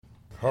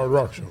Hard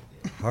Rock Show.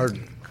 Hard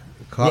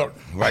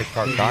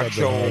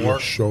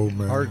Rock Show,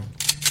 man. Hard.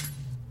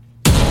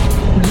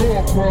 We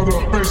all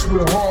product, based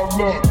with hard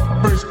luck.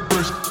 Based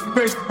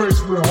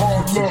with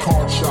hard luck.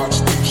 Card shots,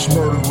 thieves,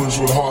 murderers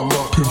with hard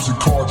luck. Pimps and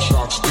card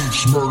shots,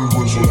 thieves,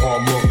 murderers with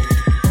hard luck.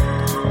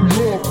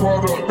 We all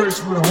product,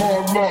 based with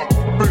hard luck.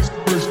 Based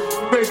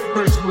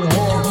with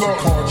hard luck.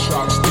 Card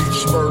shots,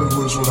 thieves,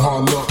 murderers with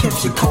hard luck.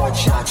 Pimps and card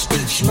shots,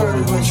 thieves,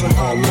 murderers with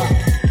hard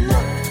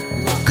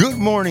luck. Good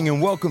morning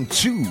and welcome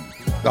to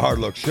the Hard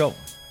Luck Show.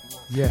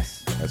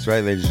 Yes. That's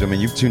right, ladies and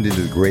gentlemen. You've tuned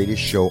into the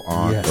greatest show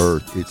on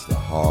earth. It's the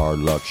Hard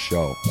Luck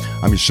Show.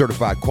 I'm your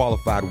certified,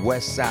 qualified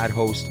West Side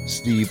host,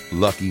 Steve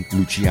Lucky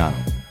Luciano.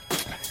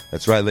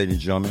 That's right, ladies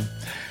and gentlemen.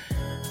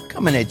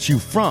 Coming at you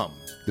from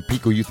the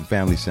Pico Youth and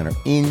Family Center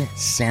in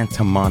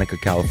Santa Monica,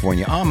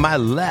 California. On my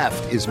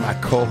left is my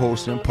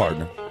co-host and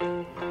partner.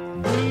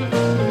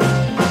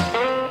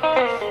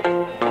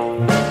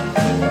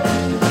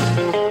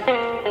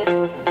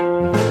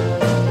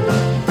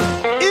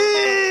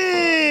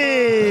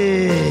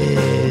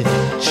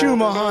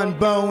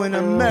 Bowen,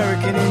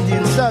 American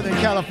Indian, Southern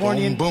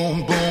Californian,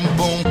 boom, boom, boom,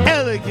 boom.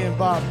 Elegant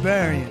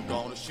barbarian.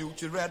 Gonna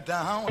shoot you right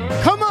down.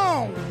 Come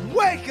on,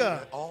 wake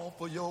up! All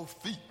for your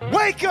feet.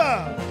 Wake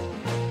up!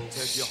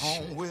 Take you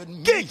home with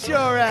me. Get your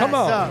ass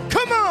up!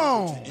 Come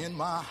on! In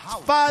my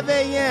house. 5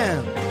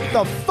 a.m.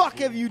 The fuck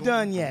have you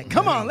done yet?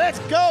 Come on, let's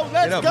go!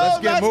 Let's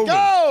get moving.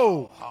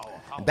 go!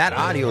 That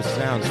audio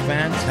sounds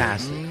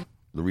fantastic.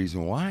 The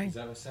reason why? Is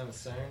that what Sam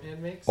Sarandon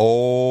makes?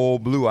 Oh,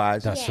 Blue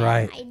Eyes. That's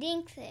right. I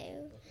think so.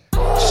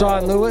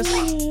 Sean Lewis,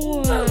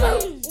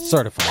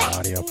 certified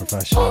audio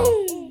professional,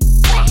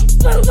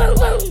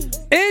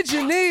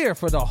 engineer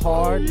for the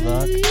Hard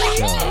Luck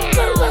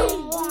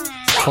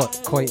Show.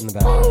 Quite in the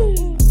back.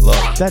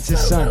 Look. That's his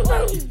son.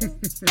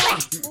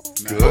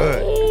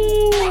 Good.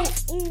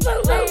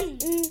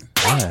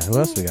 Yeah, who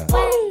else we got?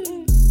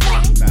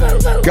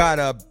 Got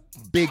a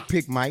big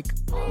pick Mike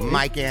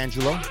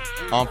Angelo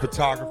on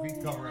photography.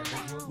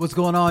 What's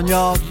going on,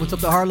 y'all? What's up,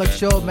 the Hard Luck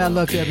Show? Mad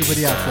luck to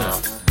everybody out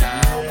there.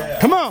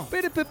 Come on!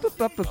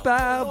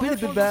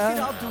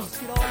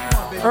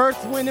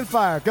 Earth, Wind, and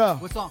Fire, go.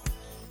 What song?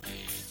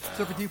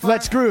 Surfer T5?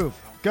 Let's groove,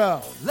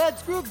 go.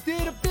 Let's groove.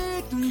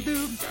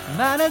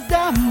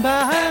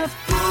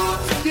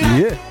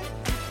 Yeah.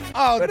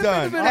 All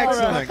done.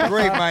 Excellent.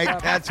 Great,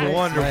 Mike. That's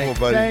wonderful,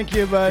 buddy. Thank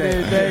you, buddy.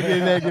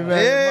 Thank you very much.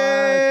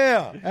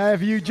 Yeah.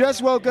 If you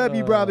just woke up,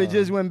 you probably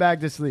just went back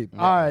to sleep.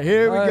 All right,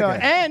 here we go.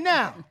 And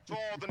now.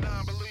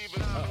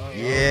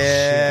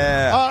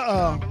 Yeah.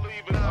 Uh-oh.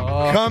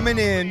 Coming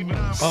in.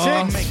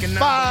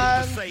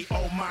 6'5",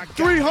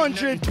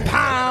 300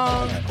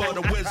 pounds.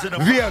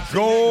 Via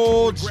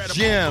Gold's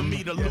Gym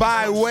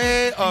by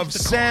way of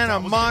Santa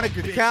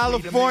Monica,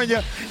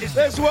 California.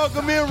 Let's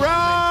welcome in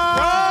Ron.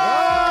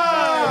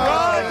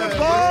 Ron the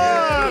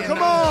Bar.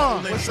 Come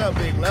on. What's up,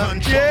 big love?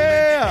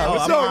 Yeah.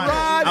 What's up,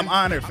 Rod? I'm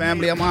honored,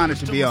 family. I'm honored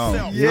to be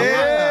on.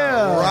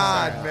 Yeah.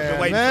 Rod,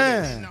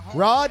 Man.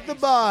 Rod the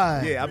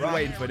Bar. Yeah, I've been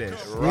waiting for this.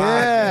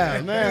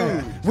 Yeah,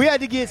 man. We had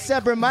to get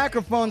separate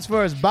microphones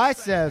for his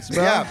biceps,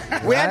 bro.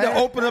 Yeah. We had to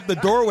open up the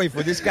doorway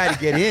for this guy to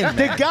get in.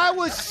 The guy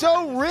was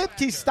so ripped,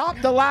 he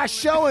stopped the last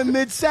show in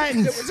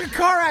mid-sentence. It was a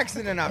car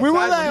accident outside. We were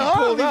when like, he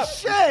pulled holy up.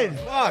 shit.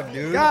 Fuck,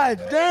 dude.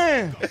 God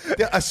damn.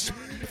 A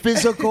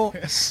physical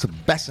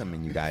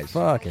specimen, you guys.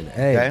 Fucking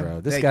A, Okay? bro.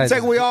 This It's guy's.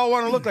 like we all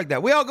want to look like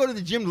that. We all go to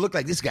the gym to look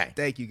like this guy.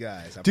 Thank you,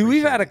 guys. Dude,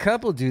 we've had a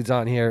couple dudes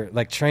on here,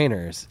 like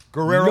trainers.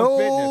 Guerrero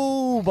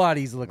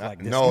Nobody's look like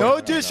this. No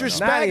guy.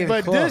 disrespect, Not even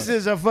but close. this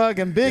is a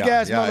fucking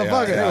big-ass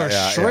motherfucker. They were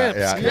shrimps.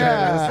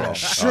 Yeah,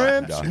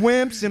 shrimps,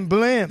 wimps, and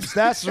blimps.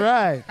 That's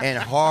right. And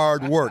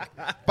hard work.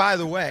 By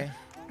the way,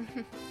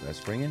 let's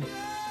bring in.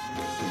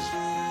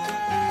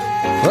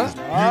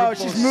 Oh,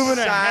 she's moving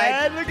her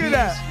head. Look at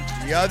that.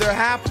 The other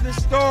half of the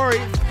story.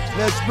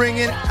 Let's bring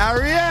in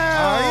Ariel.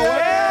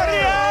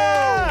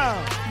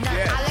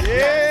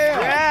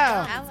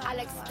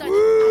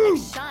 Woo.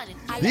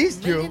 These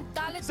two,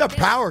 it's a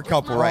power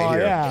couple right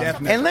here. Yeah.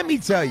 Definitely. And let me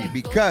tell you,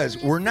 because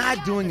we're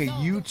not doing a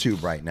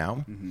YouTube right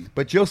now,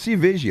 but you'll see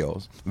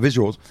visuals.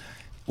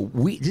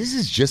 This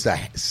is just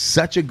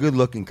such a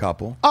good-looking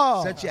couple.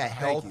 Oh. Such a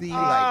healthy,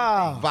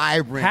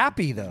 vibrant.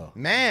 Happy, though.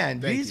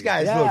 Man, Thank these you.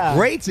 guys Yeah. look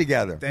great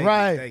together.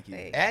 Thank you.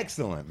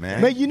 Excellent,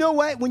 man. But you know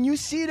what? When you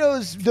see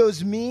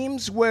those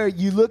memes where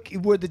you look,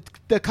 where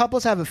the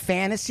couples have a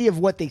fantasy of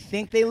what they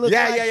think they look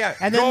like, yeah.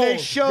 and then they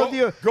Goals.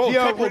 show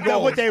Couple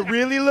goals. what they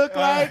really look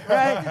like,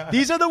 right?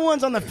 These are the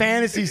ones on the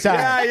fantasy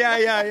side.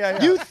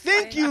 Yeah. You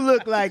think you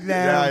look like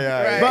them,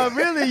 Yeah. but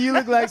really you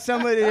look like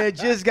somebody that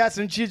just got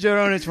some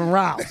chicharrones from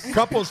Ralph's.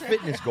 Couples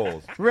fitness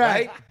goals.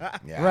 Right.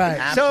 Yeah, Right.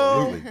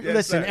 absolutely. So,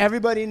 listen,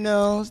 everybody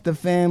knows the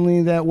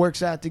family that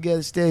works out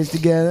together stays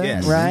together,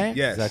 Yes. right?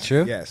 Yes. Is that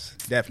true? Yes,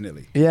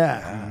 definitely.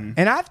 Yeah.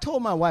 And I've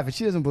told my wife, and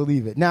she doesn't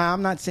believe it. Now,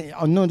 I'm not saying,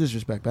 no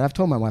disrespect, but I've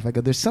told my wife, I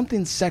go, there's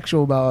something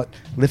sexual about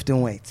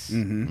lifting weights.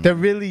 There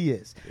really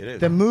is. It is.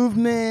 The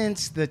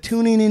movements, the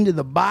tuning into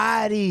the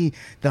body,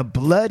 the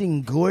blood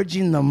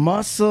engorging the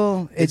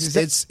muscle. It's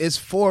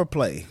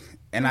foreplay.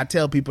 And I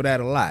tell people that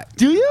a lot.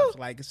 Do you? It's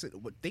like,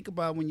 think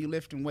about when you're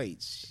lifting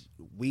weights.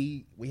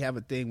 We have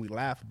a thing we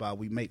laugh about.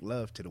 We make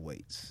love to the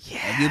weights. Yeah.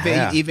 And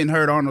you've even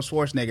heard Arnold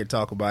Schwarzenegger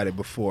talk about it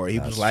before. He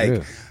was like,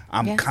 true.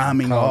 I'm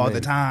coming all the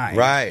time.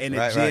 Right, In the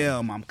right,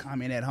 gym, I'm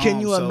coming at home. Can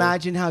you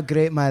imagine how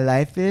great my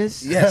life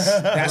is? Yes,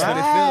 that's what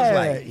it feels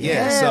like. Right, Yeah.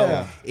 yeah.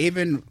 So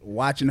even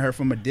watching her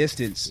from a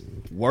distance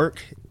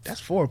work, that's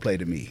foreplay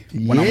to me.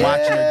 When I'm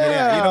watching her get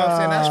out, you know what I'm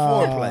saying? That's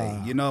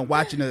foreplay. You know,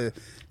 watching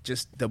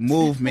just the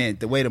movement,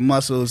 the way the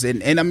muscles,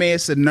 and I mean,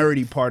 it's a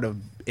nerdy part of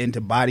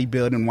into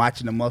bodybuilding,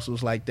 watching the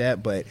muscles like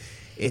that, but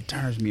it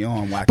turns me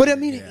on watching. But I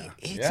mean, it.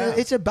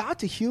 it's about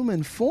the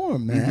human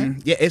form,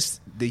 man. Yeah, it's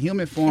the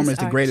human form is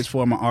the art. greatest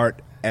form of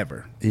art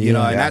ever. You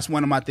know, and that's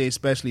one of my things,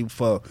 especially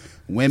for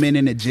women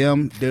in the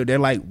gym. They're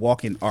like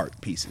walking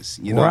art pieces.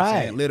 You know what I'm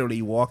saying?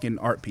 Literally walking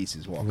art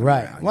pieces walking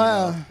around.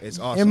 Well, you know? It's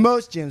awesome. in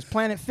most gyms,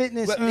 Planet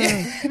Fitness.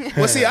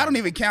 Well, see, I don't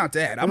even count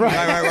that. I'm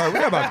Right.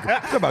 We're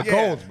about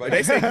goals, but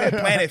they say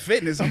Planet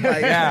Fitness. I'm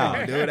like,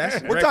 Yeah. dude,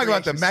 that's We're talking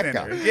about the recreation Mecca.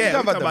 center. We're Yeah,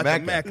 talking we're about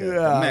the Mecca.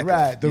 Yeah, Mecca,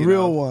 right. The you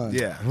real know? one.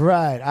 Yeah.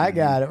 Right. I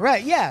got it.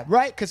 Right. Yeah.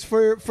 Right. Because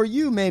for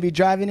you, maybe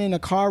driving in a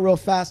car real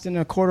fast in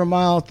a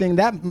quarter-mile thing,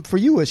 that for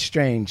you is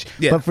strange.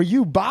 Yeah. But for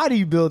you,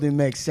 bodybuilding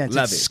makes sense.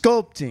 Love it's it.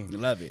 sculpting.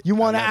 Love it. You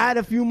want to I love add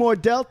a few more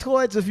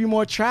deltoids, a few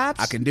more traps?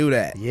 I can do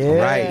that. Yeah.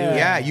 Right.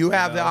 Yeah. You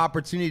have the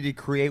opportunity to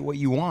create what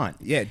you want.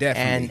 Yeah,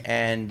 definitely.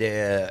 And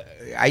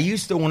I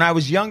used to, when I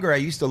was younger, I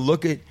used to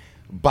look at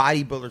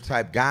bodybuilder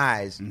type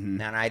guys,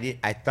 and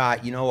I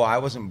thought, you know, I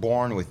wasn't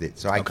born with it,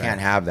 so I can't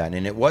have that.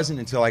 And it wasn't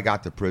until I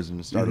got to prison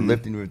and started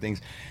lifting with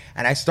things,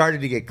 and I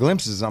started to get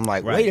glimpses. I'm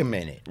like, wait a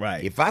minute.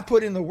 Right. If I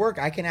put in the work,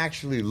 I can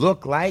actually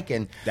look like,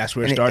 and That's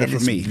where it started for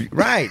it's me.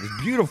 Right.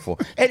 It's beautiful.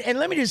 and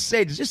let me just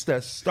say, just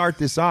to start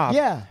this off.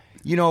 Yeah.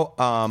 You know,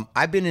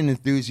 I've been an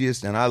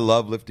enthusiast, and I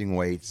love lifting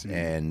weights,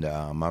 and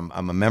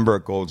I'm a member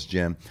at Gold's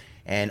Gym.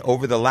 And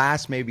over the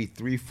last maybe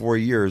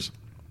 3-4 years,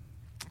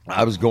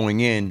 I was going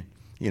in,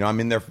 you know, I'm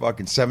in there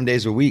fucking 7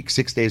 days a week,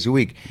 6 days a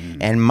week.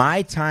 And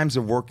my times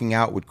of working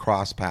out would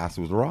cross paths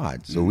with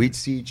Rod. So we'd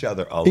see each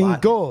other a lot. In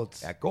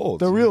Gold's. At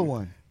Gold's. The real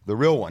one. The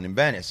real one in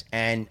Venice.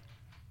 And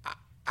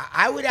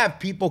I would have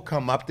people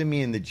come up to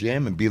me in the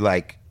gym and be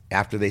like,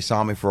 after they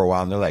saw me for a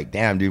while, and they're like,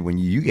 damn, dude, when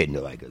you get into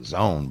like a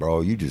zone,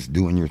 bro, you just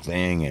doing your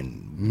thing,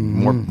 and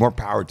more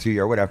power to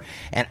you or whatever.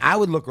 And I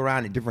would look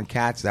around at different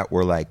cats that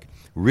were like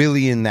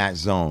really in that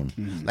zone,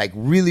 like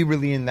really,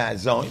 really in that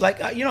zone. Like,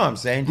 you know what I'm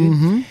saying,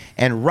 dude?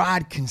 And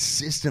Rod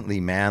consistently,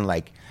 man,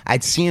 like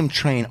I'd see him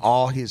train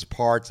all his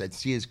parts. I'd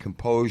see his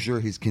composure,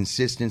 his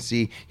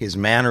consistency, his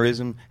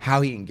mannerism,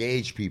 how he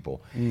engaged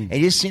people. And he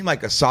just seemed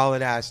like a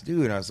solid ass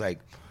dude. And I was like,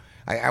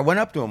 I went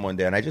up to him one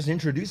day and I just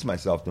introduced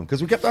myself to him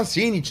because we kept on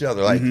seeing each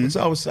other. Like,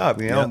 what's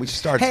up? You know, and we just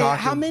started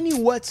talking. How many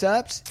what's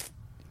ups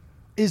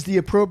is the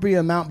appropriate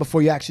amount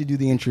before you actually do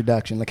the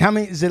introduction? Like, how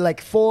many? Is it like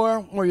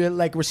 4 where you're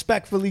like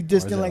respectfully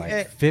distant? Like,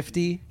 hey,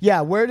 50?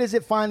 yeah, where does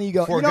it finally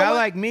go? For You know a guy what?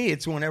 like me,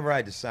 it's whenever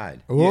I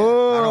decide.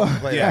 Whoa. I don't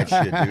play that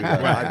shit, dude.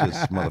 I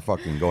just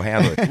motherfucking go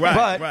handle it.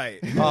 Right.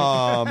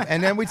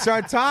 And then we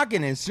started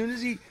talking, and as soon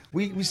as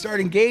we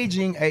started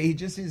engaging, he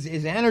just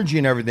his energy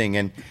and everything,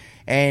 and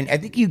I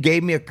think you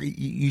gave me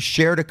you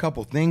shared a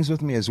couple things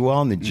with me as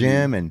well in the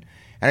gym, and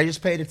I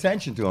just paid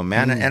attention to him,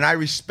 man, and I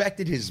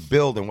respected his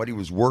build and what he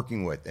was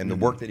working with and the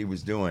work that he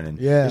was doing. And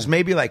there's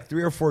maybe like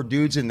 3 or 4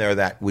 dudes in there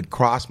that would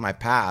cross my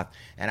path,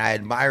 and I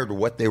admired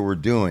what they were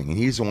doing, and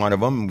he's one of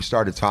them. And we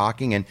started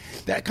talking, and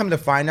then I come to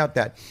find out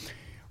that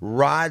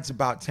Rod's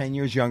about 10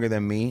 years younger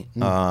than me,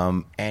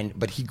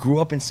 but he grew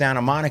up in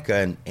Santa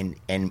Monica,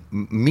 and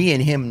me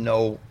and him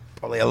know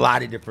probably a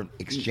lot of different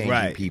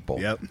exchanging people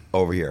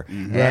over here.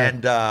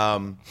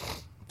 And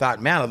thought,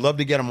 man, I'd love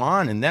to get him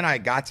on. And then I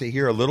got to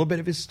hear a little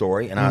bit of his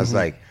story, and I was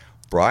like,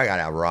 bro, I got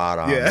to have Rod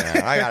on,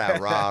 man. I got to have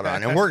Rod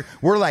on. And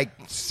we're like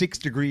 6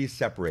 degrees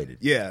separated.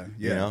 You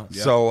know?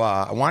 So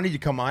I wanted you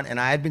to come on, and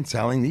I had been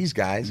telling these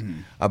guys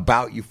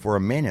about you for a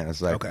minute. I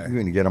was like, you're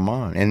going to get him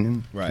on.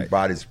 And he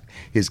brought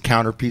his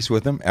counterpiece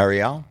with him,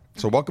 Ariel.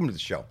 So welcome to the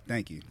show.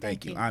 Thank you.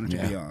 Honored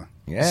to be on.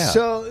 Yeah.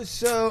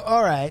 So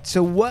all right.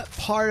 So what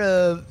part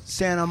of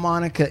Santa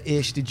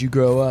Monica-ish did you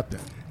grow up in?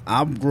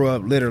 I grew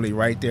up literally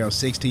right there on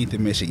 16th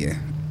in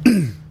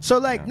Michigan. So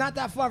like not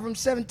that far from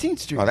 17th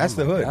Street. Oh, that's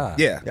the hood.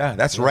 Yeah.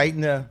 That's right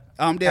in the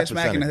dead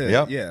smack in the hood.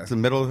 Yep. Yeah. It's the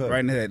middle of the hood. Right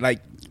in the hood.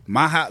 Like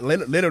my house,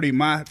 literally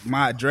my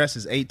address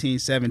is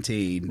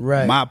 1817.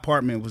 Right. My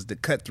apartment was the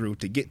cut through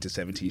to get to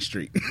 17th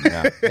Street.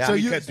 Yeah. So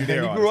you cut through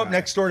there all grew the up time.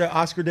 next door to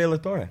Oscar de la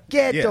Torre.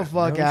 Get the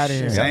fuck out of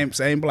here.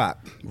 Same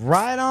block.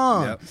 Right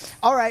on. Yep.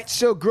 All right.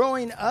 So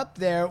growing up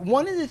there,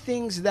 one of the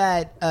things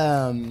that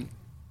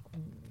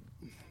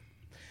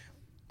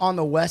on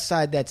the West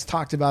Side that's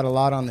talked about a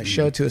lot on the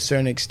show to a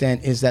certain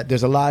extent is that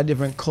there's a lot of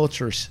different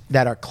cultures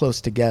that are close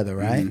together,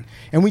 right?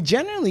 And we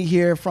generally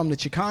hear from the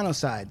Chicano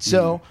side.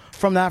 So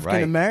from the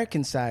African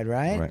American side,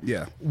 right?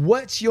 Yeah.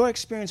 What's your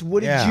experience?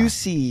 What did you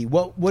see?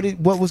 What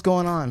was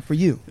going on for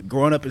you?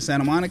 Growing up in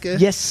Santa Monica?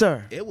 Yes,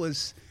 sir. It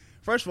was,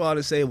 first of all,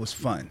 to say it was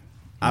fun.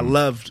 I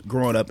loved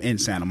growing up in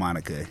Santa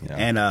Monica.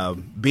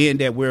 And being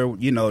that we're,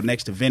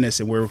 next to Venice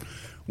and we're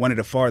one of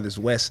the farthest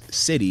west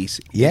cities.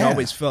 Yeah. It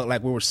always felt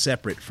like we were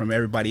separate from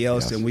everybody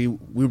else, and we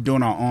were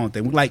doing our own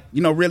thing. We're like,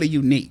 really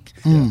unique.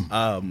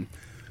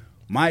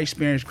 My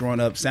experience growing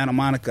up, Santa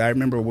Monica, I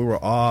remember we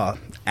were all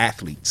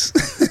athletes.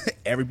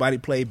 Everybody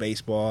played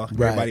baseball.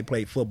 Right. Everybody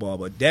played football,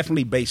 but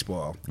definitely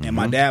baseball. And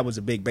my dad was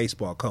a big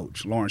baseball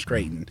coach, Lawrence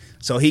Creighton.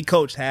 So he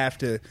coached half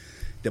the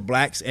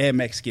blacks and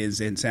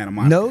Mexicans in Santa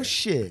Monica. No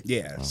shit.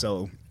 Yeah.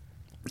 So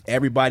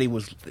everybody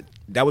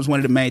that was one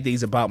of the main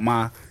things about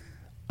my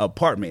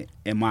apartment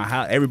and my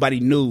house.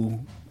 Everybody knew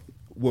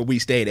where we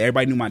stayed.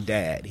 Everybody knew my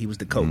dad. He was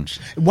the coach.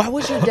 Why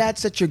was your dad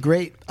such a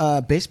great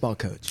baseball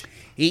coach?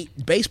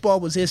 Baseball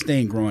was his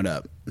thing growing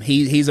up.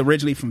 He's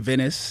originally from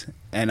Venice,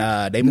 and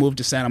they moved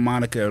to Santa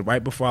Monica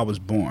right before I was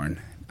born.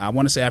 I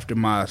want to say after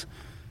my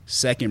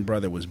second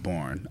brother was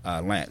born,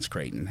 Lance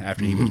Creighton,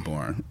 after he was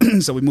born.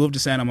 So we moved to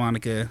Santa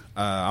Monica.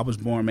 I was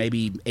born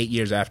maybe 8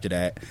 years after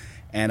that.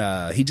 And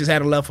he just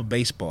had a love for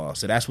baseball.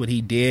 So that's what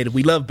he did.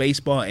 We love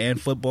baseball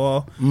and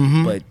football,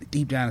 but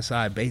deep down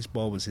inside,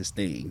 baseball was his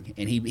thing.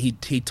 And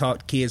he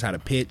taught kids how to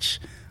pitch.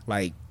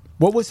 Like,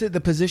 what was it, the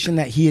position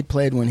that he had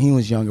played when he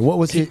was younger? What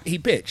was he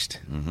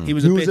pitched. He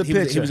was He a was a pitcher.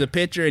 pitcher. He was a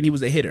pitcher, and he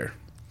was a hitter.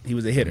 He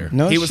was a hitter.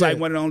 No he was shit. like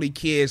one of the only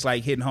kids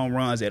like hitting home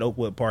runs at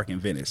Oakwood Park in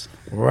Venice.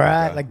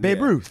 Right, like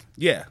Babe Ruth.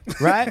 Yeah.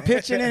 Right?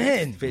 Pitching and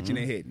hitting. Pitching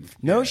and hitting.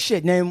 No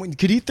shit. Now,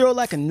 could he throw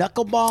like a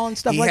knuckleball and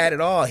stuff He like had that?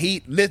 it all.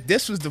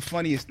 This was the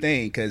funniest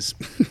thing because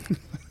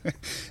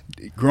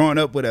growing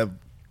up with a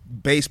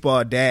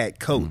baseball dad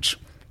coach,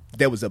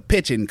 there was a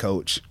pitching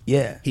coach.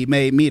 Yeah. He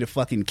made me the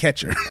fucking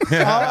catcher. So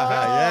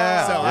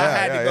I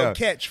had to go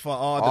catch for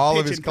all the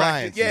of his pitching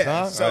practice. clients, Yeah.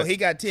 huh? So Right. he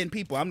got 10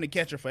 people. I'm the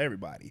catcher for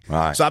everybody.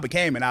 Right. So I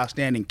became an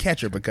outstanding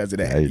catcher because of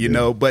that. Yeah, you did.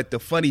 know. But the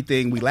funny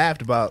thing we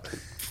laughed about,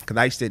 because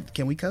I said,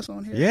 can we cuss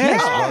on here?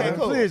 Yes, Yeah,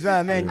 brother. please,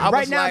 man. I was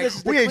Right now, like, this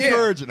is the We clean-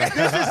 encourage it.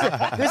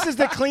 this is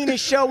the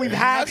cleanest show we've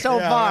had so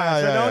far.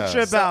 So don't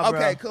trip out, bro.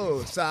 Okay,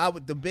 cool. So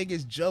the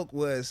biggest joke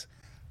was,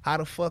 how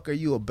the fuck are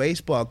you a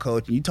baseball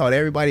coach and you taught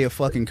everybody a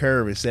fucking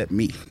curve except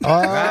me?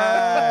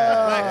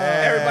 Like,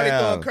 everybody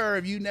throw a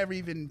curve. You never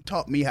even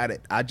taught me how to.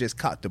 I just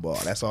caught the ball.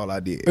 That's all I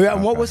did. Yeah,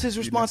 and what was his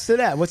response to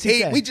that? What's he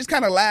say? We just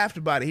kind of laughed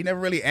about it. He never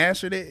really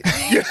answered it.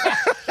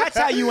 That's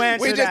how you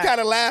answer We that. just kind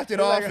of laughed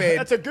it off. like, And,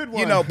 that's a good one.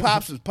 You know,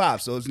 Pops was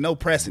Pops, so there's no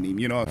pressing him.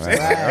 You know what I'm saying?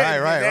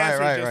 Right. His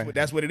answer is just,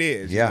 that's what it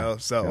is. Yeah. You know?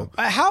 So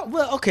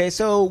Okay,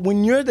 so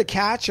when you're the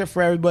catcher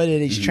for everybody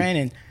that he's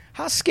training,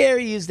 how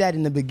scary is that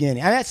in the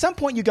beginning? I mean, at some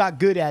point you got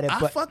good at it, I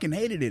but fucking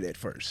hated it at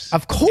first.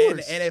 Of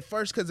course. And at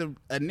first, because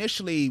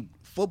initially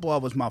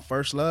football was my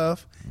first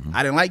love.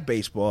 I didn't like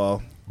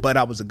baseball, but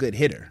I was a good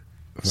hitter.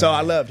 So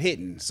I loved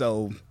hitting.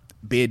 So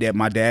being that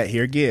my dad,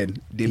 here again,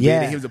 being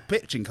that he was a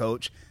pitching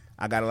coach,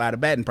 I got a lot of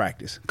batting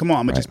practice. Come on,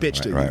 I'm going to just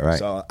pitch to you. Right.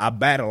 So I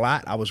bat a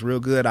lot. I was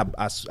real good.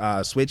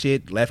 I switch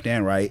it left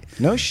and right.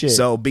 No shit.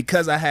 So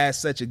because I had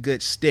such a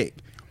good stick,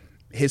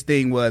 his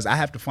thing was I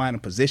have to find a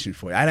position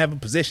for it. I didn't have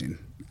a position.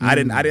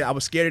 I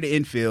was scared of the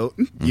infield,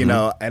 you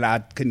know, and I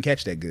couldn't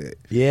catch that good.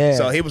 Yeah.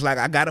 So he was like,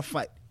 I got to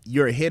fight.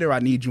 You're a hitter. I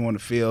need you on the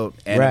field.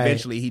 And Right.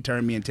 eventually he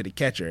turned me into the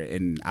catcher,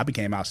 and I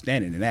became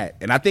outstanding in that.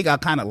 And I think I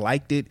kind of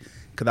liked it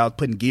because I was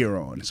putting gear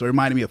on. So it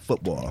reminded me of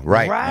football.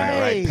 Right.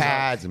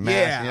 Pads and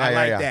masks. Yeah, I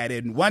like that.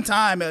 And one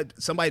time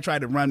somebody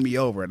tried to run me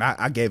over, and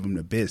I gave him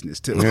the business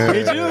too.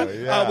 Did you?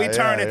 We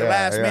turned at the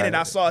last minute.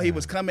 I saw he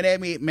was coming at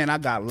me. Man, I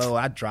got low.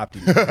 I dropped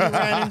him.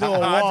 ran into a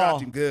wall. I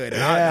dropped him good.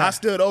 And I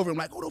stood over him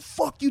like, who the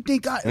fuck you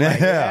think I am?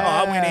 Like,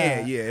 I went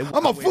in. Yeah,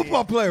 I'm a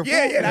football player.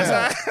 Yeah,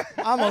 that's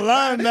how I'm a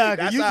linebacker.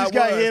 that's You how just it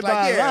got was. hit Like,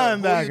 by a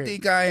Who linebacker. you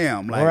think I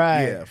am? Like,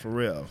 Right. yeah, for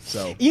real.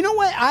 So You know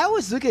what? I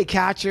always look at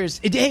catchers.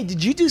 Hey,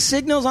 did you do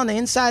signals on the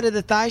inside of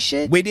the thigh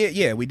shit? we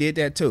did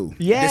that too.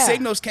 Yeah. The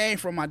signals came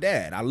from my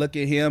dad. I look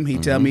at him, he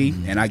tell me,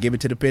 and I give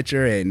it to the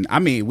pitcher. And I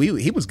mean,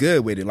 he was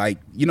good with it. Like,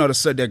 you know,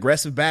 the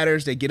aggressive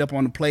batters, they get up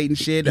on the plate and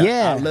shit.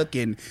 Yeah. I look,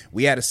 and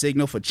we had a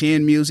signal for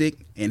chin music,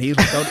 and he was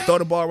like, throw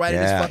the ball right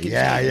in his fucking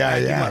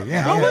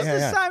chin. What was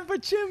the sign for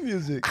chin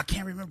music? I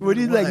can't remember. Would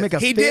what he, it like, was. make a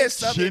He fist?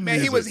 did something, Chin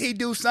man. music. He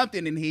do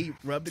something, and he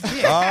rubbed the chin.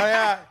 Oh,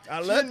 yeah.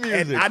 I looked, Chin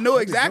music. and I knew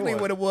exactly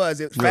what it was.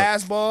 It was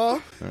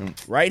fastball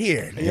right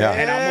here. Yeah.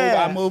 And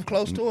I moved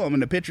close to him,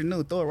 and the pitcher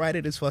knew, throw it right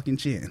at his fucking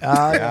chin.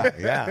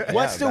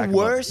 What's the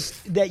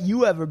worst that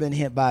you ever been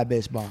hit by a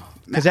baseball?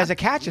 Because as a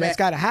catcher, that's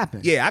got to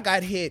happen. Yeah, I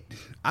got hit.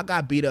 I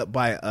got beat up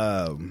by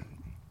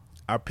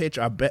our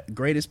pitcher.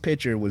 Greatest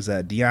pitcher was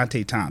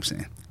Deontay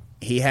Thompson.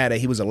 He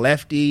was a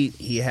lefty.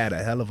 He had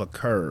a hell of a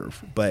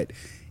curve, but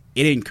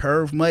it didn't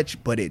curve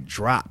much, but it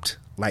dropped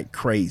like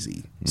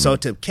crazy. So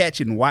to catch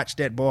and watch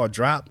that ball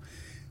drop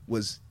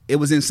was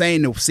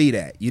insane to see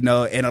that, you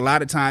know. And a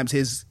lot of times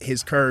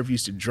his curve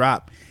used to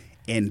drop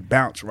and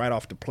bounce right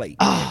off the plate.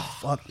 It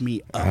fucked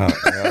me up.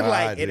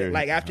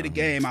 Like after the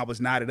game, I was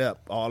knotted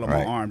up all on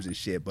my arms and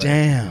shit. But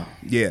Damn.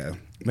 yeah.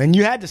 Man,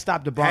 you had to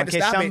stop the ball Had in to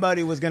case stop it.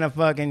 somebody was going to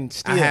fucking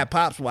steal. I had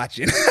Pops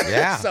watching.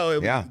 Yeah,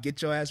 So yeah.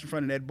 get your ass in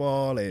front of that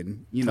ball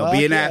and, you know, Fuck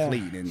be an yeah.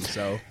 athlete. And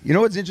so You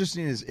know what's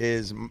interesting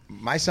is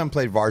my son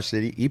played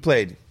varsity. He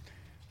played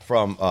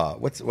from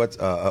what's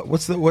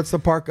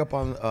the park up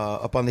on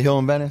the hill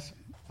in Venice?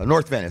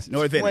 North Venice.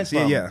 North Venice, Went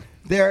from yeah.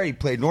 There, he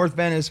played North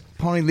Venice,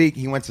 Pony League.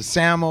 He went to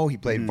Samo. He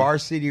played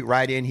varsity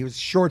right in. He was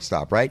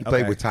shortstop, right? He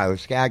played with Tyler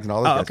Skaggs and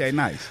all that. Okay,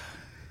 nice.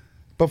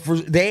 But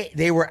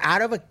they were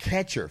out of a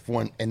catcher for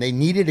one, and they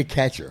needed a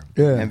catcher.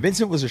 Yeah. And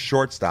Vincent was a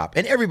shortstop,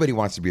 and everybody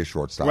wants to be a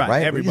shortstop,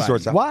 right? Everybody.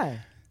 Shortstop. Why?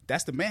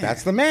 That's the man.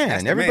 That's the man.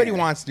 That's the Everybody man.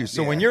 wants to.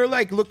 So when you're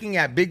like looking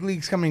at big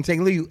leagues coming and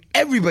taking a league,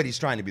 everybody's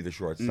trying to be the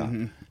shortstop.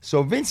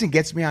 So Vincent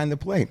gets behind the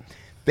plate.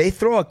 They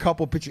throw a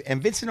couple pitches,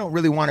 and Vincent don't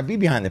really want to be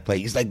behind the plate.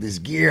 He's like this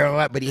gear,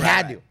 but he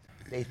had to.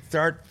 They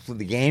start for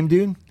the game,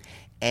 dude,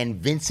 and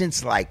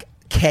Vincent's like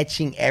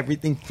catching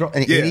everything,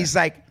 and he's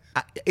like,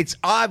 it's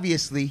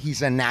obviously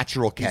he's a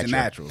natural catcher. He's a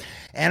natural.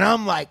 And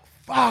I'm like,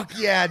 fuck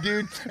yeah,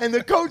 dude. And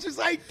the coach is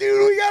like,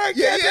 dude, we gotta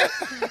get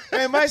it.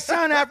 And my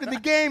son after the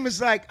game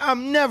is like,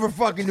 I'm never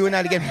fucking doing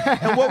that again.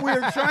 And what we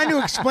were trying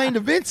to explain to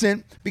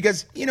Vincent,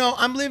 because, you know,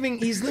 I'm living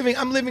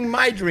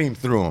my dream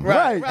through him.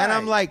 Right. And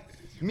I'm like,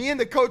 me and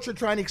the coach are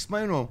trying to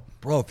explain to him,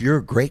 bro, if you're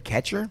a great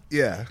catcher,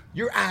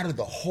 you're out of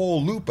the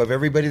whole loop of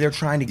everybody they're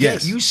trying to get.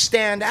 Yes. You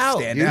stand out.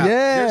 Stand dude. out.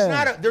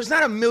 Yeah. There's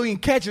not a million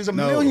catchers, a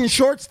million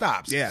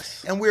shortstops.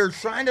 Yes. And we were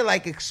trying to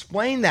like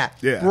explain that.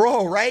 Yeah.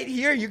 Bro, right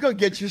here, you're gonna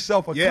get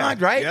yourself a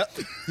contract, right? Yep.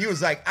 He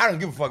was like, I don't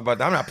give a fuck about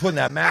that. I'm not putting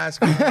that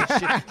mask on.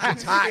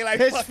 It's hot. Like,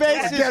 His fuck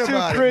face Forget is too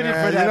about it, pretty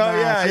man. for that. You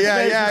know, mask. His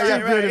face is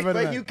too pretty for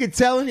But that. you could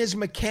tell in his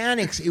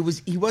mechanics, he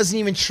wasn't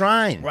even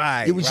trying.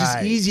 Right, It was just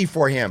right. easy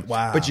for him.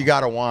 Wow. But you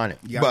gotta want it.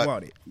 You gotta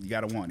want it. You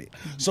gotta want it.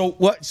 So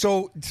what?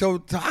 So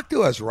talk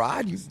to us,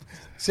 Rod.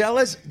 Tell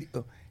us.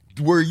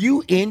 Were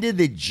you into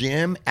the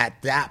gym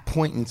at that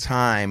point in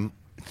time?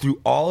 Through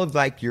all of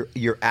like your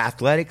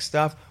athletic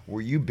stuff,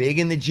 were you big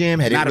in the gym?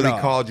 Had Not it at really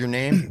all. called your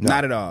name? No.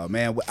 Not at all,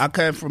 man. I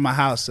come from a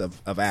house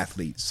of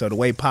athletes. So the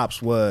way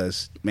Pops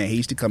was, man, he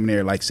used to come in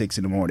there like 6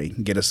 in the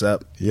morning, get us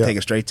up, take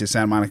us straight to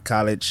Santa Monica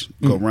College,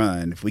 go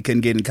run. If we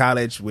couldn't get in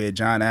college, we had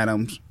John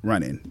Adams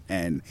running.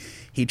 And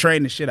he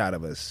trained the shit out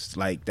of us.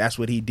 Like, that's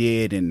what he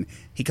did. And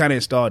he kind of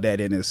installed that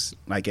in us,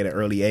 like, at an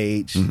early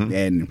age.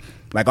 And,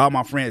 like, all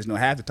my friends know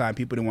half the time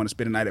people didn't want to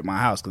spend the night at my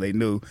house because they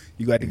knew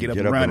you got to get up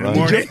and run in the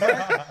morning.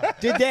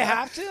 Did they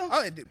have to?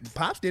 Oh,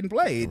 Pops didn't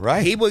play.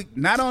 Right. He would,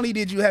 not only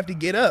did you have to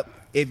get up,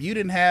 if you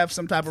didn't have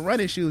some type of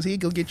running shoes, he'd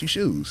go get you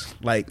shoes.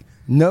 Like,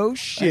 No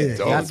shit.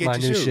 he'll That's get my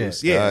you new shoes.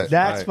 shit. Yeah.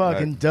 That's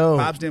fucking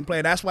dope. Pops didn't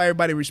play. That's why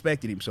everybody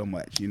respected him so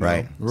much, you know?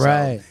 Right. So,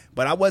 Right.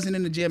 but I wasn't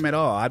in the gym at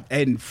all.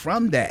 And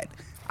from that,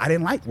 I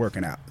didn't like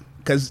working out.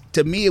 Because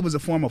to me, it was a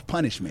form of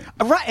punishment.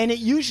 Right, and it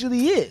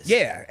usually is.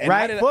 Yeah, and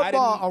right. I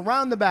Football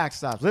around the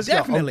backstops. Let's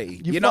Definitely.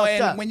 go. Oh, you know, fucked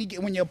and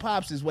up. when your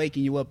pops is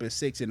waking you up at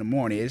 6 in the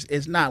morning,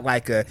 it's not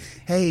like a,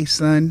 hey,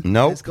 son,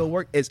 Nope. let's go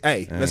work. It's,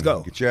 hey, let's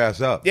go. Get your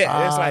ass up.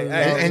 Yeah, it's like,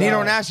 hey, And he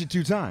don't ask you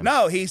 2 times.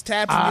 no, he's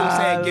tapping you and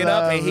saying, get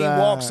up, and he love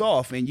walks that.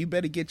 off, and you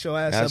better get your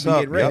ass That's up and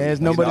up, get ready. yep. There's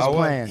You nobody's know what?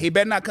 plan. He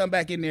better not come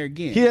back in there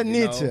again. He doesn't you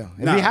need know? to. If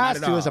No, he not has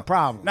at to, all. it's a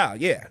problem. No,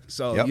 yeah.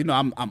 So, Yep. you know,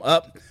 I'm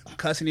up,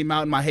 cussing him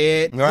out in my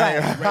head. Right.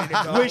 ready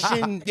to go. Wishing-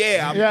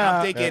 Yeah, I'm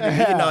Yeah. thinking,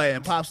 Yeah. you know,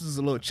 and Pops is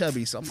a little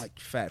chubby, so I'm like,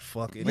 fat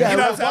fucking. Yeah, you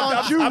know why what I'm saying?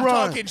 don't you I'm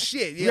run? talking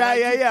shit. Yeah, like,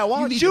 yeah. Why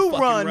don't need you to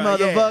fucking run, Yeah.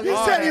 motherfucker? He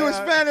Oh, said he yeah. was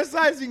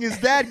fantasizing his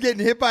dad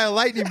getting hit by a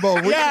lightning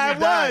bolt. Yeah, it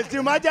was,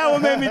 dude. My dad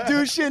would make me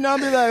do shit, and I'll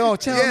be like, "Oh,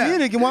 tell Yeah.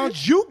 me again. Why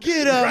don't you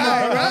get up?"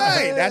 Right,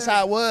 man? right. That's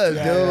how it was,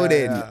 dude.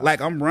 And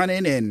like I'm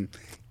running, and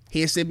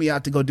he had sent me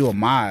out to go do a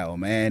mile,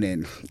 man,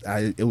 and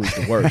it was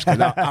the worst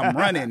because I'm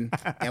running,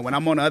 and when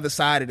I'm on the other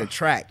side of the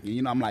track,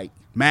 you know, I'm like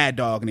mad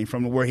dogging him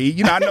from where he,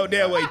 you know, I know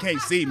damn well he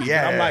can't see me, but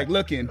I'm like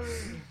looking.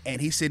 And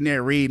he's sitting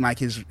there reading like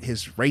his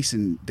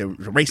racing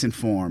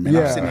form, and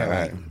I'm sitting there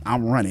like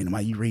I'm running. I'm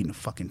like, you reading the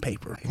fucking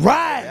paper,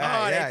 Right.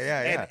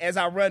 And as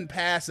I run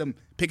past him,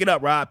 pick it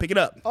up, Rob, pick it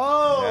up.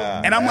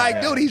 Oh. And I'm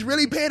like, dude, he's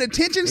really paying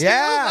attention still.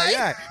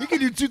 Like, You can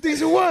do 2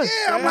 things at once.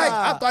 Yeah, I'm like,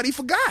 I thought he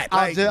forgot.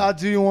 Like, I'll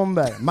do you one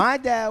better. My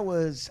dad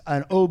was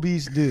an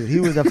obese dude. He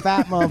was a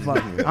fat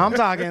motherfucker. I'm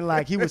talking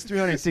like he was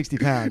 360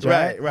 pounds,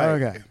 right? Right.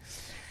 Okay.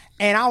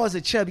 And I was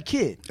a chubby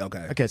kid.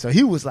 Okay. Okay, so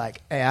he was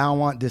like, hey, I don't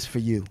want this for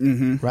you,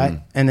 right?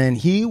 And then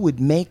he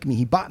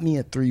bought me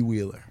a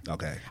 3-wheeler.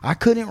 Okay. I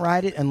couldn't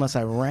ride it unless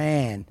I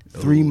ran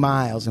 3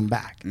 miles and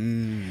back.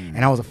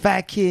 And I was a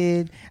fat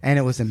kid, and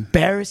it was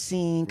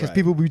embarrassing because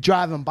people would be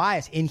driving by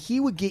us, and he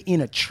would get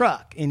in a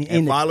truck.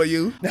 and follow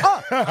you?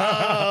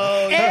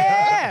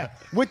 Yeah,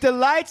 with the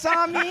lights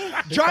on me,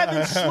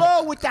 driving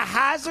slow with the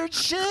hazard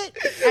shit,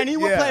 and he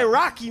would play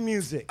Rocky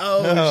music.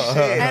 Oh,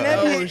 shit. And then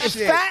oh, his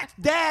shit. fat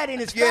dad and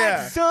his Yeah. fat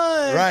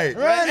son, Right.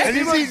 running And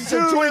he's through eating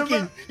some the-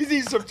 Twinkies. He's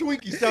eating some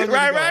Twinkies. Telling him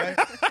Right, to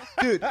go, right.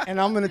 dude.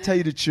 And I'm gonna tell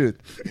you the truth.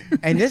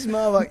 And this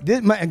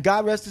motherfucker, and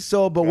God rest his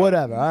soul, but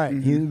whatever. All right,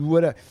 he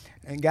would.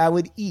 And guy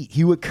would eat.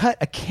 He would cut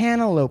a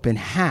cantaloupe in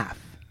half,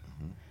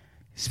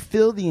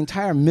 fill the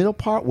entire middle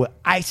part with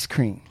ice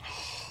cream,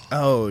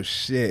 Oh,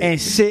 shit. and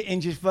sit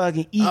and just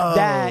fucking eat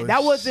that.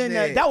 That wasn't.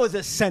 shit. That was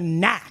a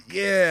snack.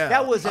 Yeah.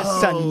 That was a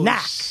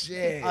snack.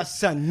 shit. A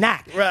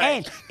snack.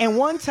 Right. And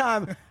one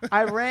time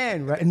I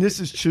ran, right, and this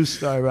is true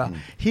story, right?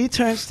 He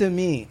turns to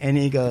me and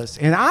he goes,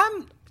 and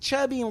I'm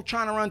chubby and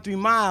trying to run 3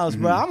 miles,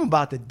 bro, I'm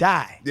about to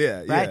die. Yeah,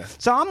 right? yeah.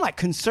 So I'm like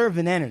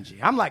conserving energy.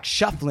 I'm like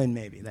shuffling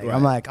maybe. Like, Right.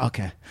 I'm like,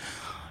 okay,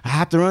 I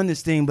have to run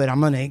this thing, but I'm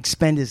going to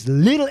expend as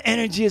little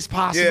energy as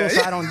possible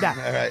so I don't die.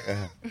 All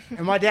right.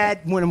 And my dad,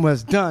 when it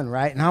was done,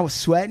 right, and I was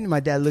sweating, my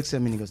dad looks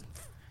at me and he goes,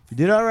 you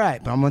did all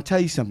right, but I'm going to tell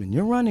you something.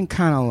 You're running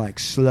kind of like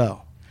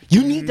slow.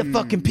 You need to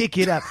fucking pick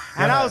it up.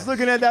 And I was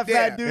looking at that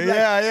fat dude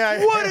like,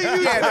 what are you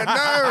doing?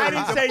 I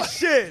didn't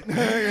say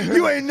shit.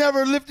 You ain't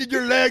never lifted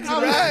your legs.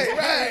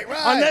 Right.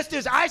 Unless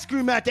there's ice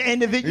cream at the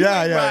end of it. You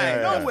Yeah, ain't yeah,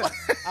 running yeah, yeah. nowhere.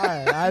 All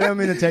right, I don't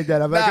mean to take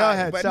that up. But go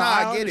ahead. But So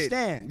I get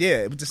understand. it. Yeah,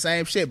 it was the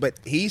same shit. But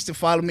he used to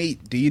follow me.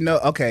 Do you know?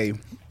 Okay,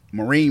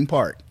 Marine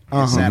Park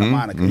in Santa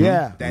Monica.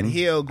 Yeah. That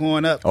hill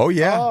going up. Oh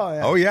yeah. Oh,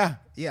 yeah. Oh yeah.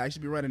 Yeah, I used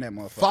to be running that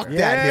motherfucker. Fuck that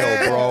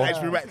Yeah. hill, bro. I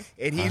used to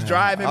be and he's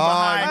driving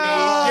behind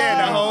me.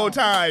 Yeah, the whole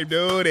time,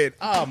 dude. And,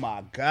 oh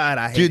my god,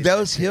 I hate Dude,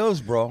 those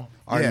hills, bro,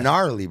 are Yeah.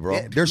 gnarly, bro.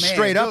 Yeah, They're man,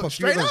 straight up. look, A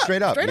few of them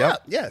straight up. Straight Yep.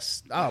 up.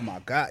 Yes. Oh my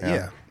god. Yeah.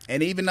 Yeah.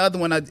 And even the other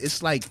one,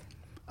 it's like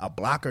a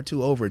block or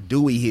two over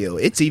Dewey Hill.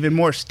 It's even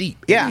more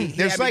steep. Yeah, He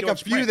there's had me like doing a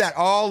few sprints. that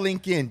all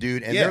link in,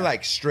 dude, and Yeah. they're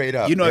like straight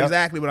up. You know Yep.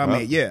 exactly what I Yep.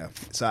 mean. Yeah.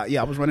 So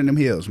yeah, I was running them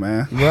hills,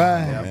 man. Right.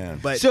 Yeah. Man.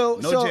 But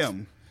no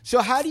gym. So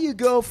how do you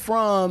go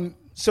from...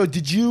 So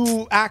did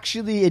you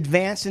actually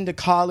advance into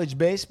college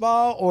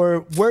baseball,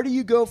 or where do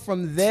you go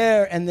from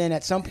there? And then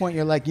at some point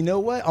you're like, you know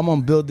what? I'm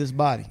gonna build this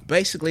body.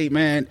 Basically,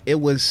 man, it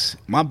was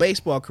my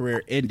baseball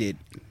career ended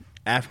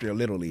after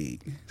Little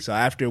League. So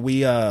after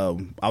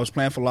I was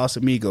playing for Los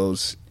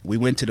Amigos, we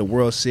went to the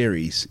World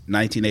Series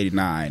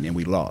 1989 and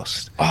we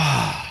lost.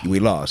 We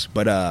lost,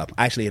 but I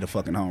actually hit a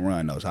fucking home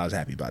run though, so I was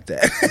happy about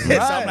that. So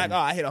I'm like,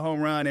 I hit a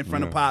home run in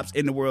front of Pops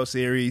in the World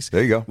Series.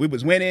 There you go. We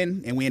was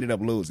winning and we ended up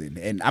losing,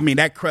 and I mean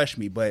that crushed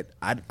me, but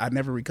I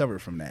never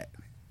recovered from that.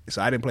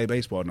 So I didn't play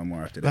baseball no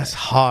more after that. That's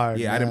hard.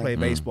 Yeah, I man. didn't play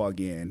baseball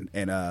again,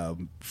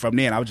 and from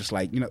then I was just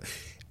like,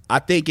 I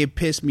think it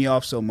pissed me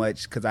off so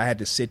much because I had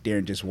to sit there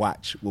and just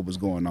watch what was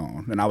going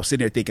on, and I was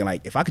sitting there thinking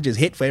like, if I could just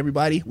hit for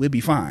everybody, we'd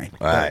be fine.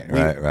 Right,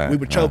 But right. We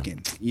were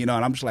choking, and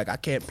I'm just like, I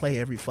can't play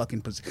every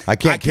fucking position. I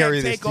can't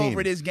carry this take team.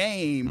 over this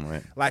game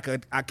Right. like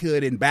I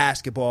could in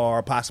basketball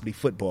or possibly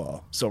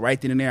football. So right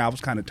then and there, I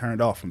was kind of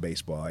turned off from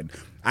baseball, and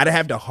I didn't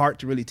have the heart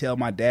to really tell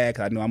my dad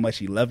because I knew how much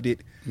he loved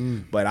it,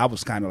 but I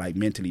was kind of like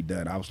mentally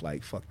done. I was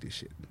like, fuck this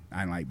shit. I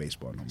didn't like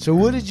baseball no more. So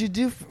what did you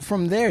do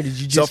from there? Did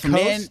you So just from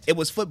coast? then, it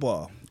was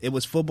football. It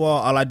was football.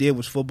 All I did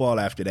was football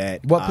after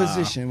that. What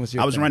position was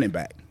your I was thing? running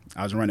back.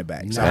 I was running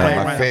back. So Yeah, I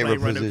played my favorite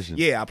running- position.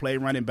 Yeah, I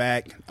played running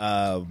back.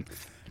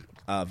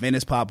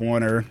 Venice Pop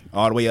Warner,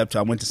 all the way up to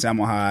I went to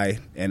Samuel High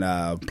and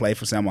played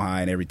for Samuel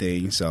High and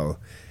everything. So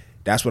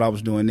that's what I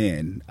was doing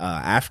then.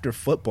 After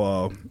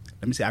football,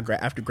 let me see.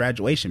 After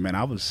graduation, man,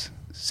 I was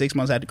 6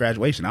 months after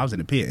graduation. I was in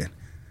the pen.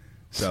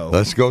 So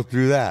Let's go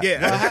through that.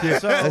 yeah,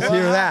 Let's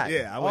hear that.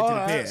 yeah, I went to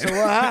the pen. So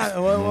what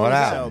happened? What What was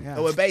happened? that?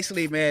 So, well,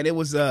 basically, man, it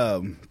was.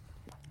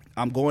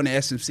 I'm going to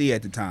SMC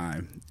at the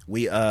time.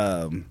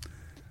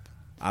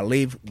 I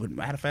leave.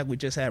 Matter of fact, we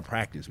just had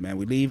practice,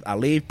 man. I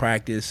leave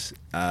practice.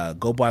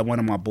 Go by one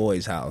of my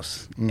boys'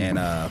 house, and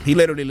he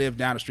literally lived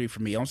down the street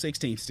from me on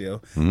 16th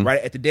still,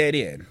 right at the dead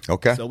end.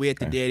 Okay. So we at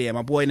the dead end.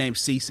 My boy named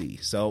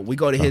Cece. So we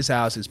go to his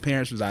house. His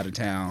parents was out of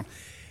town.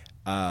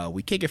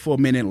 We kick it for a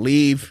minute,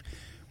 leave.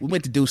 We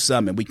went to do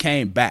something. We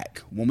came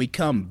back. When we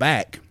come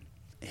back,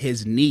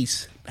 his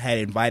niece had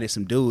invited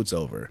some dudes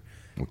over.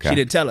 Okay. She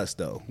didn't tell us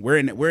though. We're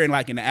in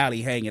the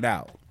alley hanging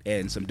out,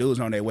 and some dudes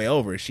on their way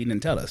over. She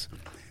didn't tell us.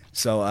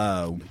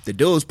 So the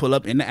dudes pull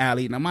up in the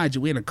alley. Now, mind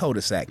you, we in a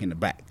cul-de-sac in the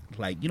back.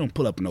 Like, you don't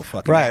pull up in no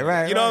fucking alley.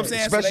 Right. You know what I'm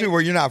saying? So Especially they-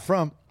 where you're not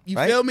from. you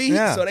right? feel me?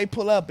 Yeah. So they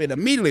pull up, and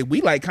immediately we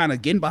like kind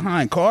of getting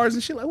behind cars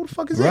and shit. Like, what the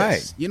fuck is Right.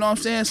 this? You know what I'm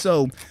saying?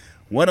 So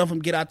one of them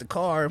get out the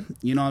car.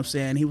 You know what I'm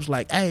saying? He was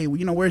like, "Hey,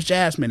 where's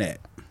Jasmine at?"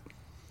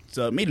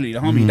 So immediately the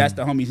homie, that's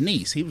the homie's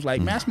niece. He was like,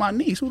 "Man, that's my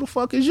niece. Who the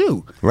fuck is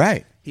you?"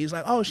 Right. He's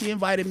like, "Oh, she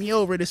invited me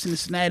over, this and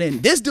this and that."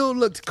 And this dude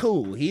looked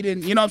cool. He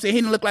didn't, you know what I'm saying?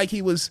 He didn't look like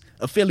he was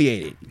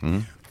affiliated.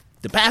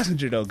 The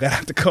passenger, though, got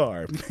out the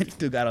car. He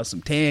still got on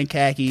some tan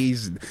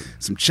khakis, and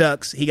some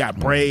chucks. He got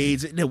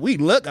braids. And then we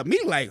look at me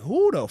like,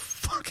 who the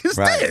fuck is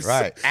this?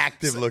 Right.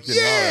 Active looking.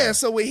 Yeah,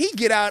 so when he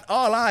get out,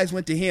 all eyes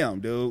went to him,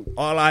 dude.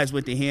 All eyes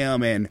went to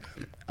him, and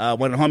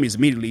one of the homies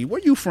immediately,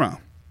 "Where you from?"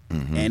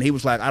 And he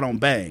was like, "I don't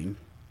bang."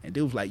 And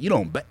dude was like, "You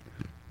don't bang?"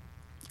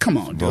 Come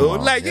on, dude. Come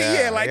on. Like,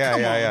 Yeah, come yeah, on,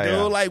 yeah, dude.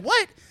 yeah. Like,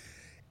 what?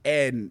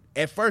 And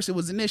at first, it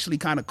was initially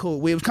kind of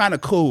cool. We was kind of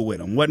cool with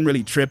him. Wasn't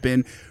really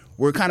tripping.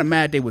 We were kind of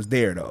mad they was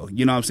there, though.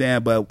 You know what I'm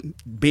saying? But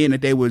being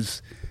that they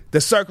was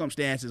the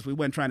circumstances, we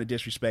wasn't trying to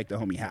disrespect the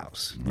homie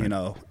house, you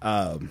know?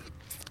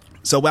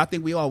 So I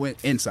think we all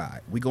went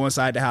inside. We go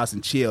inside the house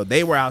and chill.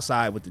 They were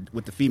outside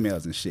with the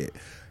females and shit.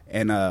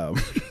 And I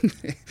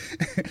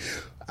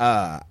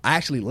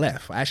actually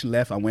left.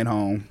 I went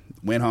home.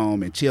 went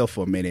home and chilled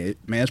for a minute.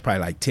 Man, it's probably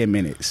like 10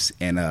 minutes.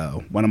 And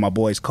one of my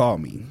boys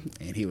called me,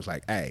 and he was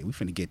like, "Hey, we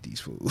finna get these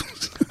fools."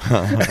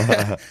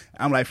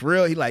 I'm like, "For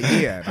real?" He like,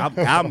 "Yeah,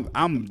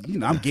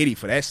 I'm giddy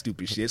for that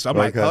stupid shit." So I'm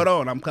like, "Hold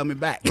on, I'm coming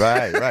back."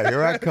 Right.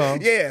 Here I come.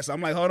 Yeah, so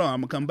I'm like, "Hold on,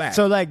 I'm gonna come back."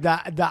 So like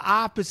the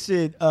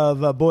opposite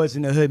of Boys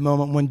in the Hood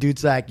moment when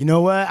dude's like, you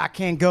know what, I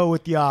can't go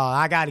with y'all,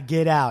 I gotta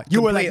get out.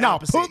 You were like, no,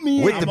 opposite. put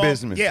me With in. the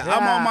business. Yeah,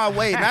 I'm on my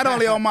way. Not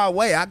only on my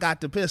way, I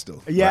got the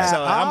pistol. Yeah.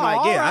 So I'm like,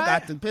 Oh, yeah, all I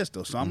got right. the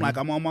pistol. So I'm like,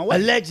 I'm on my way.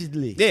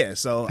 Allegedly. Yeah,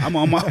 so I'm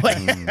on my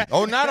way.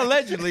 Oh, not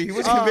allegedly. He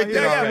was convicted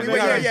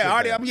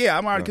already.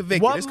 I'm already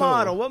convicted. What It's cool.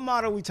 model? What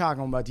model are we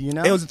talking about? Do you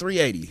know? It was a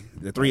 380.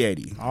 The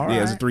 380. All Yeah,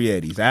 it was a right.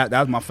 380. That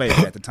was my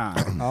favorite at the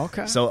time.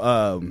 Okay. So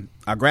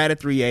I grabbed a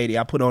 380.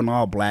 I put on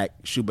all black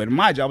shoe, but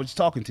mind you, I was just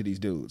talking to these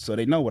dudes, so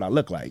they know what I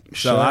look like. So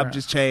Sure. I've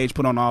just changed,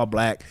 put on all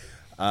black,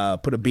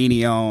 put a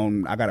beanie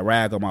on. I got a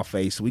rag on my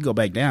face. So we go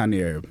back down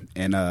there,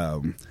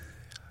 and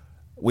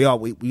we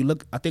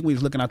look. I think we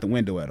was looking out the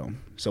window at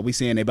them. So we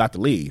seeing they about to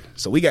leave.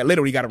 So we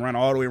literally got to run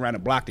all the way around the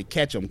block to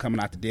catch them coming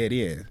out the dead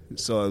end.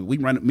 So we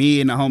run.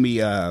 Me and the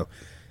homie.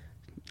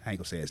 I ain't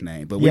gonna say his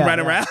name, but we run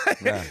around.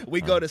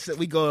 we go to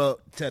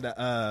the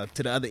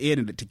other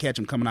end to catch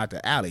them coming out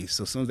the alley.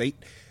 So as soon as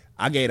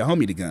I gave the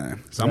homie the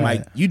gun. So I'm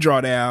like, you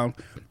draw down.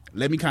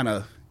 Let me kind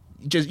of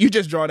just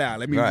draw down.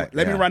 Let me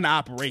run the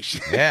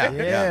operation.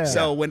 Yeah.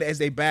 So as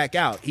they back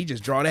out, he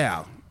just draw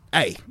down.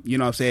 Hey, you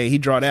know what I'm saying? He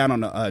draw down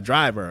on the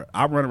driver.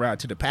 I run around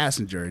to the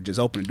passenger and just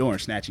open the door and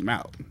snatch him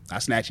out. I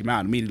snatch him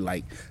out immediately.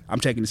 Like, I'm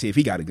checking to see if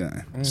he got a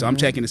gun. So I'm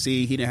checking to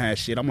see he didn't have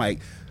shit. I'm like,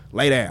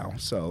 lay down.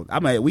 So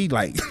I'm like, we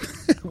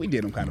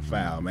did him kind of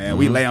foul, man.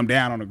 We lay him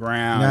down on the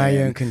ground. Now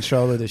you're in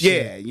control of the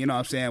shit. Yeah, you know what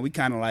I'm saying? We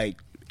kind of like,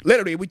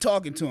 literally, we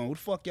talking to him. What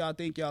the fuck y'all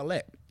think y'all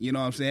at? You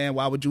know what I'm saying?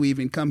 Why would you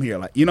even come here?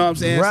 Like, you know what I'm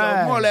saying?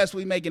 Right. So more or less,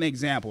 we make an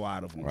example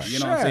out of them. Right. You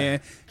know what I'm saying?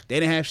 They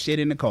didn't have shit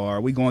in the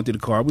car. We going through the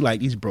car. We like,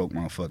 these broke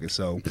motherfuckers.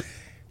 So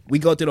we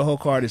go through the whole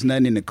car. There's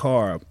nothing in the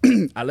car.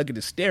 I look at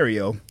the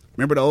stereo.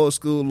 Remember the old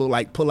school little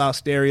like pull-out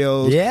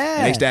stereos? Yeah.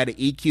 And they used to have the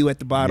EQ at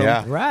the bottom.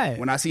 Yeah. Right.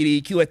 When I see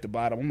the EQ at the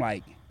bottom, I'm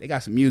like, they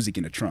got some music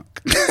in the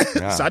trunk.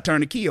 So I turn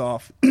the key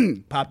off,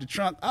 pop the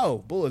trunk. Oh,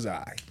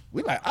 bullseye.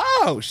 We like,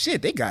 oh,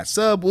 shit, they got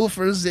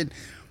subwoofers and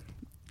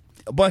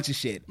a bunch of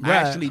shit.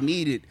 Right.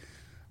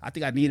 I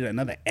think I needed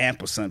another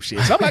amp or some shit.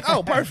 So I'm like,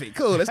 oh, perfect,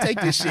 cool, let's take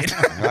this shit.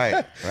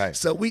 Right.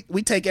 So we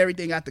take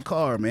everything out the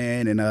car,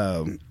 man,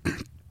 and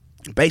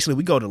basically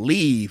we go to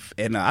leave,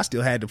 and I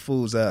still had the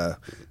fool's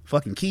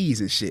fucking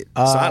keys and shit.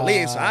 So I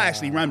leave, so I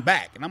actually run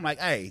back, and I'm like,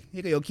 hey,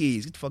 here go your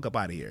keys, get the fuck up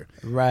out of here.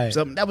 Right.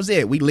 So that was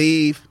it. We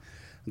leave,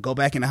 go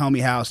back in the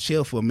homie house,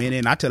 chill for a minute,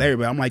 and I tell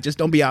everybody, I'm like, just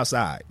don't be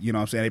outside. You know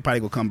what I'm saying? They probably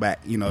gonna come back,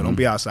 you know, don't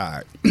be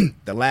outside.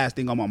 The last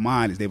thing on my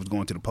mind is they was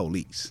going to the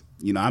police.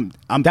 You know,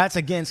 I'm That's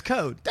against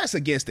code. that's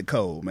against the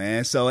code,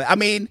 man. So, I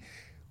mean,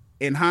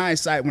 in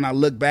hindsight, when I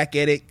look back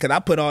at it, because I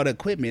put all the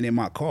equipment in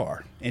my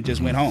car and just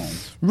went home.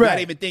 Right. Not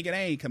even thinking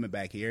they ain't coming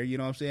back here. You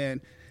know what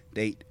I'm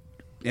saying?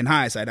 In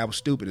hindsight, I was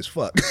stupid as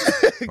fuck.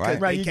 Because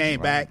Right. they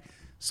came back,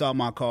 saw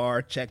my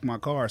car, checked my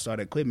car, saw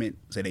the equipment,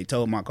 so they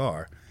towed my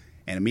car.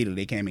 And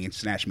immediately they came in and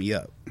snatched me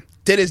up.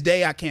 To this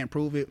day, I can't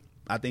prove it.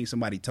 I think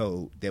somebody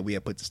told that we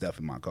had put the stuff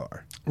in my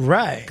car.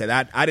 Right. Because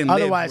I didn't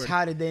live Otherwise, where-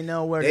 how did they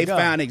know where they to go?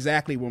 found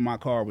exactly where my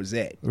car was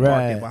at, Right.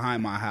 parked it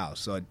behind my house.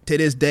 So to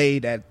this day,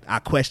 that I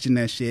question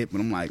that shit, but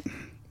I'm like,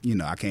 you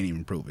know, I can't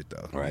even prove it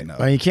though. Right. You know?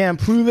 Well, you can't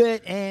prove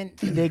it, and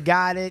they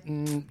got it,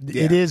 and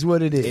Yeah. it is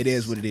what it is. It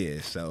is what it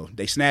is. So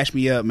they snatched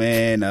me up,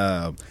 man.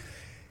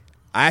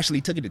 I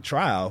actually took it to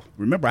trial.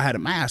 Remember, I had a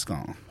mask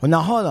on. Well, now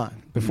hold on.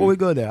 Before we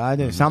go there,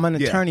 so I'm an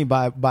Yeah. attorney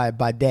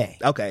by day.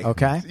 Okay.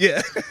 Okay.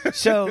 Yeah.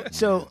 So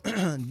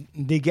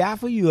they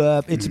gaffle you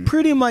up. It's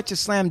pretty much a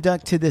slam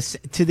dunk to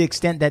the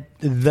extent that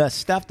the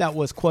stuff that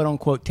was quote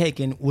unquote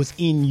taken was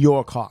in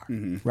your car,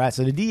 right?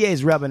 So the DA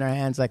is rubbing their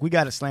hands like we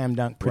got a slam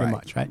dunk, pretty Right,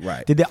 much, right?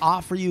 right. Did they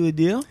offer you a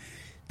deal?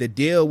 The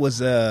deal was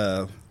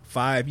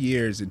 5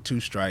 years and 2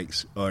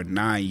 strikes, or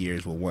 9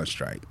 years with 1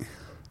 strike.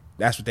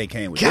 That's what they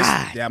came with.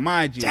 God Yeah,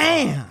 mind you,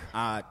 damn.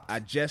 I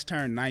just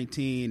turned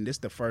 19. This is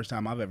the first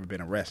time I've ever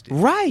been arrested.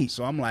 Right.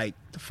 So I'm like,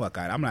 the fuck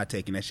out. I'm not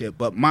taking that shit.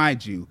 But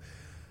mind you,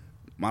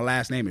 my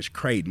last name is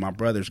Creighton. My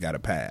brother's got a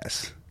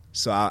pass.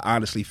 So I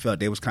honestly felt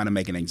they was kind of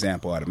making an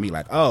example out of me.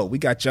 Like, oh, we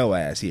got your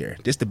ass here.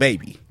 This the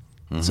baby.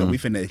 So we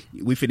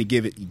finna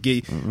give it.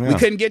 We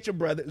couldn't get your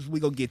brothers.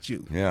 We gonna get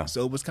you. Yeah.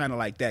 So it was kind of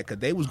like that because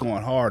they was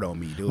going hard on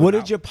me, dude. What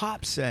did your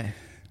pops say?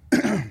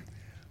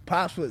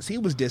 Pops he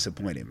was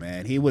disappointed,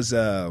 man. He was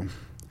that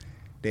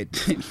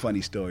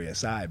funny story, a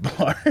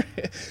sidebar.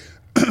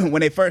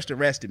 When they first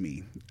arrested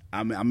me,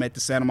 I'm at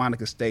the Santa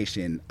Monica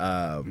station.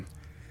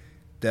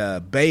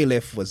 The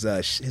bailiff was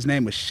his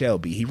name was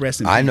Shelby. He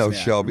rested in I peace know now.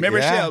 Shelby. Remember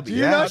Yeah. Shelby? Do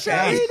you know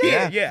Shelby?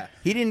 Yeah.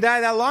 He didn't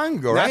die that long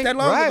ago, right? Not that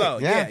long Right. ago.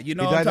 Yeah. You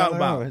know He what I'm died talking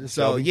that long about. ago.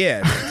 So Shelby.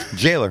 yeah.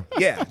 Jailer.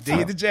 Yeah,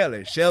 the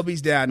jailer.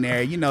 Shelby's down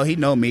there. You know, he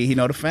know me. He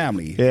know the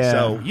family. Yeah.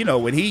 So, you know,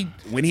 when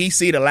he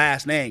see the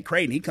last name,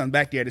 Creighton, he comes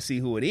back there to see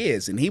who it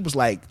is. And he was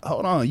like,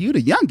 hold on, you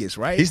the youngest,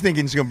 right? He's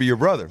thinking it's going to be your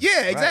brother.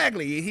 yeah, Right.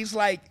 exactly. He's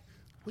like,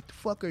 what the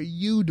fuck are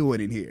you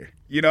doing in here?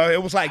 You know,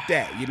 it was like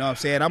that. You know what I'm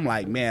saying? I'm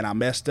like, man, I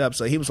messed up.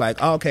 So he was like,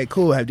 oh, okay,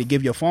 cool. I have to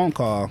give you a phone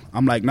call.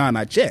 I'm like, nah,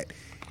 not yet.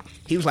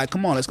 He was like,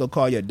 come on, let's go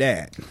call your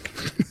dad.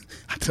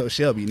 I told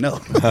Shelby no.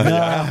 I'm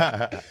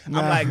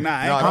like, nah,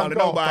 I ain't calling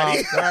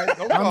nobody.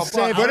 I'm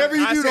safe. Whatever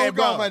you do, don't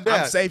call my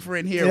dad. I'm safer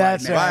in here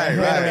That's right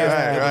now.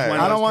 Right.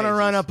 I don't want to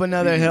run up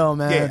another hill,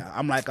 man. Yeah,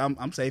 I'm like,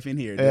 I'm safe in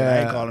here. Dude.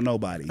 I ain't calling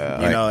nobody. You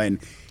know, and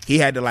he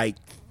had to like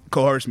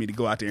coerce me to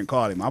go out there and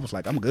call him. I was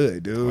like, I'm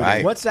good, dude.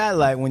 Right. What's that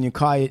like when you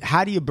call it?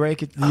 How do you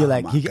break it? You're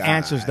like, he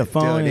answers the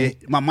phone.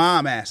 Dude, my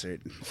mom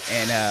answered,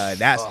 and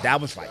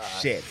that was like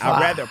shit. I'd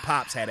rather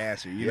Pops had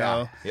answered, you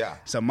know? Yeah.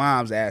 So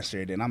Mom's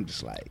answered, and I'm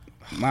just like,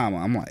 Mama,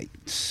 I'm like,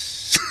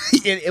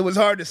 it was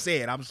hard to say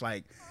it. I was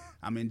like,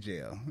 I'm in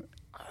jail.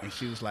 And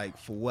she was like,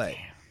 for what?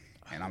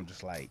 And I'm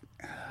just like,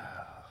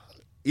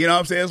 you know what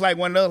I'm saying? It's like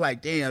one of those,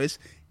 like, damn, it's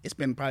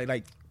been probably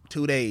like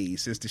 2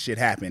 days since the shit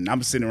happened.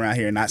 I'm sitting around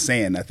here not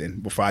saying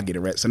nothing before I get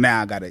arrested. So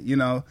now I gotta, you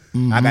know,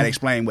 I gotta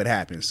explain what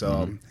happened.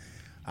 So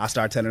I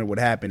started telling her what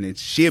happened, and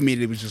she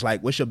immediately was just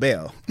like, "What's your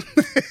bail?"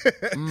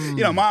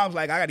 You know, Mom's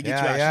like, "I gotta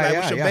get you out." She's like,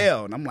 "What's your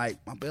bail?" And I'm like,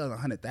 "My bail's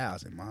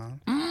 $100,000,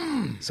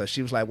 Mom." So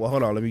she was like, "Well,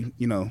 hold on, let me,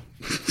 you know,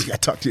 you gotta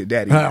talk to your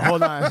daddy."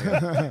 Hold on.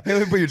 Let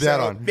me put your dad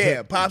on.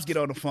 Yeah, Pops get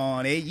on the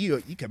phone. And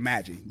you can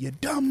imagine, you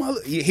dumb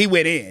mother. He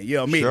went in, you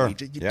know, immediately.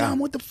 Sure. You dumb,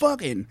 what the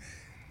fuck? And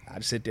I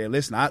just sit there and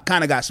listen. I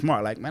kind of got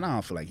smart. Like, man, I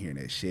don't feel like hearing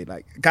that shit.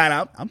 Like, kind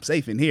of, I'm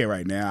safe in here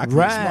right now. I can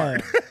be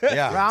smart.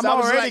 Yeah. I'm So I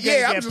was already like, yeah,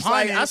 I'm getting just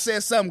like, I punished.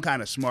 said something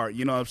kind of smart,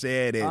 you know what I'm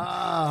saying? And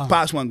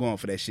Pops wasn't going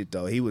for that shit,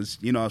 though. He was,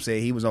 you know what I'm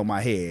saying? He was on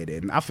my head.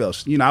 And I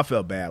felt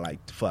bad,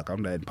 like, fuck,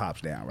 I'm letting Pops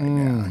down right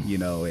now, you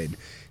know? And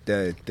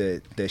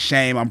the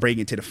shame I'm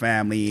bringing to the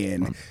family.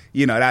 And,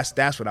 you know,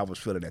 that's what I was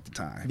feeling at the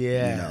time.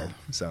 Yeah. You know,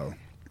 so.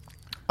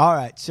 All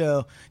right,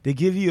 so they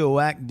give you a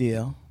whack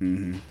deal.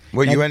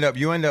 Well, you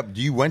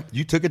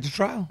took it to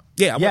trial?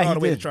 Yeah, I went all the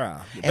way did. to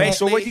trial. And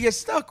so what you get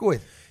stuck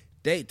with?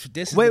 This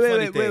is Wait, the wait,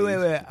 funny wait, thing. wait,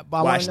 wait, wait. I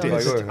Watch wanna know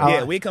this. this.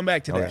 Yeah, we come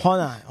back to that.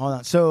 Hold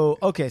on. So,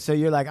 okay, so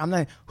you're like, I'm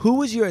not. Who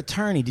was your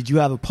attorney? Did you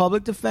have a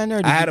public defender?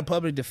 Or I had a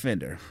public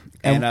defender,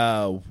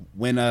 and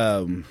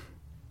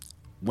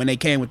when they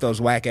came with those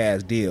whack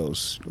ass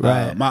deals,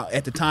 Right.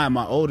 At the time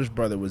my oldest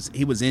brother was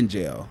in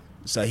jail,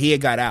 so he had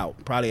got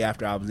out probably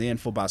after I was in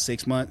for about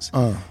 6 months,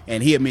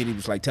 and he immediately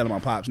was like telling my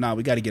pops, "Nah,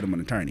 we got to get him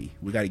an attorney.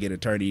 We got to get an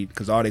attorney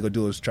because all they gonna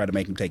do is try to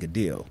make him take a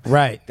deal.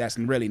 Right. That's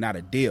really not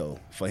a deal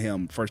for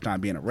him. First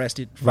time being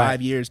arrested, Right.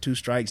 5 years, 2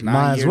 strikes, 9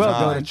 Might years. as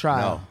well go to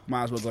trial.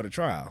 Might as well go to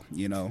trial,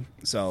 you know.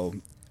 So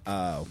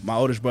my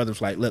oldest brother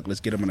was like, "Look,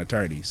 let's get him an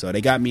attorney." So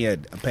they got me a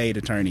paid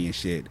attorney and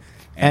shit.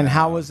 And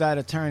how was that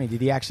attorney?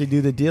 Did he actually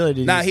do the deal, or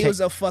did Nah, he was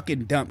a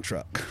fucking dump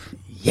truck.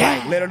 Yeah.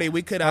 Like, literally,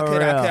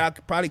 I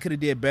probably could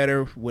have did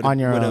better with On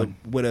your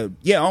with own.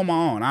 on my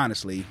own,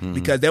 honestly,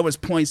 because there was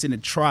points in the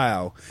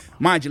trial.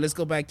 Mind you, let's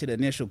go back to the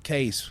initial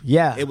case.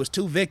 Yeah. It was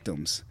 2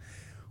 victims.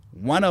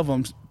 One of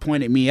them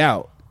pointed me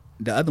out.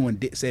 The other one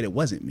said it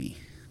wasn't me.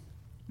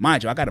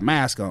 Mind you, I got a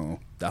mask on.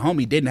 The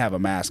homie didn't have a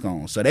mask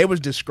on, so they was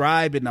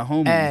describing the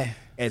homie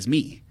as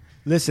me.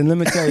 Listen, let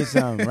me tell you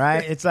something,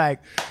 right? It's like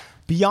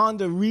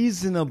beyond a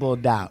reasonable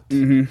doubt.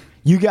 You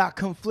got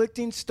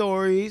conflicting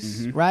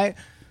stories, right?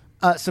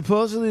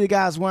 Supposedly the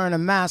guy's wearing a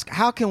mask.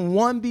 How can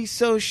one be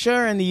so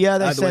sure and the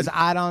other says,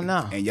 I don't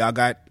know? And y'all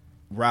got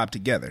robbed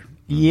together.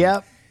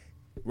 Yep.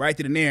 Right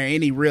to the near,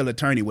 any real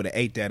attorney would have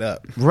ate that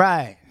up.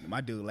 Right.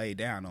 My dude laid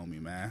down on me,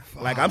 man.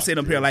 Like, I'm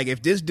sitting up here like,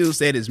 if this dude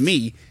said it's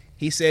me,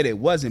 he said it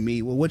wasn't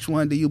me, well, which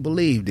one do you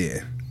believe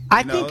then?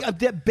 I think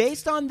that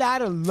based on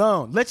that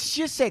alone, let's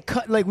just say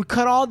we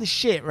cut all the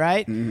shit,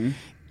 right?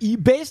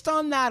 Based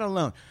on that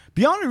alone,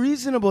 beyond a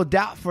reasonable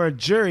doubt for a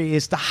jury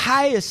is the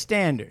highest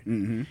standard.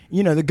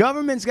 You know, the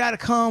government's got to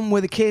come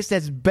with a case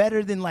that's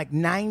better than like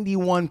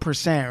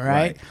 91%,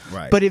 right?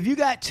 Right. But if you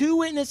got 2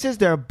 witnesses,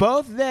 they're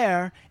both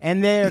there,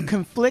 and they're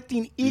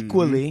conflicting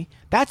equally,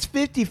 that's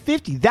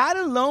 50-50. That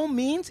alone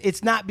means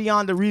it's not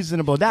beyond a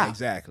reasonable doubt.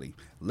 Exactly.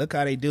 Look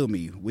how they do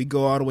me. We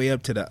go all the way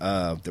up to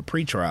the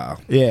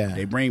pretrial. Yeah.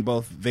 They bring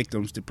both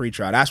victims to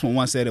pretrial. That's when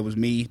one said it was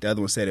me, the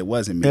other one said it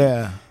wasn't me.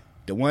 Yeah.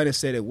 The one that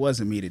said it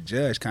wasn't me, the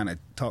judge kind of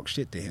talked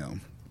shit to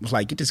him. It was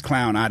like, get this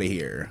clown out of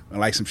here. Or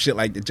like some shit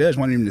like the judge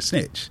wanted him to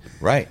snitch.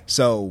 Right.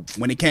 So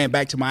when it came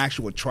back to my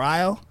actual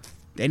trial,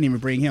 they didn't even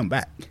bring him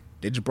back.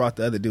 They just brought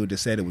the other dude that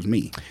said it was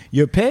me.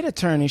 Your paid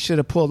attorney should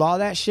have pulled all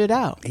that shit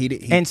out.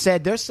 He and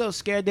said they're so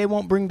scared they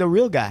won't bring the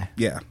real guy.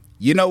 Yeah.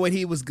 You know what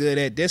he was good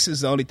at? This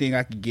is the only thing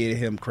I could give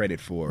him credit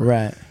for.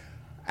 Right.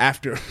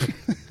 After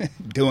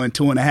doing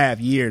 2.5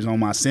 years on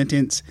my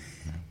sentence,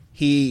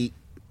 he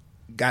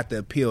got the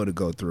appeal to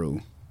go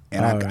through.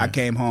 And I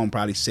came home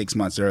probably 6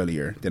 months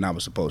earlier than I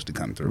was supposed to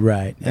come through.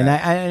 Right. Yeah.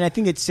 And I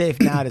think it's safe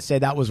now to say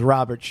that was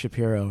Robert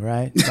Shapiro,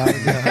 right?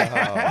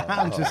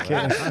 I'm just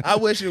kidding. I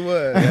wish it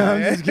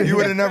was. You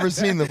would have never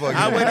seen the fucking.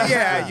 I would,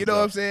 yeah. You know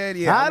what I'm saying?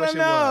 Yeah. I wish don't it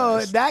know.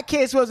 was. That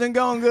case wasn't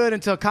going good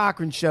until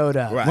Cochran showed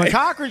up. Right. When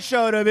Cochran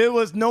showed up, it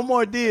was no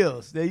more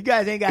deals. You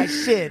guys ain't got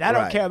shit. I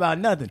don't Right. care about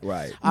nothing.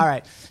 Right. All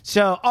right.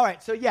 So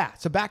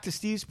back to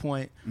Steve's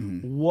point.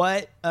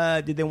 What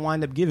did they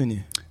wind up giving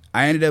you?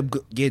 I ended up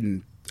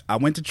I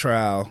went to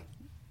trial,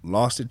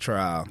 lost the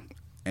trial,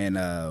 and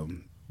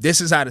this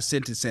is how the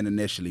sentencing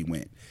initially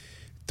went.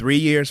 3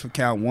 years for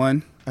count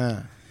 1,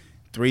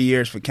 3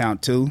 years for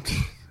count 2,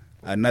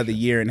 another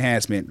year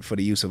enhancement for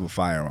the use of a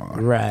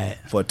firearm. Right.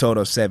 For a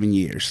total of 7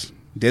 years.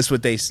 This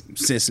what they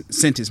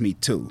sentenced me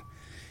to.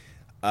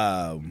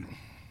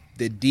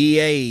 The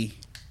DA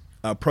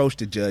approached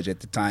the judge at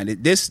the time.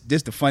 This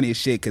the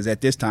funniest shit, because at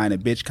this time the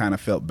bitch kind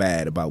of felt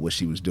bad about what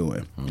she was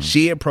doing.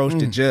 She approached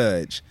the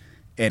judge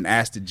and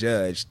asked the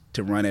judge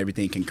to run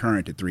everything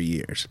concurrent to 3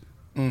 years.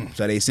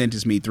 So they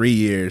sentenced me 3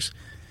 years,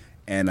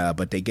 and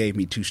but they gave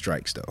me 2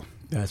 strikes though.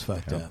 That's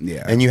fucked up.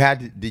 Yeah. And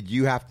did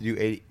you have to do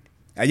 80?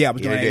 Yeah, I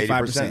was doing 80%?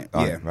 85%.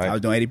 Yeah, Right. I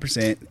was doing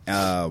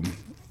 80%.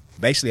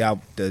 Basically, I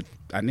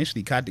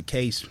initially caught the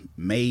case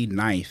May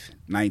 9th,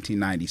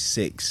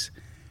 1996.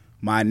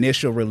 My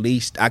initial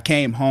release, I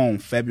came home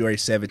February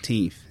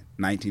 17th,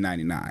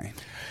 1999.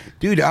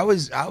 Dude, I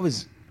was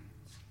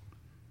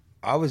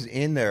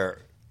in there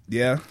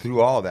Yeah.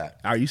 through all that.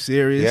 Are you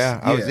serious? Yeah,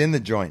 I was in the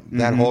joint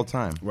that whole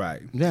time.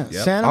 Right. Yeah.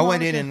 Yep. Santa I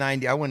went in Monica? in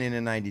 90. I went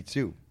in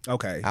 92.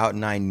 Okay. Out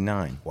in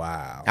 99.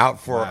 Wow. Out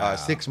for Wow.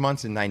 6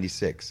 months in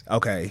 96.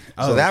 Okay.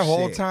 So that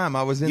whole shit. time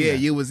I was in Yeah, there.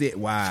 you was it.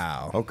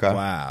 Wow. Okay.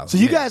 Wow. So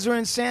you Yeah. guys were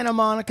in Santa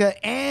Monica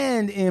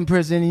and in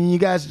prison, and you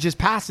guys are just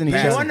passing each You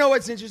other. want to know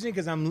what's interesting?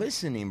 Because I'm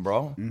listening,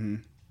 bro. Mm-hmm.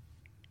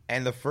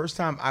 And the first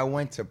time I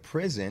went to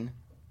prison,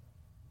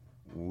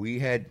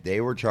 they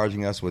were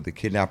charging us with a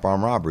kidnap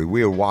armed robbery.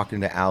 We were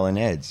walking to Allen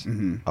Ed's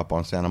up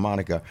on Santa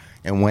Monica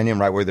and went in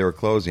right where they were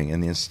closing.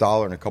 And the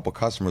installer and a couple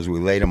customers, we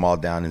laid them all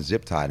down and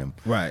zip tied them.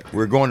 Right. We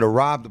were going to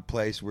rob the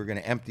place. We were going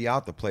to empty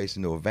out the place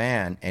into a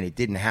van, and it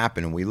didn't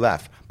happen, and we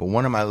left. But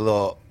one of my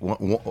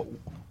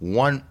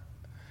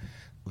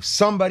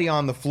somebody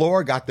on the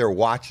floor got their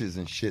watches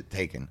and shit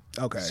taken.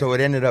 Okay. So it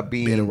ended up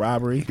being a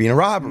robbery? Being a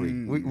robbery.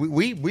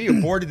 We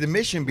aborted the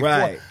mission before.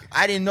 Right.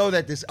 I didn't know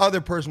that this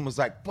other person was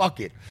like, fuck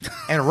it,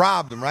 and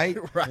robbed them, right?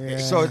 Right. Yeah.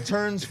 So it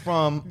turns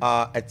from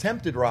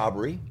attempted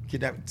robbery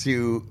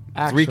to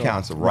Actual. 3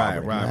 counts of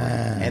robbery. Right.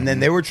 And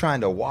then they were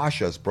trying to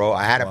wash us, bro.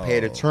 I had to pay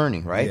an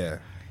attorney, right? Yeah.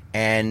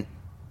 And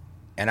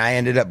I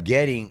ended up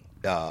getting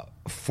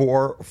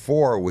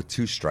 4 with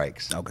 2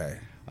 strikes. Okay.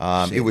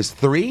 It was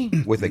 3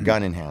 with a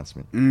gun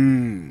enhancement.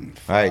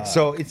 All right,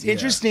 so it's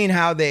interesting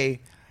how they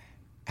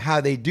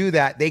do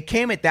that. They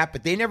came at that,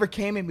 but they never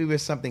came at me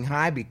with something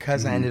high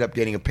because I ended up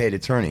getting a paid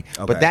attorney.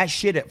 Okay. But that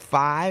shit at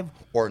 5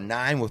 or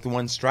 9 with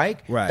 1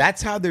 strike, Right.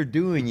 that's how they're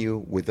doing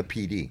you with a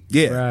PD.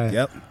 Yeah.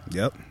 Right.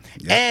 Yep.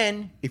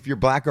 And if you're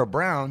black or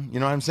brown, you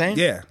know what I'm saying?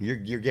 Yeah.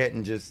 You're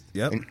getting just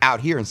Yep.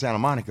 out here in Santa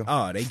Monica.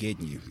 Oh, they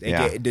getting you.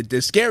 Yeah.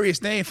 The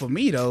scariest thing for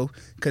me though,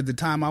 because the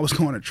time I was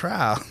going to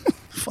trial,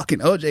 fucking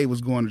OJ was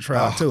going to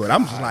trial too, and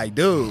I'm just like,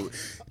 dude,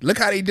 look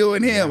how they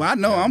doing him. I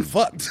know I'm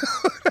fucked.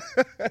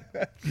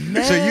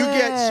 So you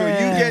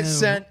get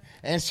sent,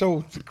 and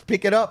so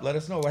pick it up. Let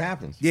us know what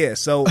happens. Yeah.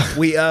 So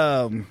we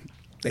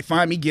they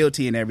find me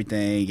guilty and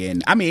everything,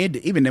 and I mean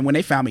even then when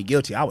they found me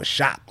guilty, I was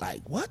shocked.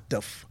 Like, what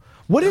the.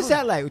 What is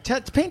that like?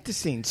 Paint the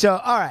scene. So,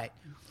 all right,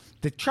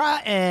 the trial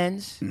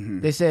ends.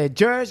 They said,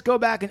 jurors, go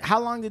back. And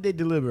how long did they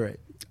deliberate?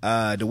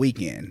 The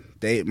weekend.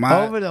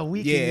 Over the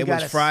weekend, Yeah, you it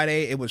was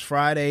Friday. It was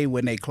Friday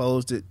when they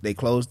closed it. They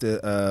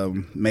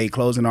made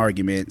closing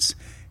arguments,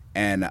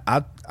 and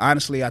I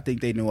think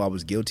they knew I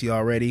was guilty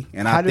already,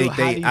 and I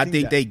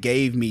think they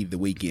gave me the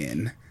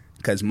weekend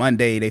because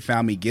Monday they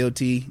found me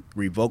guilty,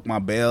 revoked my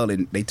bail,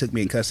 and they took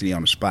me in custody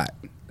on the spot.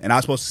 And I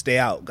was supposed to stay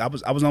out. I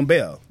was on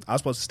bail. I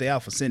was supposed to stay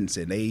out for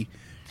sentencing.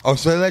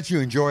 So they let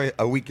you enjoy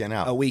a weekend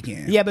out. A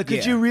weekend. Yeah, but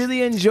could you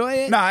really enjoy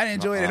it? No, I didn't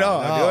enjoy it at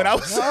all, dude. I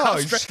was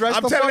stressed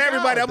I'm the telling fuck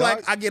everybody, out, I'm dog.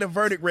 like, I get a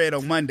verdict read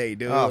on Monday,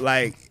 dude.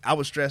 Like, I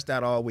was stressed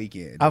out all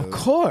weekend. Dude. Of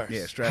course.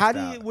 Yeah, stressed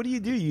out. What do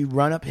you do? You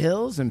run up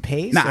hills and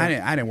pace? Nah, or-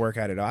 I didn't work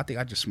out at all. I think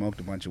I just smoked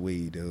a bunch of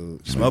weed,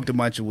 dude. Smoked a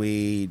bunch of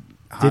weed.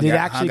 Did it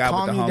actually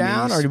calm you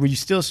down, or were you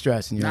still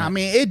stressing? Nah, I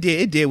mean, it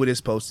did what it's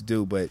supposed to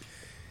do, but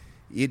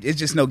it's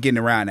just no getting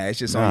around that. It's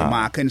just on your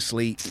mind. I couldn't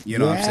sleep. You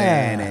know what I'm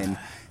saying? And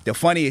the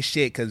funniest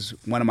shit, because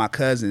one of my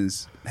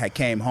cousins had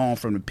came home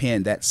from the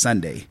pen that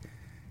Sunday,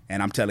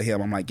 and I'm telling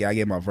him, I'm like, yeah, I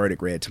get my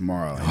verdict read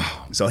tomorrow.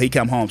 And so he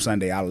come home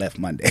Sunday. I left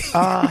Monday.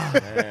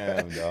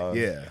 Damn, dog.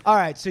 Yeah. All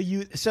right,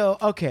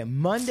 okay,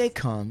 Monday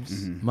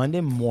comes,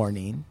 Monday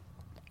morning,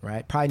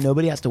 right? Probably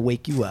nobody has to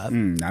wake you up.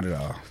 Not at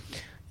all.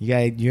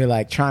 You're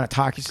like trying to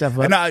talk yourself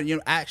up. No,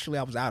 actually,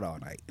 I was out all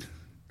night.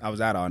 I was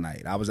out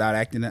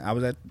acting. I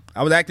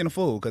was acting a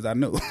fool because I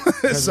knew.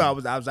 So I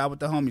was out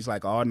with the homies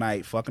like all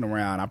night fucking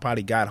around. I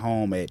probably got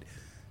home at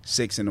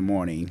 6 in the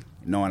morning,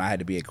 knowing I had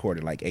to be at court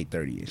at like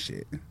 8:30 and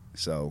shit.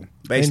 So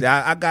basically,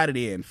 I got it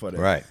in for the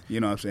right. You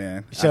know what I'm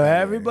saying? So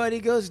everybody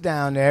goes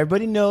down there.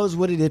 Everybody knows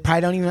what it is.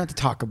 Probably don't even have to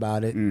talk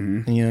about it.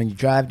 Mm-hmm. And, you know, you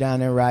drive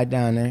down there, ride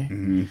down there.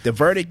 Mm-hmm. The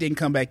verdict didn't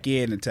come back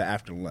in until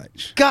after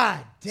lunch.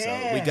 God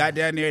damn. So we got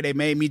down there. They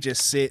made me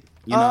just sit.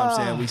 You know what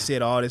I'm saying? We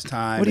sit all this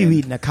time. What are you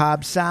eating? A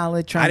Cobb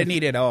salad? I didn't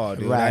eat it all,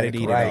 dude. I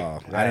didn't eat it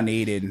all. Right. I didn't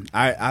eat it.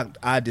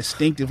 I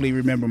distinctly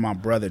remember my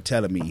brother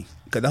telling me,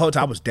 because the whole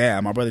time I was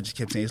down, my brother just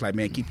kept saying, "It's like,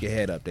 man, keep your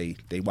head up. They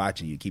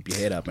watching you. Keep your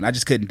head up." And I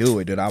just couldn't do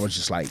it, dude. I was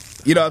just like,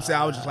 you know what I'm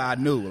saying? I was just like,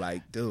 I knew,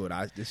 like, dude,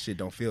 this shit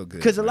don't feel good.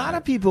 Because a lot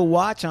of people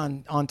watch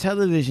on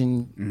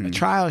television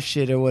trial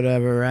shit or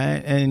whatever,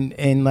 right?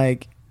 And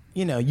like,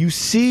 you know, you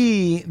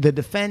see the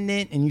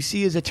defendant and you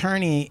see his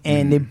attorney,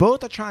 and they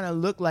both are trying to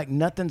look like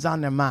nothing's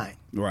on their mind.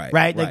 Right.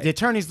 Like the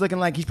attorney's looking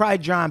like he's probably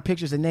drawing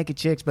pictures of naked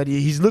chicks, but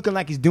he's looking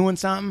like he's doing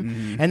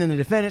something. And then the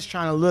defendant's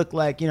trying to look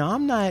like, you know,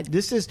 I'm not.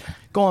 This is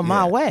going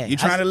my way. You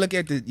try to look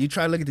at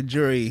the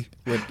jury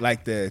with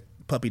like the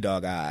puppy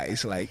dog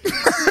eyes, like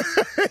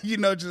you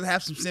know, just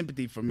have some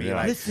sympathy for me. Yeah.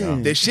 Like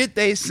Listen. the shit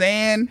they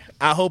saying,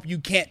 I hope you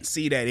can't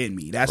see that in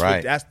me. That's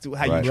Right. how you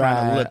Right.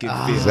 trying to look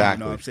and feel. Exactly. You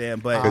know what I'm saying?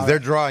 But Because they're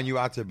drawing you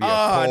out to be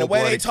a the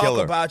way they cold-blooded talk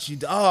killer. about you,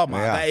 oh my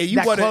Yeah. god! You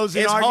That wanna,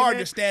 closing it's hard argument?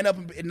 to stand up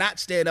and not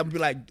stand up and be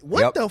like,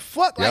 what Yep. the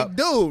fuck? Like, Yep.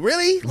 dude,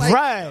 really? Like,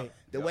 Right.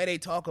 The way they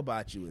talk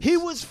about you. He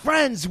was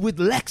friends with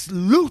Lex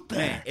Luthor.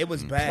 Man, it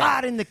was bad.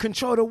 Plotting to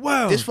control the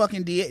world. This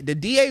fucking DA, the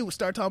DA would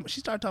start talking. She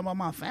started talking about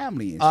my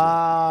family and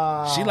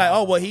shit. She like,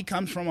 oh well, he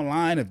comes from a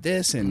line of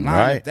this and line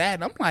Right. of that.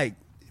 And I'm like,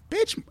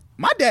 bitch,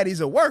 my daddy's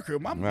a worker.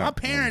 My Right.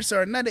 parents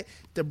are nothing.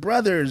 The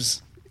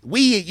brothers,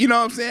 you know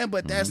what I'm saying?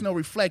 But that's no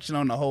reflection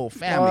on the whole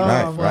family.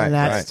 Right, man, right,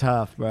 that's right.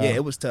 tough, bro. Yeah,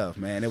 it was tough,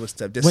 man. It was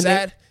tough.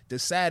 When The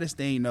saddest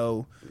thing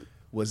though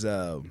was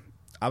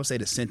I would say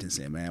the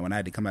sentencing, man. When I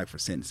had to come back for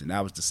sentencing,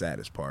 that was the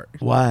saddest part.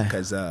 Why?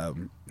 Because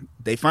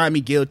they find me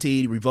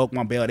guilty, revoked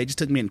my bail. They just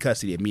took me in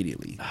custody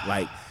immediately,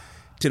 like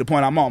to the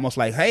point I'm almost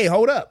like, hey,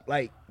 hold up,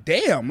 like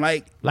damn,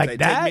 like they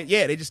that? take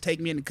me, they just take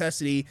me into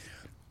custody.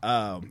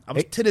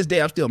 To this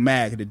day, I'm still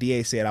mad because the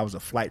DA said I was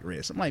a flight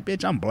risk. I'm like,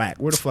 bitch, I'm black.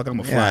 Where the fuck I'm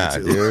gonna fly Yeah,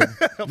 to? dude.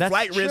 That's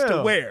Flight risk true.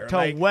 to where? To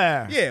Like,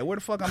 where? Yeah, where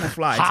the fuck I'm gonna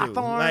fly to?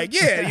 Hawthorne? Like,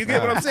 yeah, you get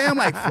what I'm saying? I'm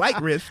like,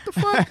 flight risk. What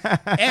the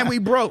fuck? And we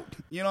broke.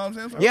 You know what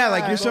I'm saying? Yeah, Where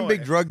like am you're I some going?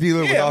 big drug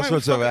dealer with Yeah, all like,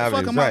 sorts where of the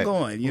avenues. fuck am I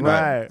going? You know?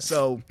 Right.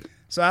 So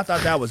I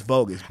thought that was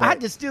bogus. I But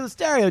had to steal the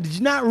stereo. Did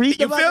you not read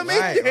you the feel me?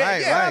 Right, yeah,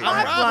 right, yeah, right. I'm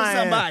robbing flying.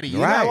 somebody.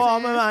 You Right. know? Oh,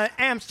 I'm in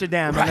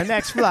Amsterdam on the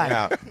next flight.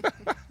 Yeah.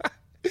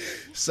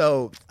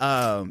 So,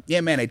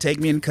 yeah, man, they take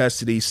me in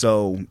custody.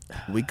 So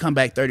we come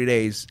back 30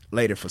 days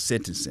later for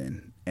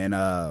sentencing. And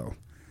Now,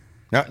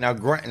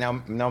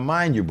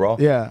 mind you, bro.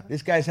 Yeah.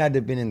 This guy's had to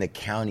have been in the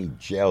county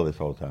jail this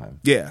whole time.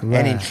 yeah,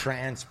 And in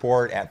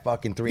transport at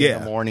fucking 3 in Yeah.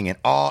 the morning, and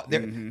all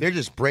they're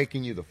just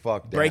breaking you the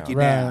fuck down. break you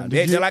Right. down.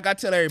 Did you- Like I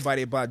tell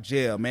everybody about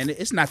jail, man,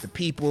 it's not the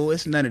people,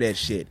 it's none of that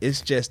shit.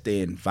 It's just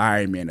the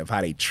environment of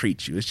how they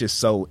treat you. It's just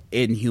so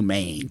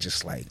inhumane.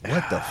 Just like,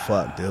 what the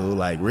fuck, dude?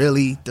 Like,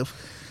 really?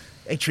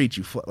 They treat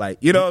you like,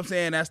 you know what I'm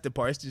saying? That's the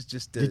part. It's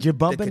just the, Did you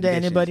bump the into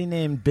conditions. anybody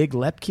named Big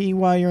Lepke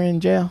while you're in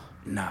jail?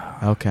 No.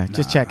 Okay,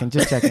 just checking.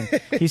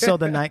 He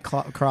sold a night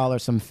crawler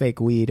some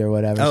fake weed or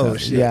whatever. Oh, so,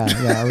 shit.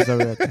 Yeah, it was a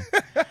real thing.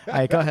 All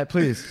right, go ahead,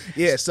 please.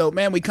 Yeah, so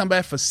man, we come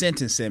back for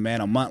sentencing,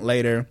 man. A month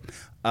later,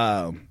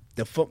 the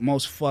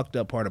most fucked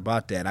up part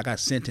about that, I got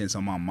sentenced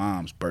on my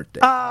mom's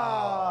birthday.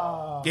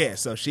 Oh, Yeah,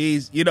 so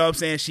she's, you know what I'm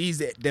saying? She's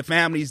the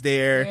family's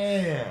there.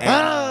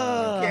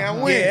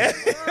 Can't win.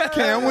 Yeah.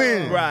 Can't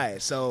win.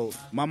 Right. So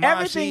my mom,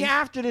 everything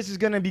after this is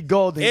gonna be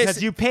golden because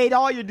It's- you paid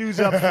all your dues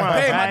up front.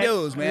 paid my right?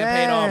 dues, man.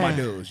 Paid all my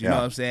dues. You know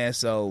what I'm saying?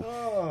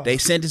 So they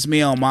sentenced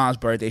me on mom's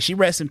birthday. She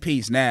rests in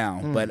peace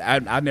now, but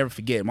I'll never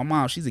forget. My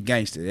mom, she's a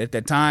gangster. At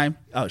that time,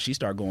 she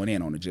started going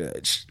in on the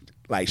judge.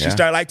 Like, she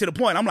started, like, to the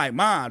point, I'm like,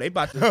 Mom, they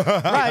about to,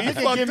 Right, you they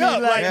could fucked give me, up.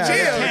 like, Like,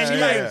 chill. 10 She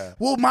years. like,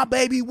 well, my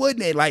baby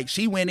wouldn't it? Like,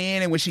 she went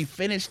in, and when she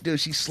finished,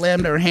 she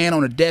slammed her hand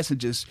on the desk and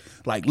just,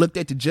 like, looked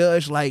at the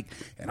judge, like,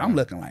 and I'm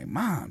looking like,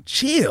 Mom,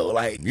 chill.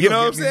 Like, you know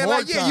what I'm give me saying? more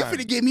Like, yeah, you time.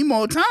 finna give me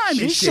more time.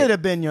 She and shit. should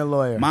have been your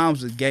lawyer.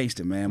 Mom's a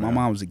gangster, man. My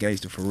mom was a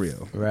gangster for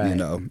real. Right. You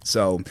know.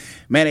 So,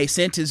 man, they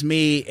sentenced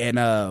me, and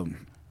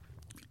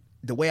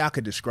the way I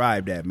could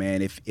describe that,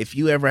 man, if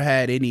you ever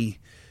had any,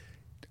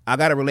 I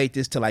gotta relate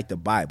this to like the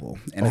Bible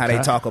and how they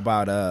talk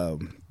about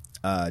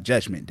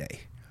Judgment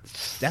Day.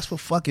 That's what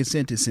fucking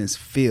sentencing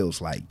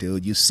feels like,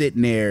 dude. You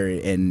sitting there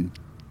and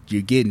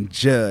you're getting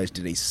judged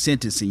and they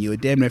sentencing you. It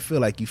damn near feel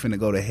like you finna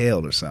go to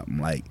hell or something.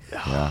 Like,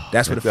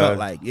 that's what it felt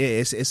like. Yeah,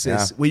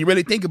 it's when you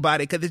really think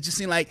about it, because it just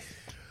seemed like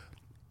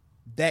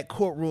that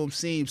courtroom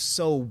seems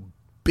so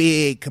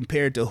big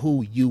compared to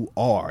who you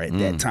are at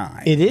that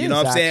time. It is, you know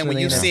what I'm saying? When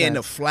actually, you're in a seeing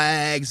the sense.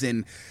 flags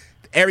and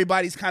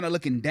everybody's kind of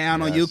looking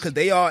down on you because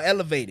they all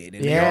elevated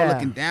and they're all Yeah.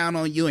 looking down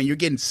on you, and you're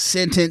getting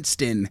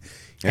sentenced and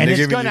And they're it's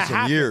giving you gonna some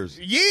happen. years.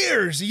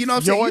 years. You know what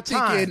I'm saying? Your You're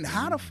thinking, time.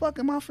 how the fuck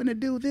am I finna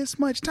do this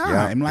much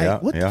time? Yeah, Like, yeah,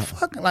 what yeah. the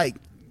fuck? Like,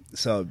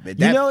 so that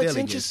You know, it's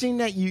feeling is- interesting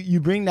that you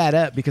bring that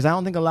up because I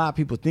don't think a lot of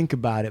people think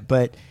about it.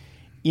 But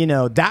you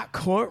know, that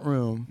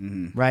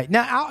courtroom, right?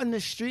 Now, out in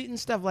the street and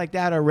stuff like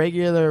that, or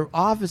regular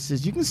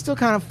offices, you can still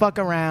kind of fuck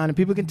around and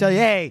people can tell you,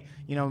 hey,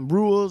 you know,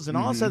 rules and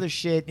all this other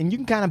shit, and you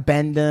can kind of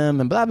bend them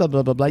and blah, blah,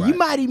 blah, blah, blah. Right. You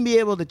might even be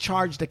able to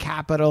charge the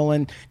Capitol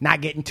and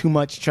not get in too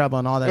much trouble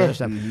and all that other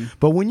stuff.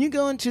 But when you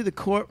go into the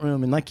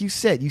courtroom, and like you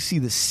said, you see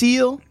the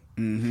seal,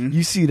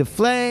 you see the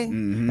flag, that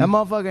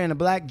motherfucker in a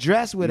black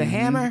dress with a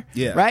hammer,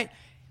 right?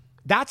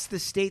 That's the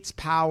state's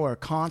power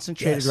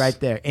concentrated right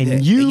there.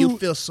 And you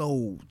feel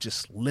so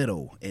just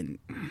little and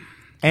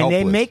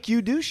they make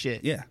you do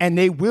shit. Yeah. And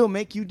they will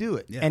make you do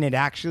it. Yeah. And it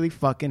actually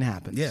fucking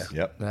happens. Yeah.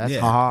 Yep. That's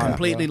hard.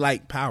 Completely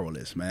like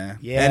powerless, man.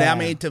 Yeah. And I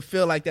mean, to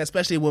feel like that,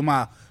 especially with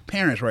my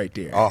parents right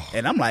there. Oh.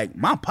 And I'm like,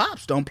 my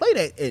pops don't play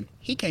that. And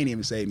he can't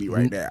even save me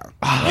right now.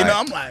 You know,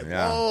 I'm like,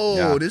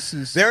 whoa, this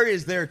is. There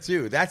is there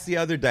too. That's the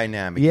other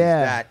dynamic.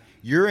 Yeah. Is that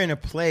you're in a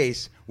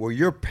place where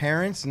your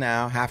parents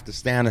now have to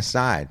stand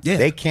aside. Yeah.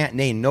 They can't,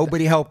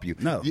 nobody help you.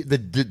 No.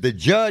 The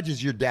judge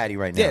is your daddy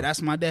right now. Yeah,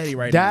 that's my daddy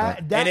right now.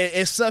 And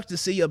it sucks to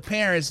see your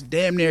parents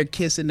damn near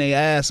kissing their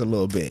ass a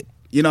little bit.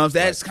 You know,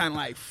 that's kind of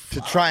like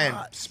to try and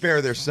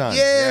spare their son.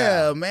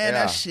 Yeah, man,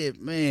 that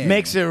shit, man,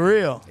 makes it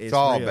real. It's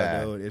all real,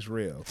 bad. Dude. It's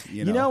real.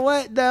 You know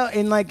what though,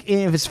 and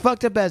if it's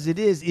fucked up as it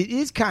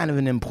is kind of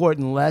an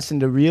important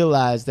lesson to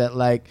realize that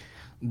like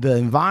the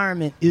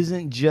environment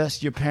isn't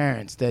just your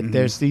parents. That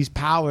there's these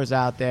powers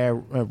out there,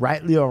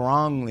 rightly or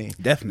wrongly,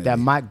 definitely, that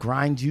might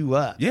grind you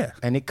up. Yeah,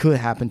 and it could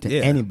happen to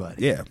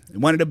anybody. Yeah,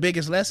 one of the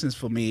biggest lessons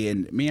for me,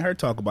 and me and her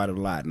talk about it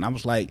a lot, and I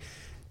was like,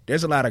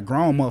 there's a lot of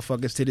grown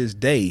motherfuckers to this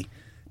day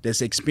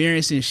that's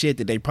experiencing shit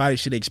that they probably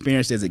should have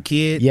experienced as a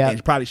kid,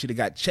 and probably should have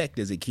got checked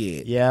as a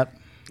kid. Yep.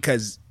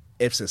 Because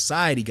if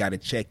society got to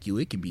check you,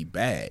 it can be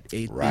bad.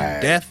 It can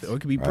be death or it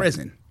can be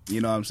prison.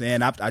 You know what I'm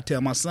saying? I tell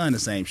my son the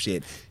same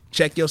shit.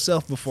 Check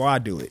yourself before I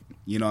do it.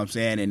 You know what I'm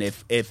saying? And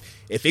if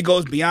it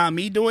goes beyond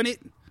me doing it,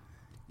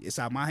 it's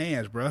out my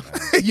hands, bro.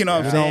 You know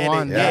what I'm saying? Don't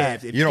want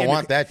that. You don't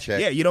want that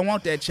check. Yeah, you don't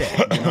want that check.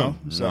 You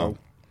know?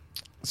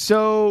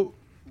 So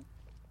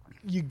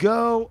you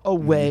go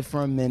away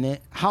for a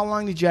minute. How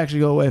long did you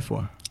actually go away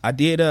for? I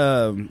did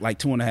like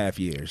 2.5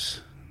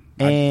 years.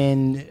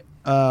 And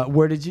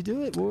where did you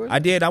do it?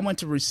 I went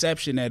to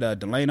reception at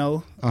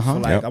Delano for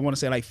like I want to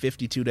say like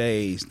 52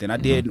 days. Then I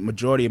did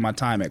majority of my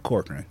time at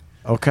Corcoran.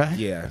 Okay.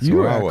 Yeah. You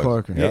were at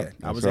Corcoran. Yeah.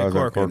 I was at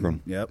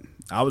Corcoran. Yep.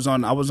 I was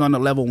on the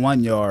level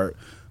 1 yard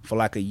for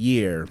like a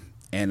year,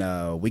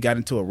 and we got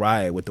into a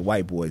riot with the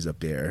white boys up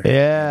there.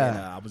 Yeah. And,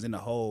 I was in the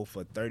hole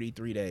for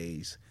 33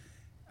 days.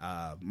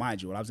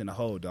 Mind you, when I was in the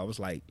hole, though, I was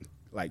like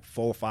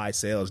 4 or 5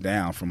 cells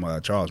down from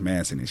Charles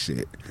Manson and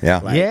shit.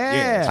 Yeah.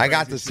 I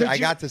got to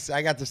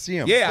see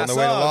him. Yeah, on the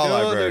way to law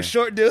library. The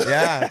short dude.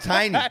 Yeah,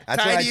 tiny. That's what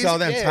I saw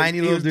them.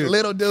 Tiny little dude.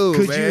 Little dude.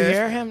 Could you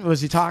hear him?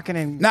 Was he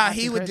talking? Nah,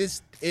 he would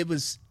just. It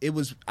was.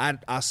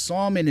 I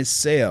saw him in his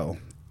cell,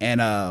 and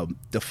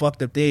the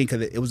fucked up thing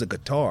because it was a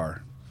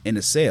guitar in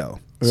the cell.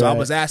 So I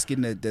was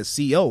asking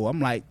the CO.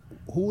 I'm like,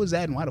 who was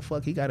that and why the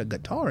fuck he got a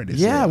guitar in his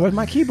cell? Yeah, where's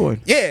my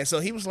keyboard? Yeah, so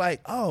he was like,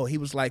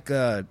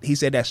 he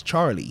said that's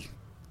Charlie.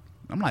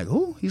 I'm like,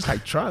 who? He's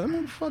like, Charlie.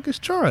 Who the fuck is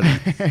Charlie?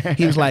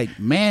 He was like,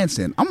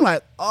 Manson. I'm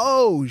like,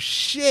 oh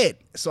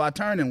shit. So I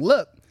turn and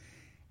look,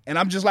 and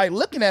I'm just like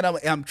looking at him,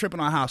 and I'm tripping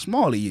on how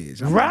small he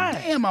is. I'm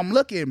like, damn, I'm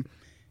looking.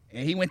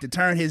 And he went to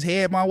turn his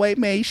head my way.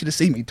 Man, you should have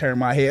seen me turn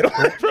my head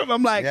away from him.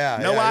 I'm like,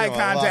 no eye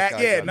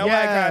contact. No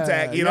eye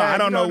contact. You know, I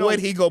don't know what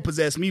he go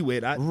possess me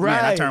with.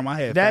 I turn my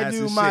head. That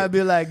dude might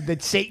be like the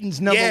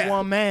Satan's number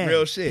one man.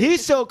 Real shit.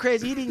 He's so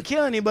crazy. He didn't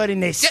kill anybody,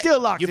 and they still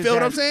locked his ass. You feel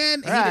what I'm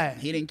saying? Right.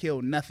 He didn't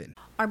kill nothing.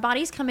 Our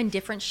bodies come in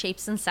different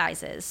shapes and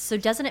sizes, so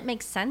doesn't it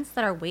make sense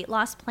that our weight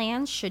loss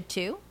plans should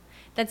too?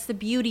 That's the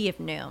beauty of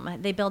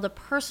Noom. They build a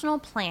personal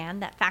plan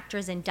that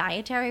factors in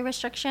dietary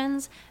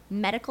restrictions,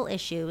 medical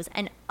issues,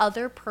 and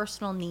other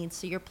personal needs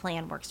so your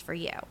plan works for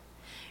you.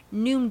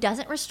 Noom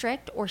doesn't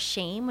restrict or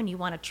shame when you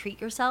want to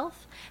treat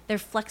yourself. Their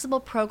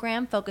flexible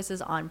program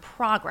focuses on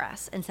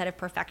progress instead of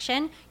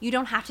perfection. You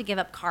don't have to give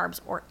up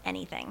carbs or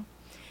anything.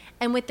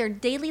 And with their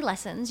daily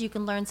lessons, you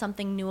can learn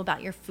something new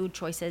about your food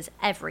choices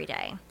every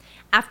day.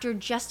 After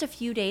just a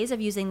few days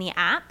of using the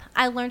app,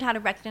 I learned how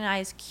to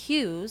recognize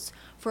cues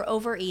for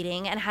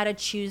overeating and how to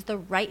choose the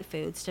right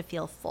foods to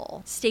feel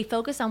full. Stay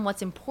focused on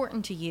what's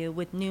important to you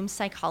with Noom's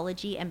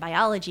psychology and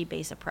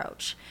biology-based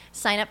approach.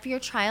 Sign up for your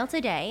trial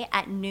today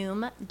at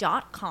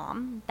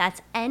Noom.com.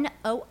 That's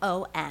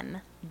Noom.com.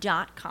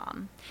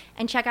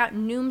 And check out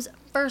Noom's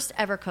first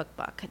ever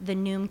cookbook, The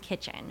Noom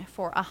Kitchen,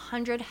 for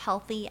 100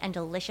 healthy and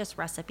delicious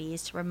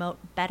recipes to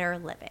promote better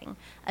living.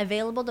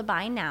 Available to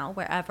buy now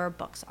wherever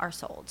books are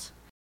sold.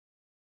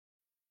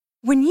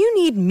 When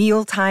you need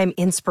mealtime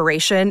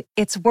inspiration,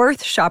 it's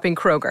worth shopping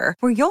Kroger,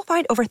 where you'll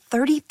find over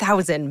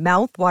 30,000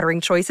 mouth-watering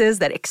choices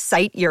that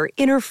excite your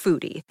inner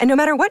foodie. And no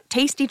matter what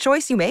tasty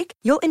choice you make,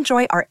 you'll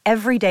enjoy our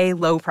everyday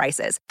low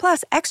prices,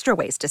 plus extra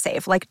ways to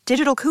save, like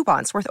digital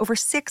coupons worth over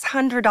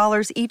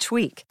 $600 each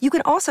week. You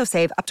can also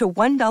save up to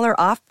 $1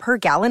 off per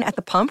gallon at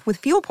the pump with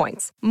fuel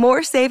points.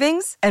 More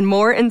savings and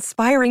more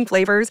inspiring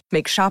flavors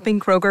make shopping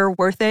Kroger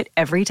worth it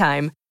every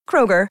time.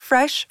 Kroger,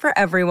 fresh for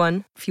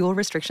everyone. Fuel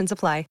restrictions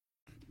apply.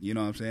 You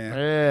know what I'm saying?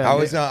 Yeah, I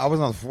was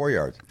on the 4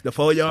 yards. The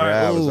 4 yard?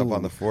 Yeah, I was up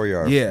on the 4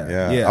 yard.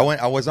 Yeah.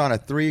 I was on a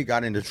 3,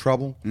 got into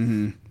trouble.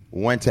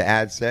 Went to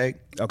AdSeg.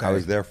 Okay. I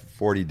was there for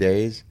 40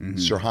 days.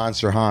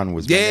 Sirhan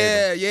was my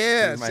neighbor.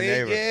 Yeah. He was my See,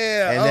 neighbor.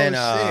 yeah. And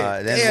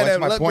shit.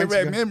 then once my points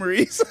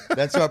memories.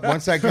 That's what.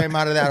 Once I came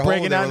out of that hole,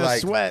 Breaking they were down the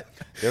like, sweat.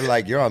 they're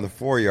like, you're on the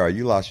 4 yard.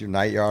 You lost your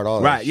night yard.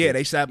 All Right. that Yeah. shit.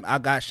 They shot. I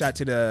got shot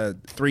to the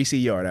 3C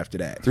yard after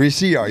that.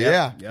 3C yard.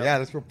 Yep. Yeah.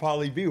 That's where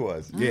Pauly B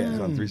was. Yeah. He was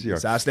on 3C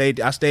yard. So I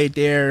stayed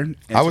there.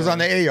 I was on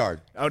the A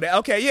yard. Oh,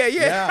 okay.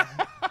 Yeah.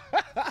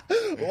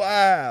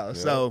 Wow. Yeah.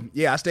 So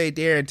I stayed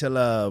there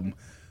until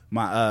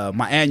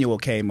my annual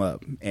came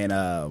up, and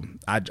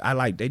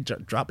they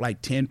dropped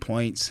like 10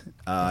 points.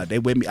 They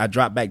with me. I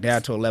dropped back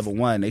down to a level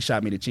 1. They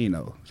shot me to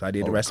Chino, so I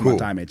did the rest of my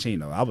time at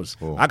Chino.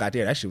 I got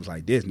there. That shit was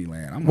like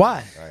Disneyland.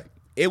 Why? Right.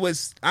 It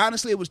was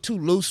honestly too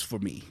loose for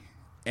me,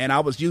 and I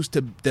was used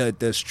to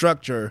the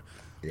structure.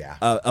 Yeah.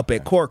 Up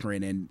at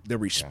Corcoran and the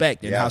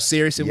respect and how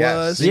serious it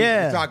was.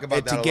 Yeah. We talk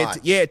about that a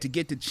lot. To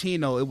get to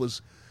Chino, it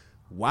was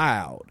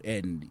wild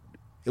and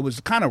it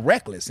was kind of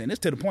reckless. And it's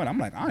to the point I'm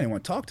like, I don't even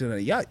want to talk to them.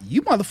 Y'all,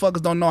 you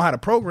motherfuckers don't know how to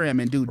program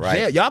and do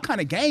jail. Y'all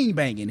kind of gang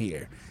banging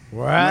here.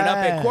 Right. When up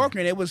at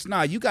Corcoran, it was,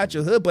 you got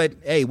your hood, but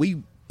hey,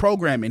 we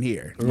programming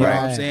here. You know what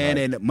I'm saying?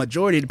 Right. And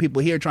majority of the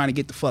people here trying to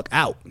get the fuck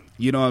out.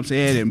 You know what I'm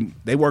saying? And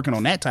they working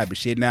on that type of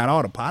shit. Now,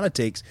 all the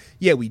politics,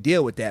 we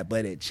deal with that.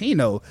 But at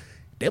Chino,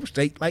 they was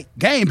like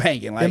gang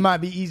banging. Like, it might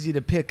be easy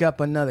to pick up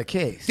another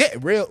case. Yeah,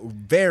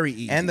 very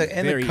easy. And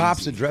the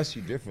cops address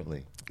you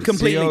differently.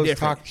 Completely COs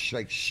different. Talk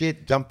like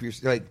shit, dump your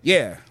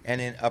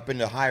and then up in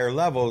the higher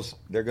levels,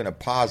 they're gonna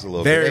pause a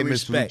little very bit. Hey,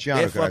 respect.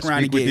 Luciano, They fuck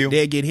around and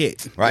they get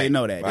hit. Right. They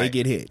know that they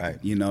get hit. Right.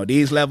 You know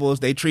these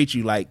levels, they treat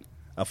you like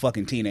a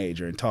fucking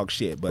teenager and talk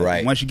shit.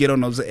 But once you get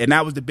on those, and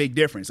that was the big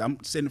difference. I'm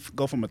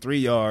go from a 3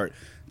 yard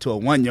to a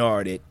 1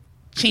 yard at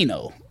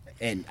Chino,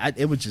 and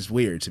it was just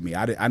weird to me.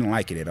 I didn't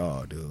like it at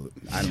all, dude.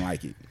 I didn't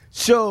like it.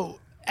 So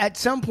at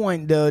some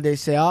point, though, they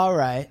say, all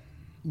right,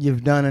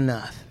 you've done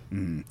enough.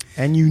 Mm-hmm.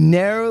 And you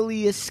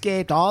narrowly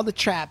escaped all the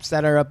traps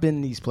that are up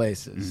in these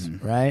places,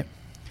 right?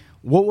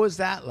 What was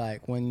that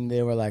like when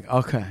they were like,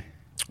 okay?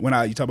 You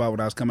talk about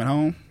when I was coming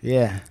home?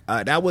 Yeah.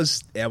 That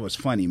was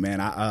funny, man.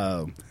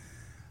 I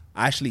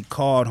actually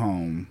called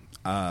home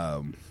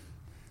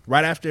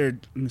right after,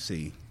 let me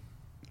see,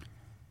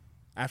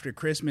 after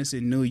Christmas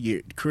and New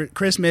Year,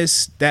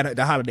 Christmas,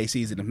 the holiday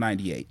season of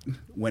 98.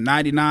 When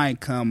 99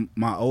 come,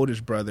 my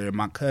oldest brother and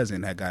my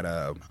cousin they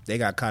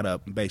got caught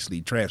up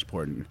basically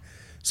transporting.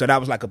 So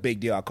that was like a big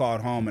deal. I called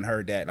home and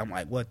heard that. And I'm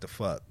like, what the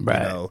fuck?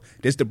 Right. You know,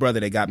 this the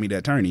brother that got me the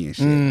attorney and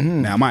shit.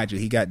 Mm-hmm. Now, mind you,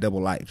 he got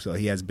double life, so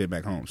he hasn't been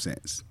back home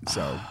since.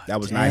 So that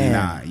was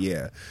 99,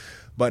 yeah.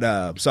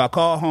 But so I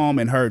called home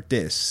and heard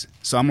this.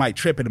 So I'm like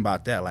tripping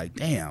about that, like,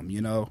 damn, you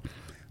know.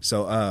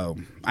 So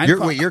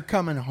you're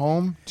coming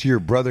home to your